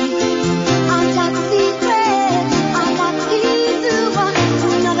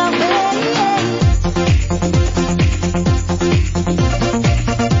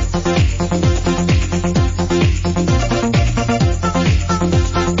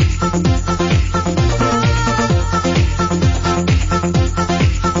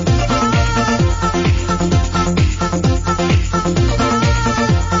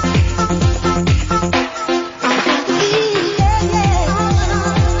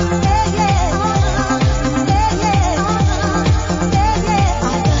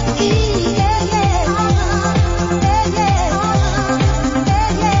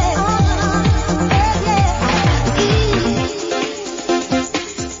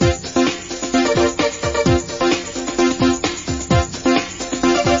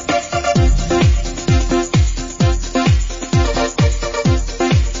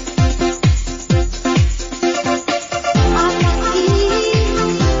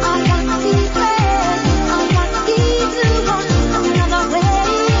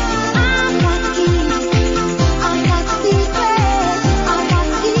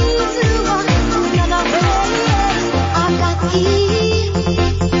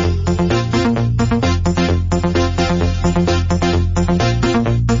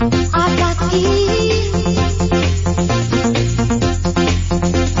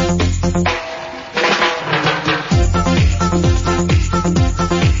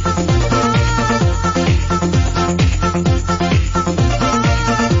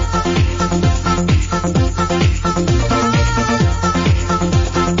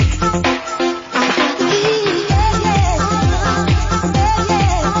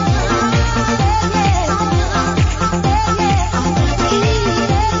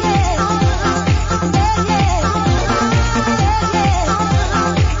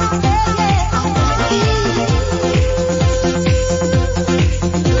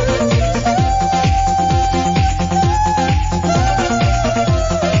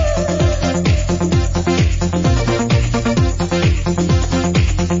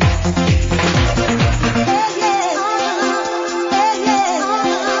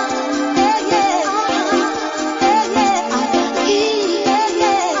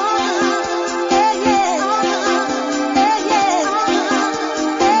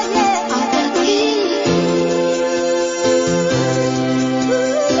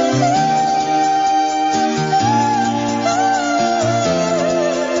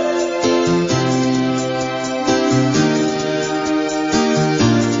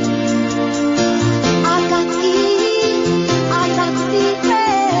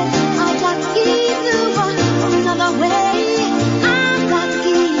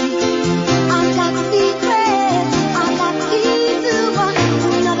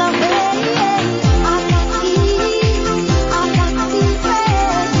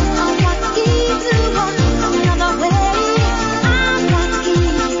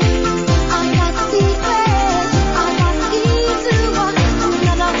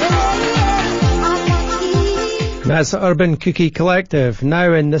 That's Urban Cookie Collective.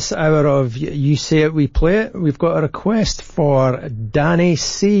 Now in this hour of You Say It, We Play It, we've got a request for Danny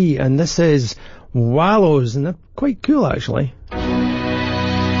C, and this is Wallows, and they're quite cool actually.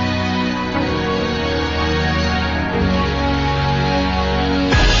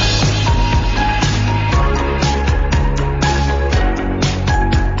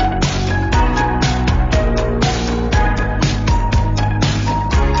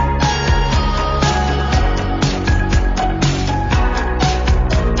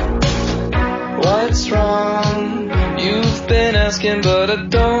 But I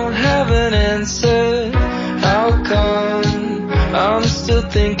don't have an answer. How come I'm still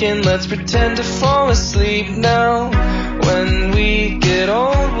thinking? Let's pretend to fall asleep now. When we get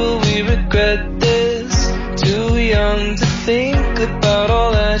old, will we regret this? Too young to think about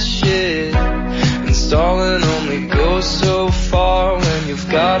all that shit. And stalling only goes so far when you've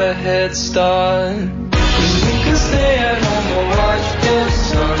got a head start. 'Cause we can stay at home or watch the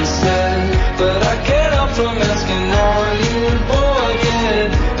sunset, but I can't help from asking, are you bored?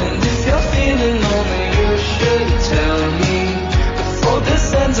 And if you're feeling lonely, you should tell me before this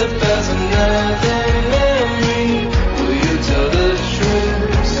ends up as another memory. Will you tell the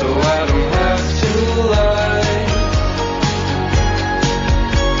truth so I don't have to lie?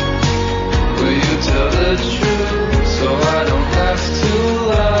 Will you tell the truth so I don't have to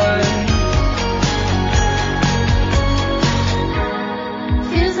lie?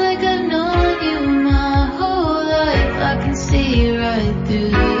 Feels like I've known you my whole life. I can see right through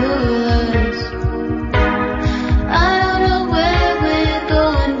your lies. I don't know where we're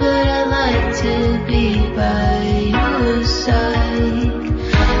going, but I like to be by your side.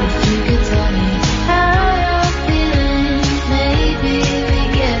 If you could tell me how you're feeling, maybe we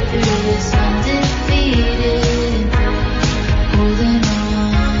get through this undefeated. Holding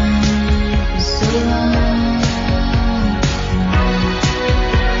on for so long.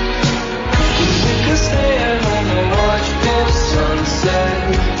 We could stay at home and watch the sunset,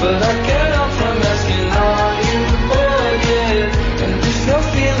 but I can't help from asking, are you bored yet? And if you're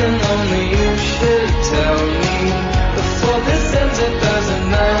feeling lonely, you should tell me before this ends up as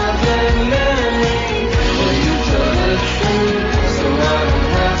another memory. Will you tell the truth so I don't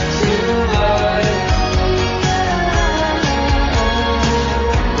have to lie?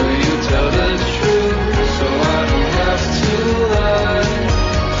 Will you tell the truth so I don't have to lie?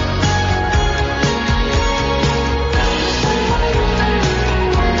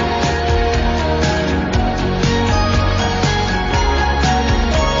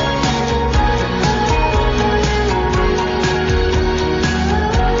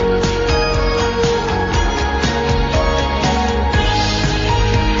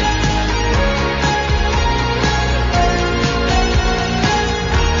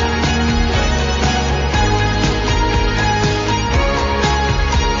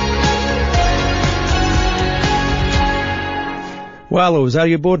 Wallows, Are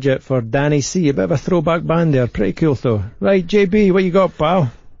You Bored Yet for Danny C. A bit of a throwback band there. Pretty cool though. Right, JB, what you got,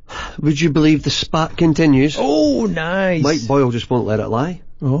 pal? Would you believe the spat continues? Oh, nice. Mike Boyle just won't let it lie.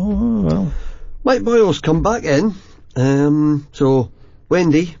 Oh, well. Mike Boyle's come back in. So,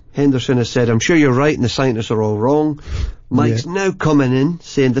 Wendy Henderson has said, I'm sure you're right and the scientists are all wrong. Mike's now coming in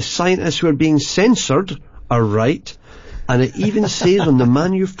saying the scientists who are being censored are right. And it even says on the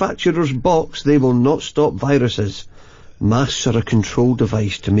manufacturer's box they will not stop viruses. Masks are a control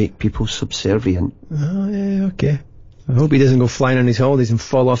device to make people subservient. Oh, yeah, okay. I hope he doesn't go flying on his holidays and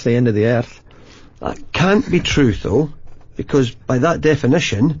fall off the end of the earth. That can't be true, though, because by that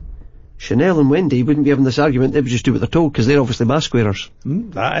definition, Chanel and Wendy wouldn't be having this argument. They would just do what they're told, because they're obviously mask wearers.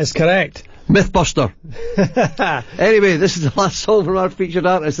 That is correct. Mythbuster. Anyway, this is the last song from our featured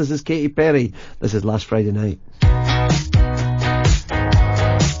artist. This is Katy Perry. This is Last Friday Night.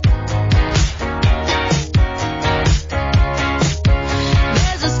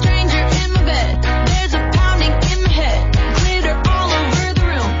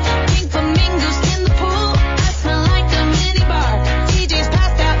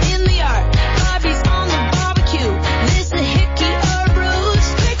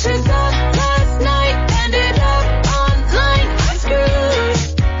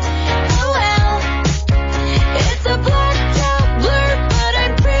 It's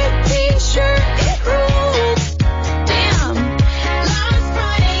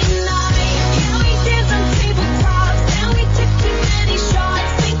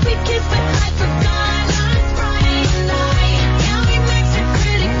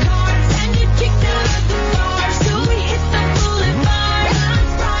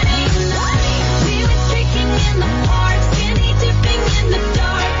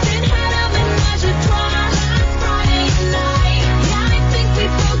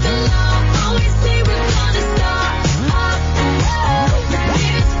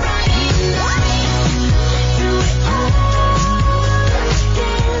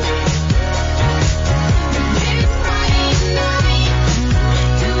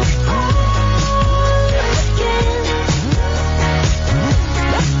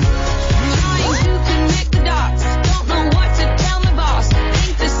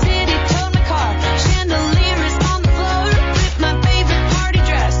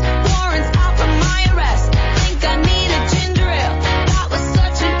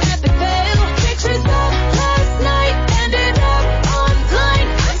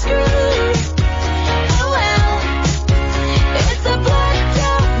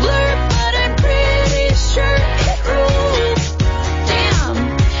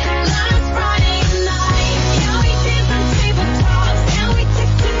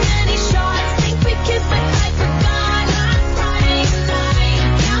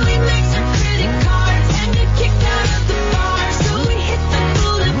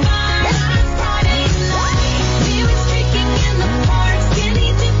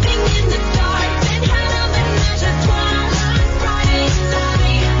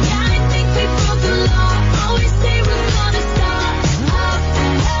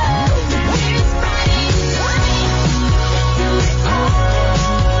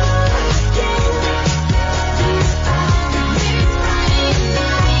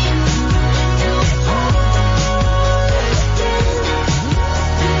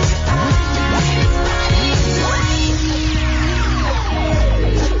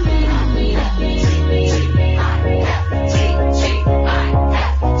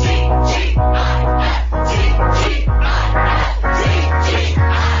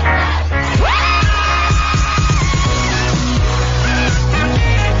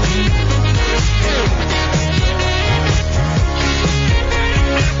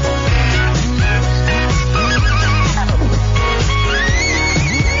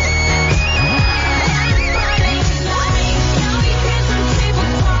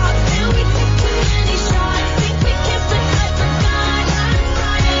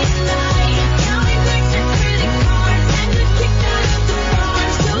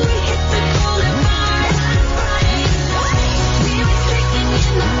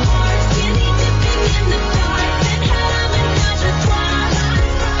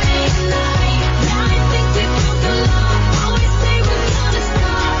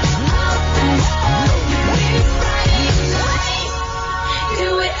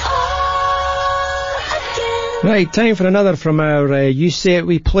Right, time for another from our You Say It,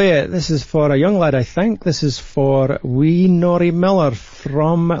 We Play It. This is for a young lad, I think. This is for wee Norrie Miller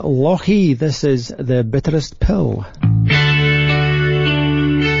from Lochee. This is The Bitterest Pill.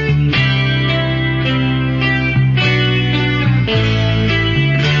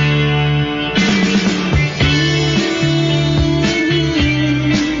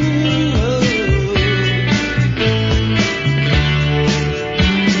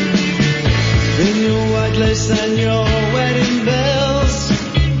 And your wedding bells,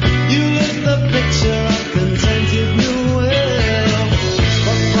 you lit the picture of contented new will.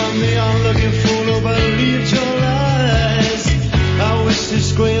 But from the onlooking fool who believed your lies, I wish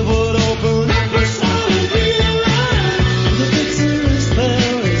this grave would open up a solid realize the bitterest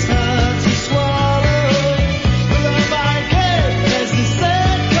pill is hard to swallow. With a bike head as the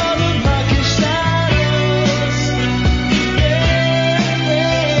sad colored mocking shadows.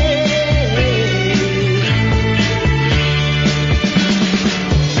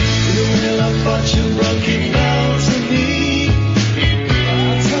 Fortune broken down to me. I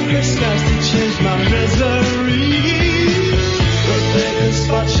took a skies to change my misery. But there's a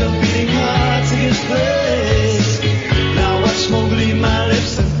spot you're beating hard to get place. Now watch Mowgli, my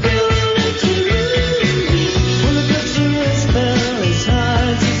lips and fill it to you. When the bitterest pill is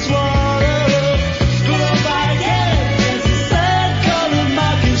hard to swallow. Put on my head as the sad colored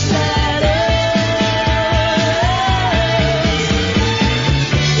mocking shadows.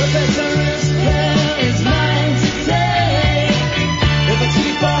 The bitterest is mine today. If I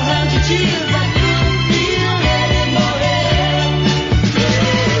sleep 100 years, I couldn't feel anymore.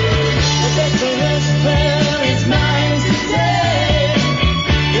 The bitterest pill is mine today.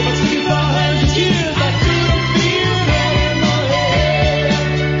 If I sleep 100 years, I couldn't feel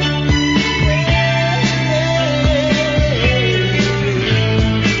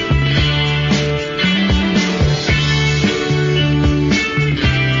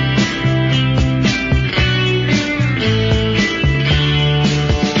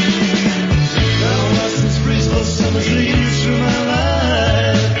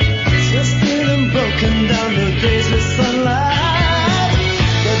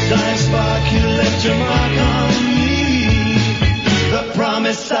your mark on me. The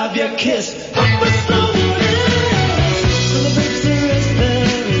promise of your kiss. I was so so the bitterest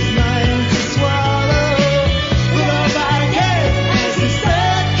pill is mine to swallow. Put on my head as the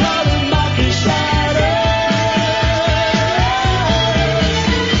sad colored mocking shadows.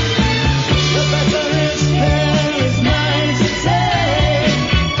 The bitterest pill is mine to take.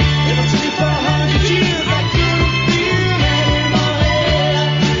 If I sleep for 100 years, I couldn't feel anymore.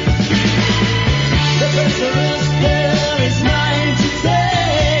 The bitterest pill is mine to take.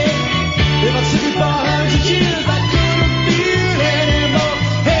 If I sleep for 100 years, I couldn't feel anymore.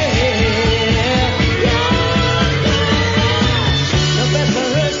 The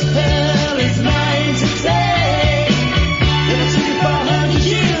bitterest pill is mine to take. If I sleep for 100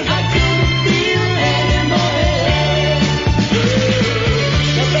 years, I couldn't feel anymore.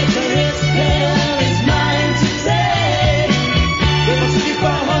 The bitterest pill is mine to take. If I sleep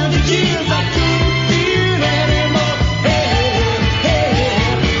for 100 years, I couldn't feel anymore.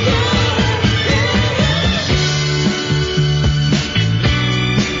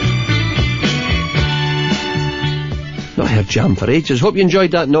 Not heard Jam for ages. Hope you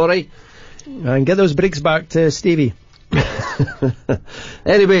enjoyed that, Norrie. And get those bricks back to Stevie.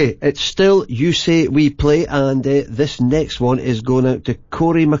 Anyway, it's still You Say We Play, and this next one is going out to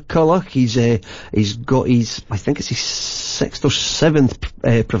Corey McCulloch. He's got his, I think it's his 6th or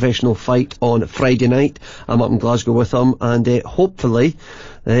 7th professional fight on Friday night. I'm up in Glasgow with him, and hopefully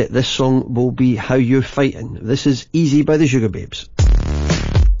this song will be how you're fighting. This is Easy by the Sugar Babes.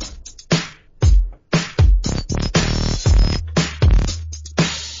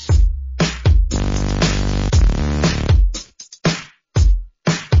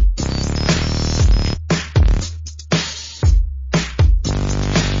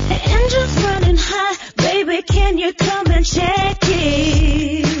 Engine's running high, baby, can you come and check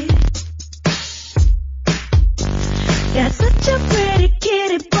it? Got such a pretty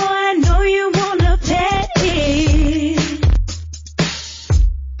kitty boy, I know you wanna pet it.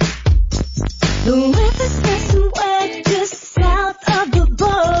 The weather's nice and wet just south of the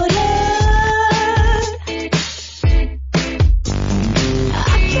border.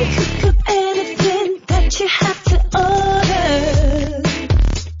 I can cook up anything that you have to order.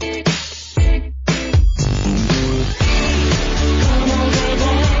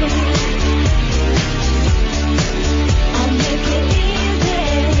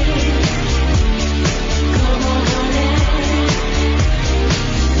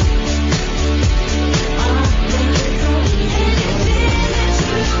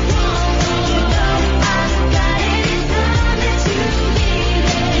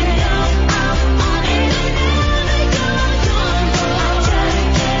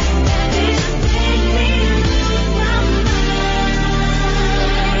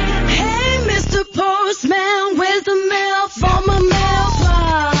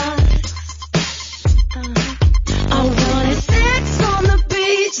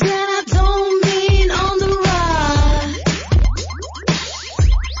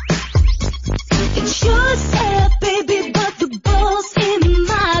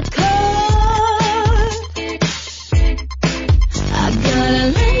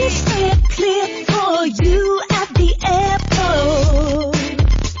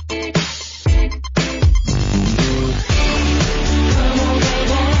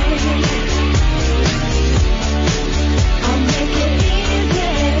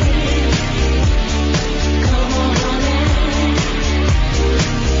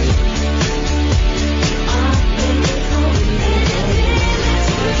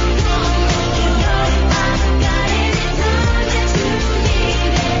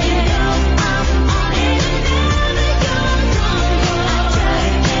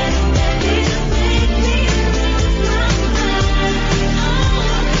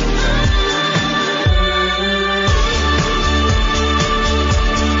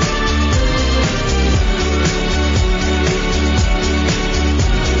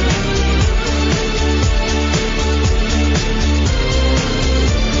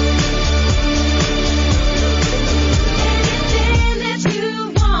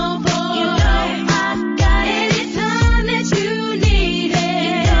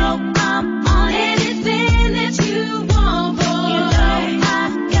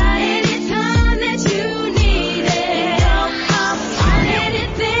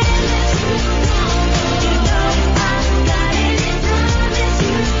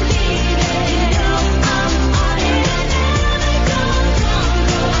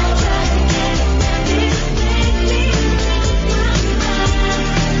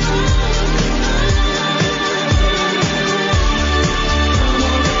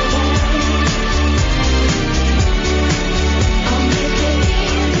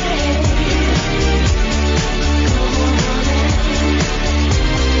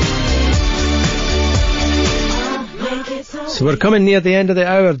 So we're coming near the end of the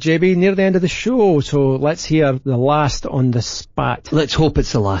hour, JB, near the end of the show, so let's hear the last on the spat. Let's hope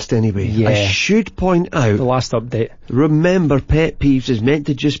it's the last anyway. Yeah. I should point out, the last update. Remember, Pet Peeves is meant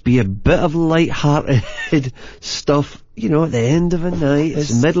to just be a bit of light-hearted stuff, you know, at the end of a night.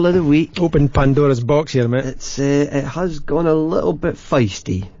 It's middle of the week. Open Pandora's box here, mate. It has gone a little bit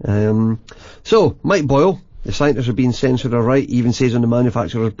feisty. So, Mike Boyle, the scientists are being censored, alright, even says on the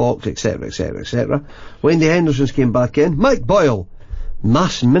manufacturer's box, etc, etc, etc. Wendy Henderson's came back in. Mike Boyle,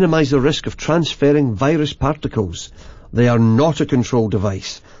 masks minimise the risk of transferring virus particles. They are not a control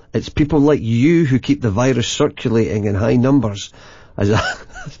device. It's people like you who keep the virus circulating in high numbers.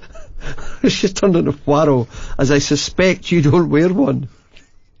 She's turned into Poirot, as I suspect you don't wear one.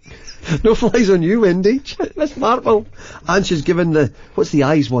 No flies on you, Wendy. Miss Marple. And she's given what's the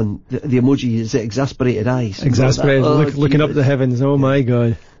eyes one? The emoji, is it exasperated eyes? Exasperated, looking up at the heavens, oh my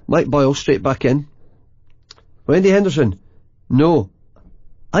God. Mike Boyle, straight back in. Wendy Henderson, no,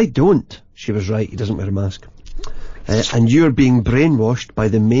 I don't. She was right, he doesn't wear a mask. And you're being brainwashed by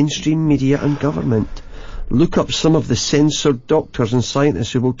the mainstream media and government. Look up some of the censored doctors and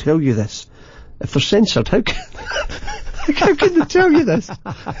scientists who will tell you this. If they're censored, how can they tell you this?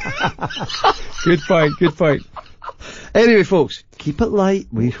 Good point. Anyway, folks, keep it light.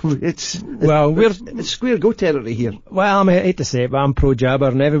 It's square go territory here. Well, I hate to say it, but I'm pro-jabber,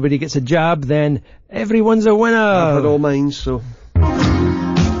 and everybody gets a jab, then everyone's a winner. I've had all mine, so...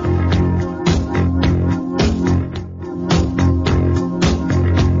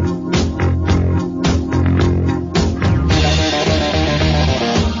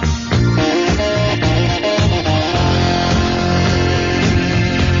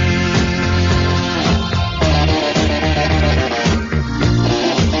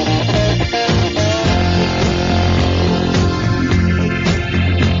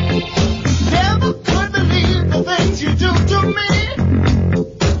 Never could believe the things you do to me.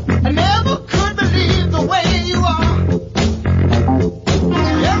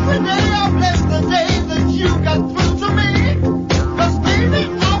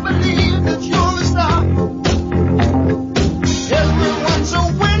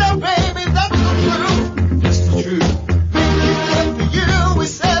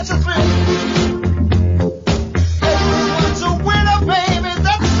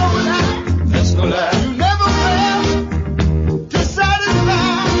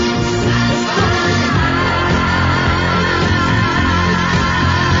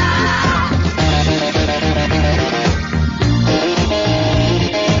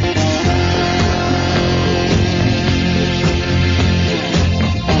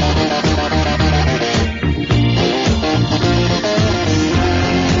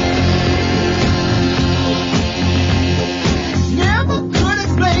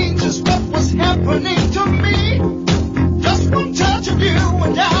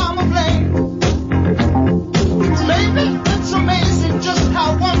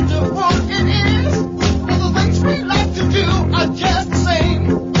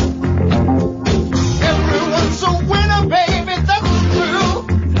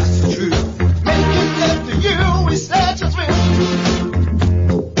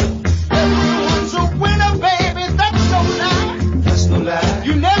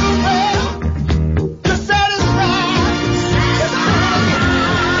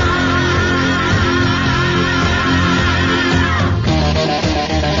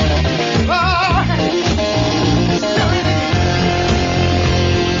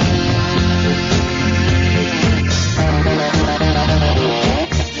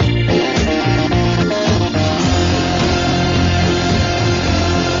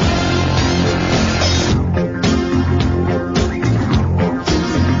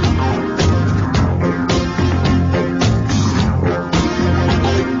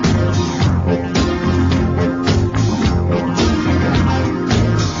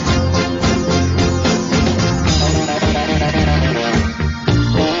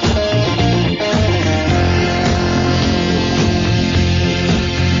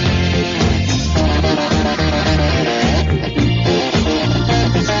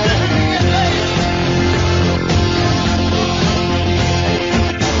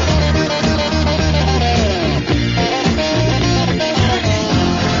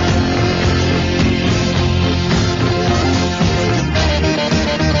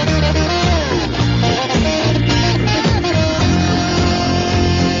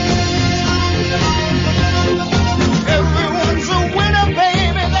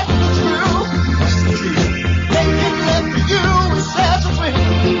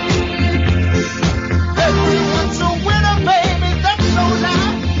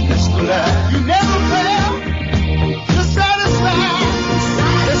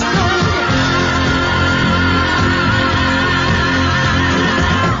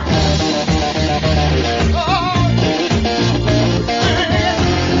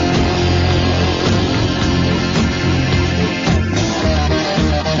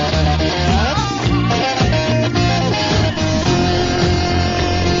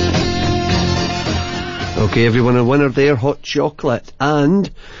 Okay, everyone, a winner there, hot chocolate. And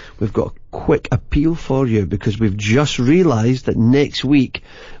we've got a quick appeal for you because we've just realised that next week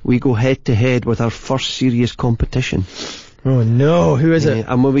we go head to head with our first serious competition. Oh no, who is it?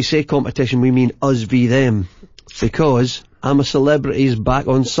 And when we say competition, we mean us v them. Because I'm a Celebrity is back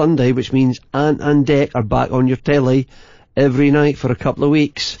on Sunday, which means Ant and Dec are back on your telly every night for a couple of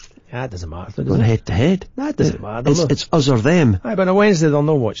weeks. Yeah, that doesn't matter. Going head to head. That doesn't matter. It's us or them. Aye, but on a Wednesday they'll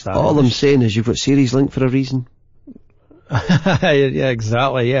not watch that. All I'm saying is you've got Series Link for a reason. Yeah,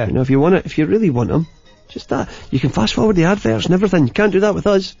 exactly, yeah. You know, if you want it, if you really want them, just that. You can fast forward the adverts and everything. You can't do that with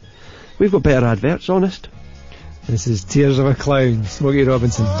us. We've got better adverts, honest. This is Tears of a Clown, Smokey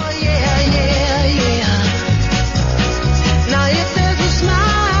Robinson. Now if there's a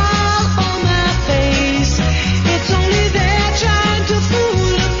smile on my face, it's only there trying to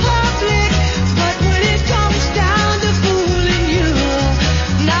fool the public. But when it comes down to fooling you,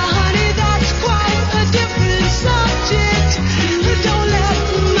 now honey, that's quite a different subject. Don't let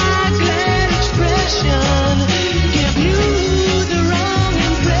my glad expression give you the wrong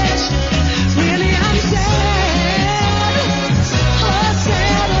impression. Really, I'm sad,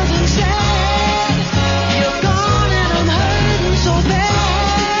 sadder than sad. You're gone and I'm hurting so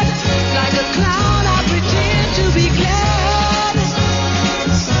bad. Like a clown, I pretend to be glad.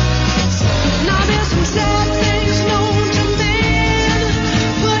 Now there's some sad things known to men,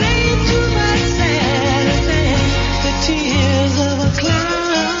 but ain't too much sadder than the tears of a clown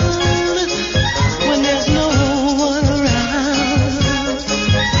when there's no one around.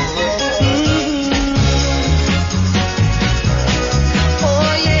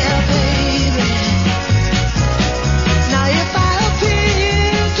 Oh yeah, baby. Now if I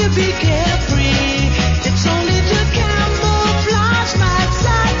appear to be carefree, it's only to camouflage my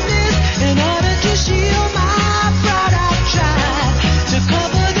sadness. In order to shield my pride, I've tried to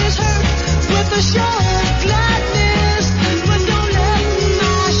cover this hurt with a show of gladness. But don't let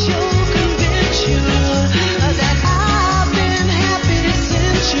my show convince you that I've been happy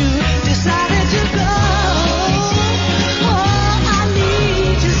since you decided to go. Oh, I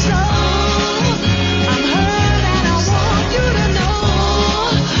need you so. I'm hurt and I want you to know.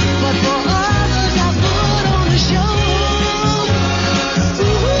 But for others I put on a show.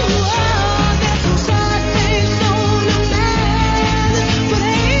 Ooh, there's some sad things known to man, but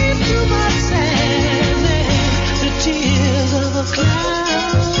ain't too much sadness. The tears of a clown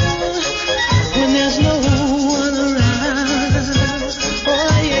when there's no one around.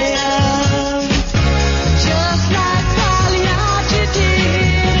 Oh yeah, just like Pagliacci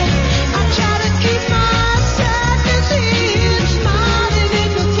did. I try to keep my sadness hid, smiling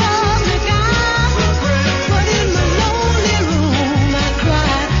in the public eye. But in my lonely room I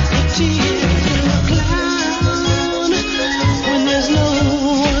cry the tears of a clown when there's no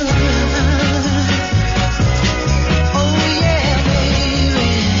one around. Oh yeah,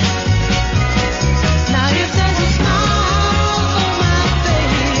 baby. Now if there's a smile on my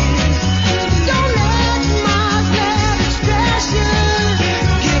face, don't let my glad expression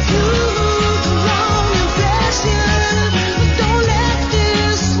give you the wrong impression. Don't let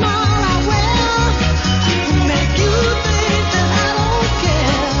this smile I wear make you think that I don't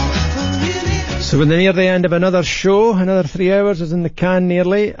care. Really. So we're near the end of another show. Another 3 hours is in the can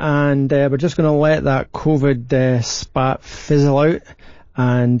nearly, and we're just going to let that COVID spat fizzle out,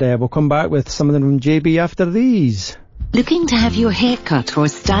 and we'll come back with something from JB after these. Looking to have your hair cut or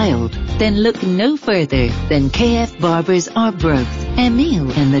styled? Then look no further than KF Barbers Arbroath. Emil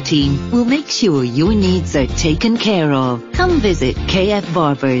and the team will make sure your needs are taken care of. Come visit KF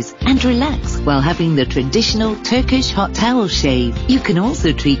Barbers and relax while having the traditional Turkish hot towel shave. You can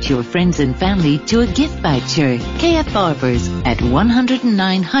also treat your friends and family to a gift voucher. KF Barbers at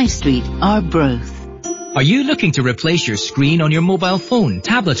 109 High Street, Arbroath. Are you looking to replace your screen on your mobile phone,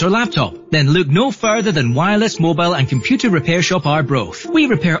 tablet or laptop? Then look no further than Wireless Mobile and Computer Repair Shop Arbroath. We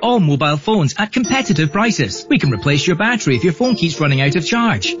repair all mobile phones at competitive prices. We can replace your battery if your phone keeps running out of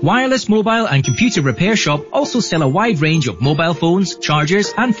charge. Wireless Mobile and Computer Repair Shop also sell a wide range of mobile phones,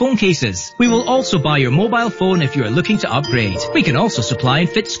 chargers and phone cases. We will also buy your mobile phone if you are looking to upgrade. We can also supply and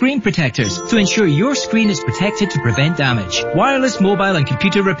fit screen protectors to ensure your screen is protected to prevent damage. Wireless Mobile and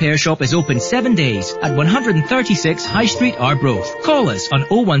Computer Repair Shop is open 7 days at 136 High Street, Arbroath. Call us on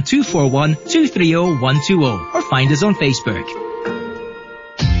 01241 230 120 or find us on Facebook.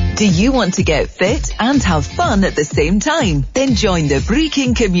 Do you want to get fit and have fun at the same time? Then join the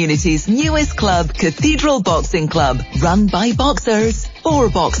Brechin community's newest club, Cathedral Boxing Club, run by boxers. 4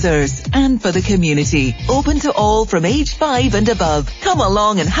 boxers. And for the community, open to all from age 5 and above. Come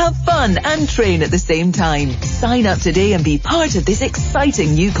along and have fun and train at the same time. Sign up today and be part of this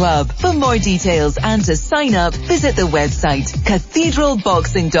exciting new club. For more details and to sign up, visit the website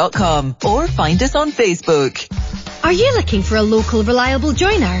cathedralboxing.com or find us on Facebook. Are you looking for a local reliable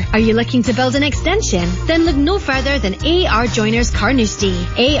joiner? Are you looking to build an extension? Then look no further than AR Joiners Carnoustie.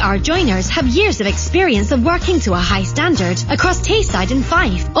 AR Joiners have years of experience of working to a high standard across Tayside and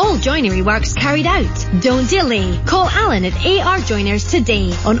Fife. All joinery works carried out. Don't delay. Call Alan at AR Joiners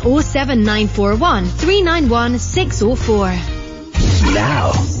today on 07941 391 604.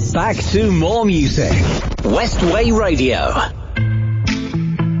 Now, back to more music. Westway Radio.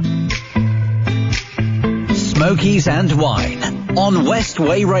 Smokies and Wine on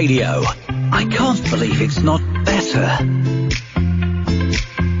Westway Radio. I can't believe it's not better.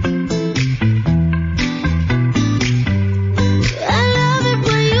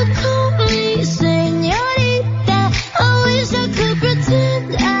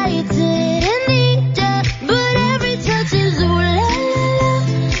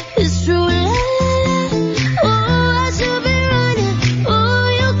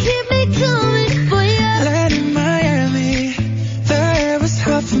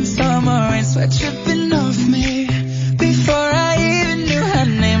 Tripping off me before I even knew her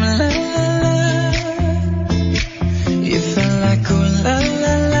name. La la la. You felt like oh la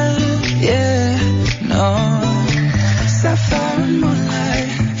la la. Yeah, no. Sapphire and moonlight.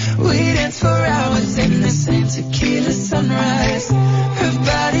 We danced for hours in the same tequila sunrise. Her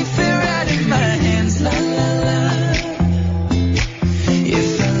body fit right in my hands. La la la. You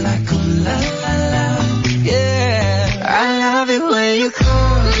felt like oh la la la. Yeah, I love it when you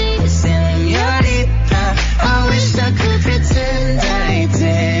call me. I wish I could pretend I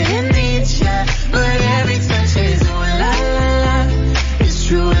didn't need ya, but every touch is ooh la la la. It's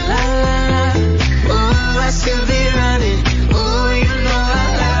true la la la. Ooh, I should be running. Ooh, you know I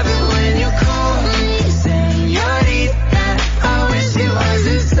love it when you call me señorita. I wish it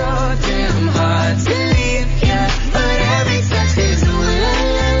wasn't so damn hard to leave ya, but every touch is ooh la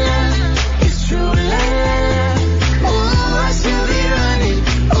la la. It's true la la la. Ooh, I should be running.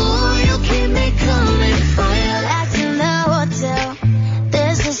 Ooh, you keep me coming for you.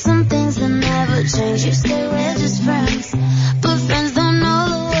 Change. You say we're just friends, but friends don't know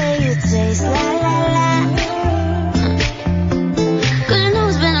the way you taste. La la la. Cause you know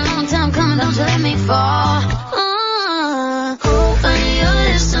it's been a long time coming, don't you let me fall. On your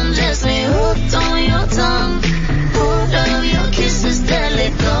lips, undress me, hooked on your tongue. Love your kisses, deadly,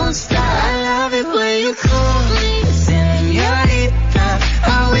 don't stop. I love it when you call me señorita.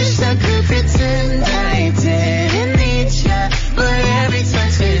 I wish I could pretend I didn't need ya, but every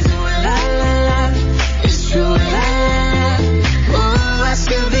touch is ooh la la. True, la, la, la. Ooh, I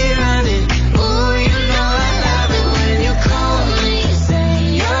should be running. Ooh, you know I love it when you call me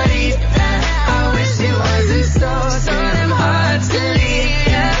señorita. I wish it wasn't so damn hard to leave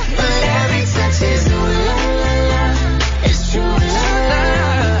ya, but every touch is ooh, la, la, la. It's true, la, la,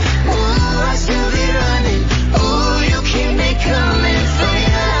 la. Ooh, I should be running. Ooh, you keep me coming for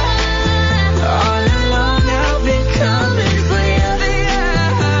ya. All along I've been coming for ya.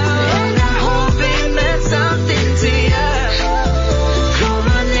 And I hope it meant something to ya. Call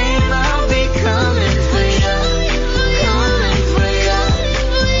my name, I'll be coming for ya. Coming for ya.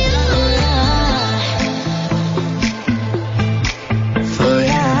 For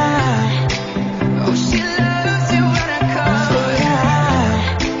ya. Oh, she loves you when I call for ya.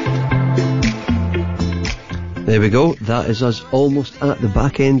 There we go. That is us almost at the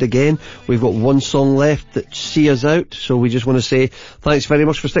back end again. We've got one song left that see us out, so we just want to say thanks very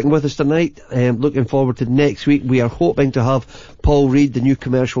much for sticking with us tonight. Looking forward to next week. We are hoping to have Paul Reid, the new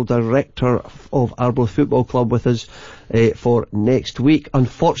commercial director of Arbroath Football Club, with us for next week.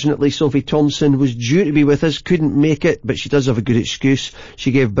 Unfortunately, Sophie Thompson was due to be with us, couldn't make it, but she does have a good excuse.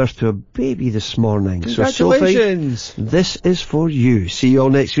 She gave birth to a baby this morning. Congratulations. So Sophie, this is for you. See you all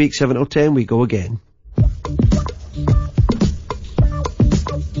next week, 7 till 10, we go again.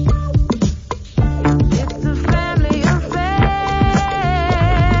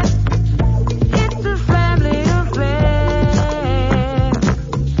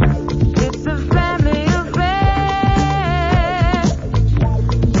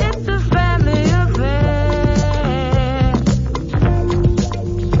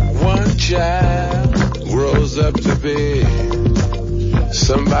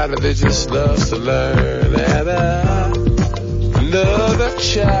 Somebody that just loves to learn, and another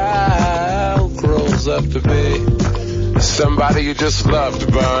child grows up to be somebody you just love to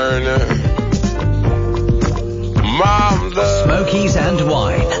burn. Mom loves Smokies and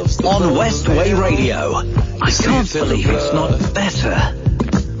Wine on Westway Radio. I can't believe it's not better.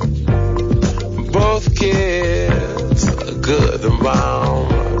 both kids are good and Mom.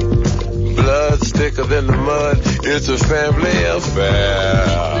 Blood's thicker than the mud. It's a family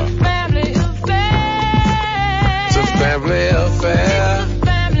affair. It's a family affair.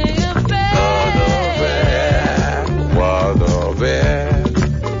 What of it?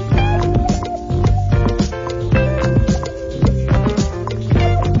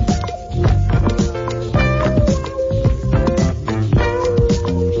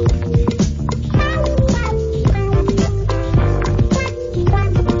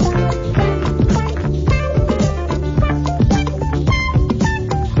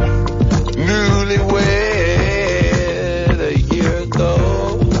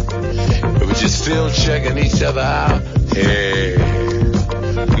 Still checking each other out. Hey,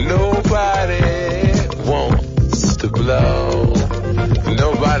 nobody wants to blow.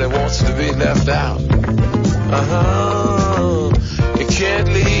 Nobody wants to be left out. You can't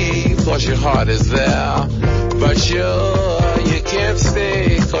leave cause your heart is there. But you can't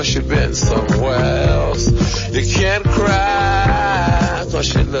stay cause you've been somewhere else. You can't cry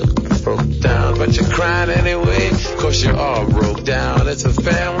cause you look broke down. But you're crying anyway cause you're all broke down. It's a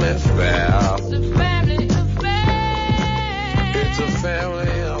family affair.